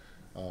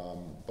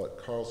 But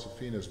Carl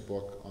Safina's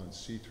book on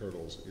sea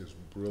turtles is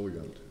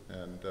brilliant,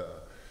 and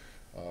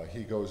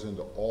he goes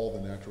into all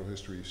the natural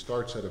history. He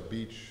starts at a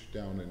beach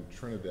down in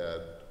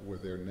Trinidad where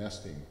they're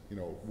nesting, you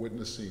know,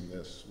 witnessing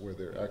this, where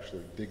they're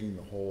actually digging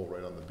the hole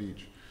right on the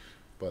beach.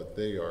 But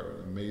they are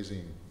an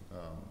amazing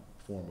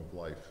form of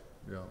life,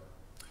 yeah.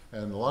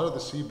 And a lot of the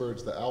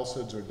seabirds, the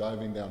alcids, are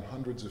diving down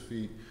hundreds of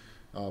feet.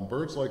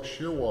 Birds like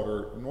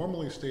shearwater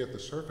normally stay at the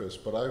surface,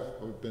 but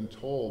I've been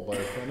told by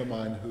a friend of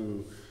mine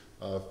who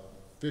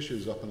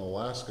fishes up in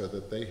Alaska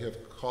that they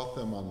have caught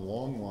them on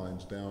long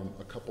lines down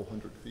a couple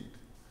hundred feet.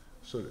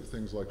 So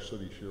things like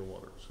sooty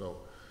shearwater. So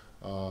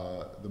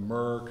the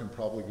murre can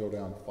probably go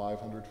down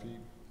 500 feet,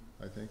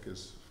 I think,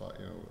 is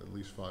at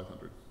least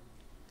 500.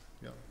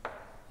 Yeah.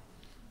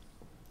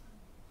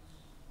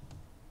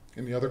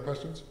 Any other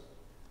questions?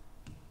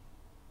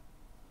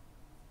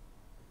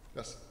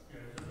 Yes?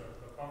 Yeah, the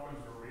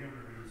puffins were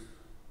reintroduced,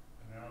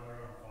 and now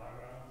they're on 5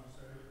 islands,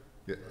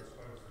 you say? Yeah. That's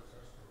quite a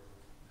success story.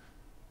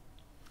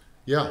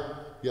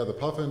 Yeah, the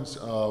puffins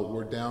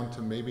were down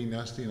to maybe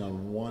nesting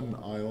on one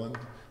island.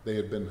 They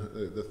had been,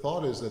 the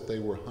thought is that they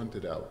were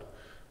hunted out.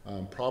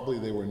 Probably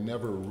they were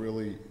never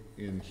really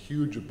in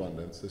huge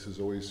abundance. This has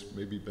always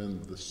maybe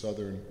been the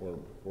southern, or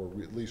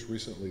at least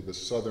recently, the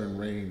southern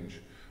range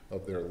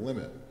of their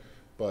limit.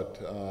 But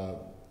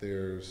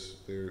there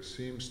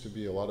seems to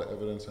be a lot of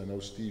evidence. I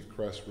know Steve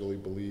Kress really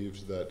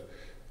believes that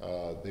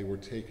they were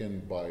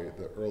taken by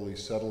the early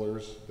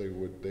settlers. They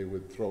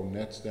would throw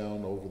nets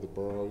down over the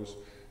burrows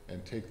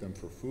and take them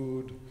for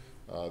food.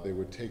 They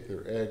would take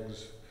their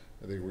eggs.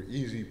 They were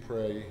easy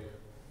prey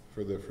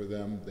for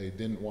them. They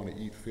didn't want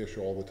to eat fish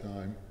all the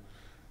time,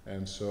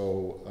 and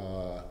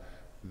so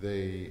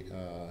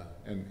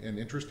and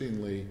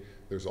interestingly,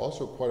 there's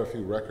also quite a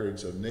few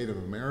records of Native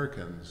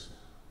Americans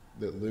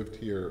that lived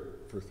here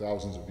for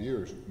thousands of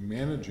years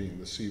managing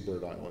the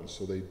seabird islands,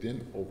 so they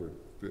didn't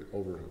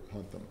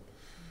overhunt them.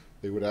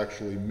 They would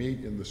actually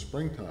meet in the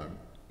springtime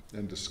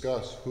and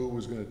discuss who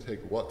was going to take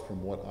what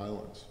from what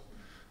islands.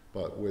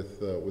 But with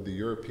the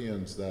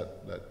Europeans,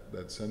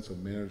 that sense of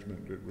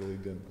management really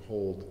didn't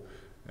hold,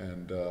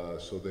 and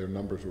so their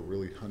numbers were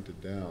really hunted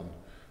down,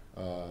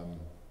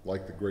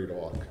 like the great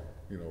auk,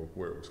 you know,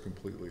 where it was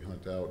completely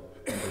hunted out.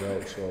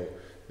 So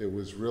it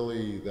was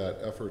really that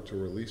effort to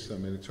release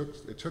them, and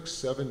it took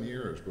 7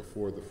 years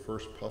before the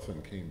first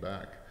puffin came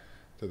back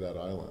to that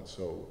island.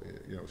 So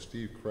you know,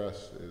 Steve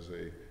Kress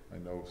I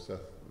know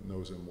Seth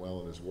knows him well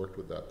and has worked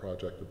with that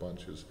project a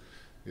bunch.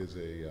 Is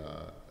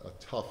a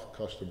tough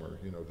customer,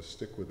 you know, to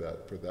stick with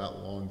that for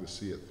that long, to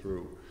see it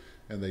through.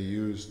 And they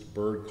used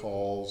bird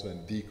calls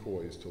and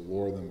decoys to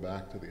lure them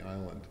back to the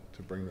island,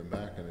 to bring them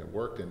back, and it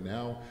worked. And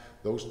now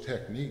those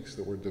techniques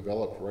that were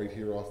developed right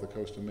here off the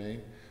coast of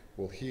Maine,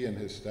 well, he and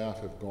his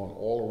staff have gone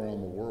all around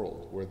the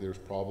world where there's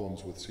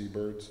problems with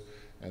seabirds,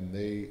 and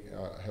they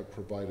have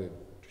provided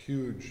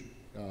huge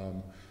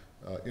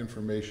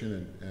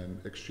information and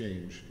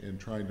exchange in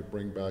trying to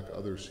bring back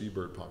other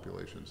seabird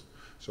populations.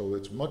 So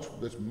it's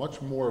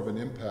much more of an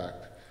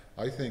impact,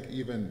 I think,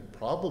 even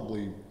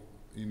probably,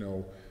 you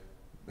know,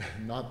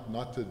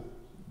 not to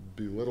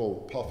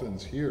belittle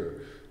puffins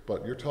here,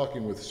 but you're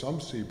talking with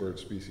some seabird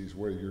species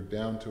where you're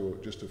down to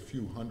just a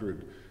few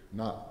hundred,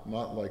 not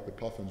like the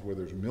puffins where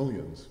there's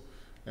millions,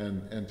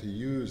 and to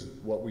use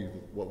what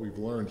we've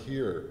learned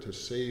here to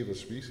save a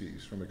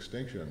species from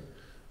extinction.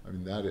 I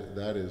mean,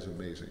 that is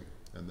amazing,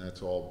 and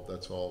that's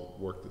all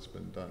work that's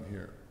been done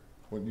here.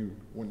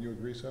 Wouldn't you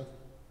agree, Seth?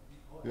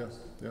 Yeah,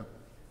 yeah.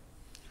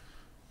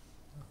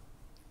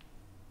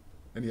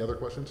 Any other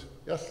questions?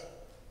 Yes?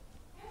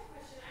 I have a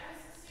question.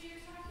 So you're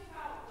talking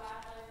about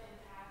wildlife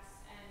impacts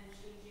and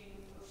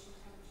changing ocean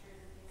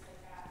temperatures and things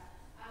like that.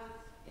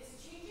 Is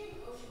changing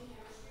ocean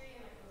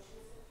chemistry and like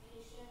ocean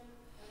acidification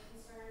a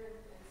concern and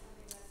something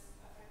that's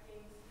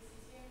affecting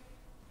species here?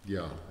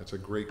 Yeah, that's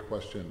a great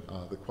question.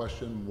 The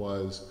question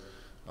was,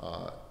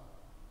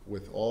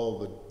 with all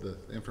the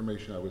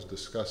information I was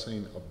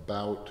discussing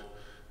about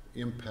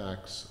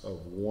impacts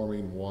of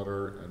warming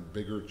water and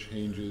bigger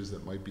changes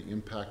that might be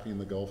impacting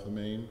the Gulf of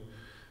Maine,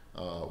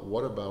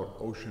 what about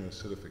ocean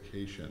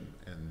acidification?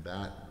 And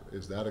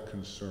is that a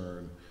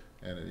concern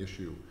and an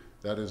issue?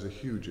 That is a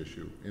huge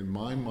issue. In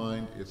my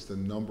mind, it's the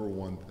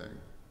 #1 thing.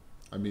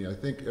 I mean, I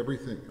think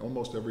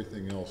almost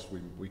everything else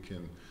we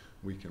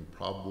can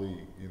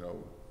probably, you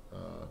know,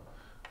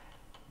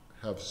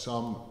 have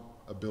some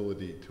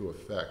ability to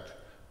affect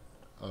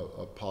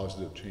a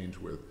positive change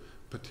with.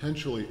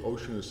 Potentially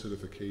ocean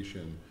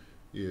acidification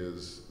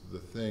is the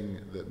thing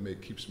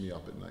that keeps me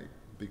up at night,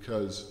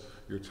 because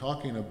you're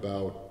talking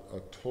about a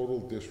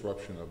total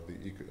disruption of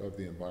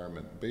the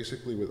environment.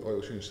 Basically with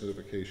ocean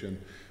acidification,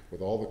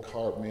 with all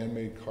the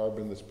man-made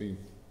carbon that's being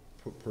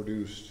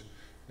produced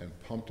and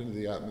pumped into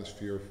the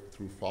atmosphere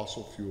through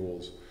fossil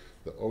fuels,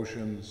 the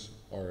oceans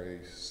are a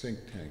sink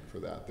tank for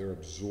that. They're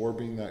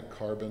absorbing that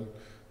carbon.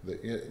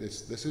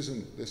 This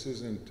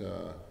isn't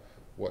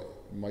what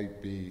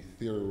might be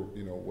theory,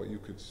 you know, what you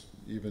could,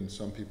 even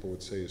some people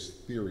would say is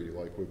theory,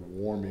 like with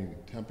warming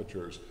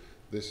temperatures.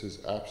 This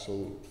is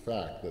absolute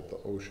fact that the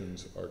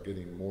oceans are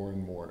getting more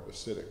and more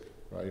acidic,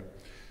 right?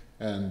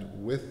 And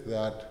with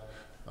that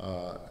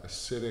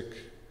acidic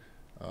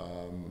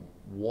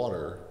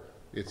water,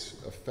 it's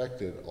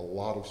affected a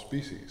lot of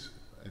species.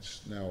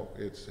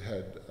 It's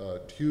had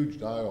huge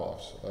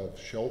die-offs of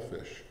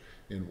shellfish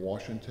in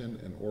Washington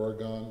and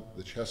Oregon,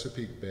 the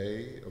Chesapeake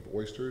Bay of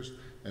oysters,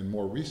 and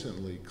more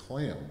recently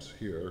clams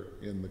here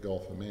in the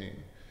Gulf of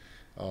Maine.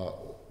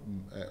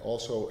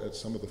 Also at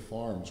some of the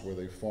farms where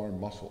they farm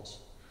mussels.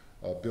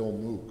 Bill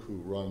Mook, who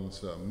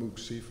runs Mook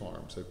Sea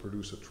Farms, they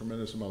produce a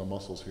tremendous amount of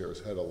mussels here, has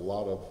had a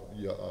lot of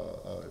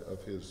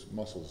his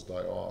mussels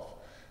die off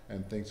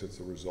and thinks it's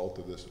a result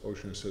of this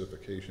ocean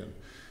acidification.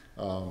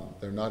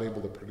 They're not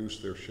able to produce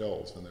their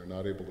shells and they're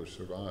not able to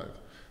survive.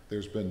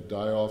 There's been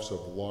die-offs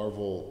of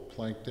larval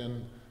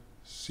plankton,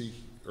 sea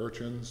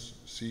urchins,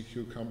 sea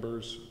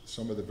cucumbers.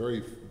 Some of the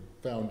very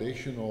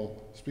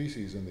foundational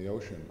species in the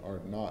ocean are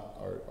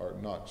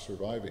not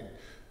surviving.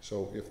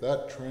 So if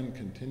that trend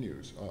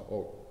continues,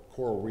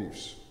 coral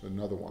reefs,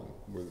 another one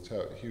where it's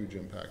had a huge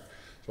impact.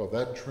 So if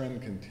that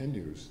trend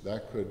continues,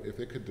 that could, if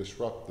it could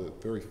disrupt the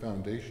very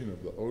foundation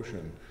of the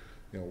ocean,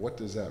 you know, what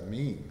does that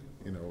mean?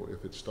 You know,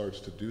 if it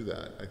starts to do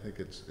that, I think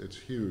it's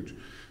huge.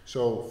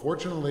 So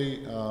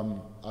fortunately,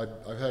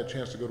 I've had a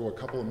chance to go to a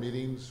couple of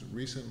meetings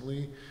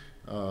recently.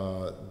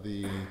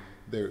 There's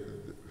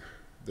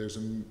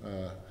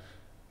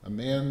a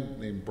man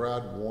named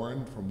Brad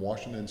Warren from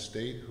Washington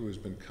State who has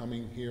been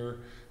coming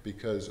here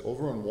because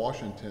over in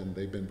Washington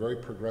they've been very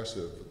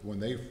progressive. When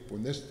they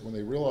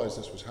realized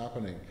this was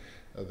happening,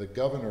 the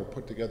governor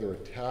put together a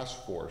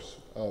task force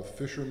of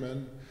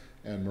fishermen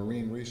and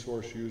marine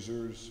resource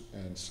users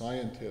and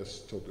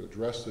scientists to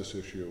address this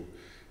issue.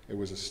 It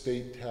was a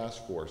state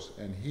task force,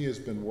 and he has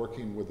been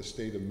working with the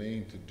state of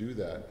Maine to do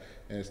that.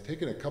 And it's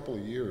taken a couple of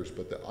years,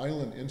 but the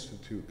Island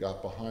Institute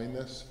got behind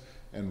this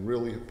and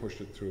really have pushed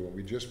it through. And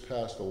we just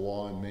passed a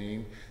law in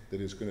Maine that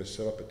is going to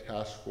set up a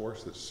task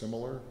force that's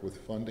similar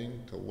with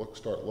funding to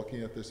start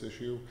looking at this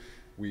issue.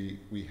 We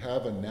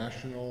have a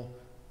national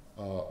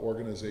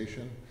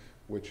organization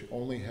which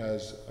only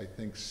has, I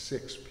think,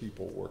 6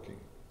 people working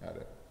at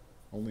it.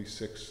 Only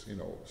 6, you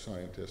know,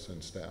 scientists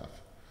and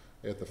staff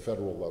at the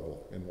federal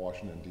level in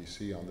Washington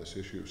D.C. on this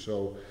issue.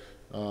 So,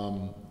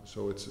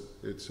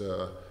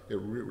 we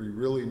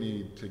really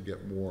need to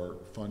get more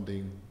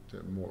funding,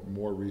 to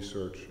more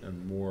research,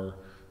 and more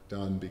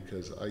done,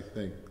 because I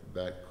think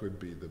that could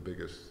be the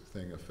biggest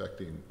thing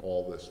affecting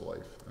all this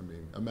life. I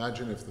mean,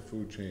 imagine if the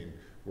food chain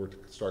were to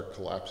start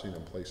collapsing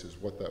in places,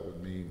 what that would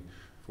mean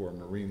for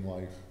marine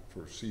life,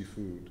 for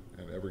seafood,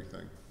 and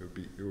everything.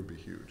 It would be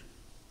huge.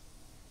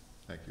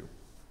 Thank you.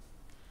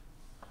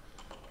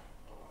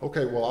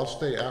 Okay, well, I'll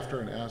stay after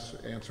and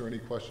answer any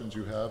questions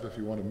you have if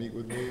you want to meet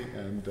with me.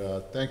 And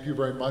thank you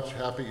very much.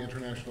 Happy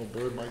International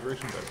Bird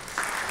Migration Day.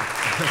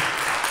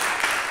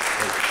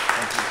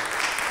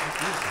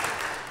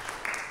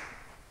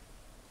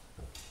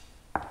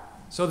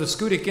 So the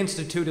Schoodic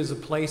Institute is a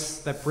place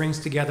that brings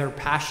together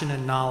passion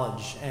and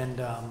knowledge,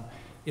 and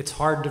it's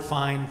hard to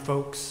find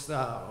folks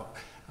that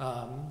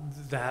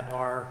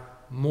are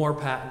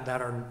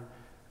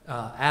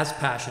as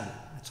passionate.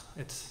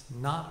 It's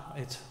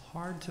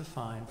hard to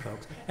find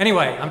folks.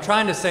 Anyway, I'm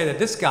trying to say that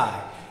this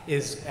guy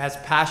is as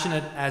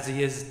passionate as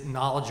he is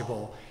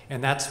knowledgeable,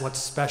 and that's what's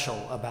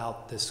special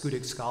about the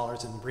Schoodic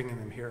scholars and bringing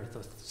them here. So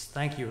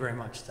thank you very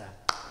much, Zack.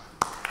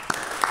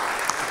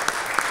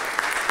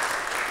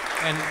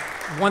 And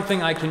one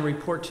thing I can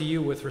report to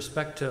you with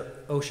respect to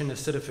ocean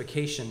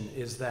acidification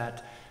is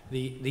that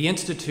the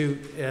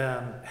Institute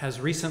has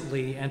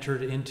recently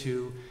entered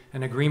into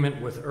an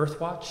agreement with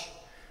Earthwatch.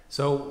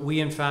 So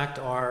we, in fact,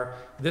 are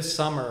this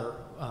summer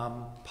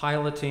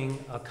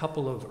piloting a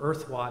couple of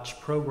Earthwatch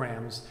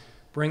programs,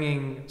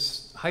 bringing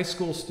high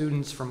school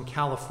students from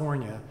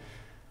California,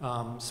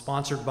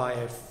 sponsored by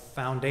a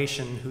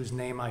foundation whose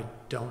name I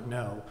don't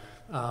know,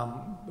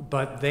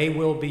 but they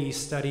will be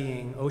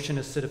studying ocean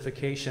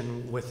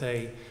acidification with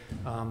a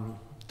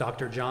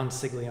Dr. John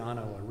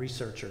Sigliano, a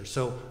researcher.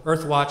 So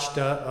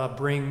Earthwatch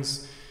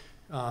brings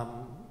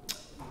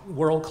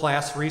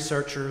world-class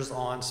researchers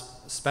on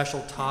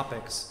special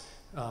topics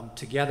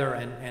together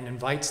and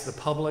invites the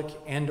public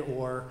and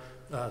or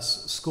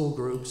school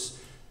groups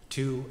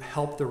to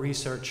help the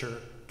researcher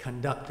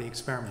conduct the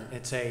experiment.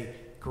 It's a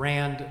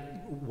grand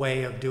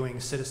way of doing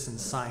citizen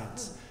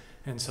science.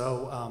 And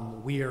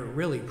so we are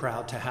really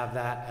proud to have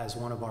that as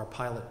one of our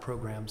pilot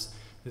programs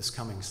this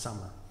coming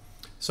summer.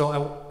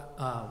 So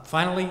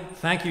finally,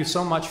 thank you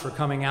so much for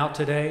coming out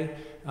today.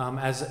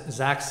 As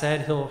Zack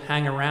said, he'll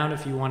hang around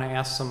if you want to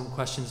ask some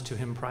questions to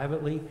him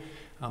privately.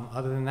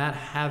 Other than that,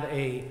 have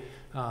a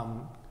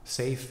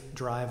safe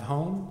drive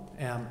home.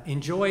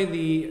 Enjoy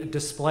the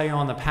display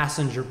on the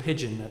passenger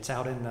pigeon that's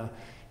out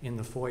in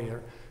the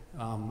foyer.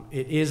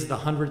 It is the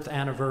 100th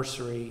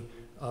anniversary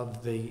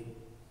of the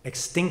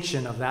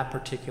extinction of that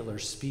particular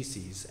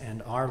species,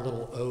 and our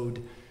little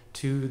ode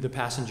to the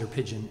passenger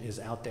pigeon is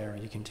out there.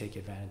 You can take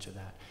advantage of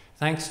that.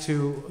 Thanks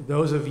to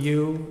those of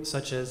you,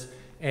 such as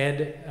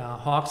Ed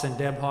Hawks and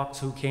Deb Hawks,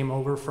 who came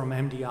over from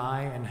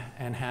MDI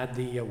and had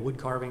the wood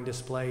carving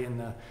display in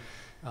the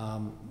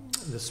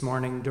this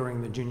morning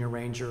during the Junior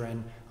Ranger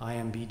and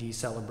IMBD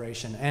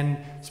celebration. And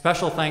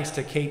special thanks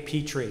to Kate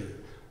Petrie,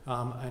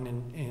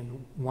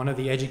 and one of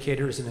the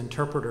educators and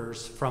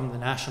interpreters from the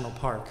National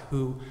Park,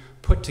 who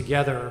put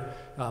together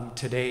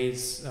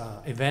today's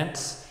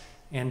events,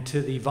 and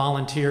to the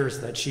volunteers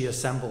that she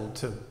assembled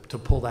to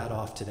pull that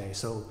off today.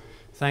 So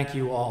thank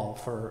you all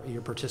for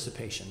your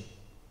participation,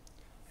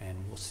 and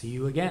we'll see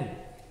you again.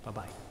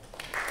 Bye-bye.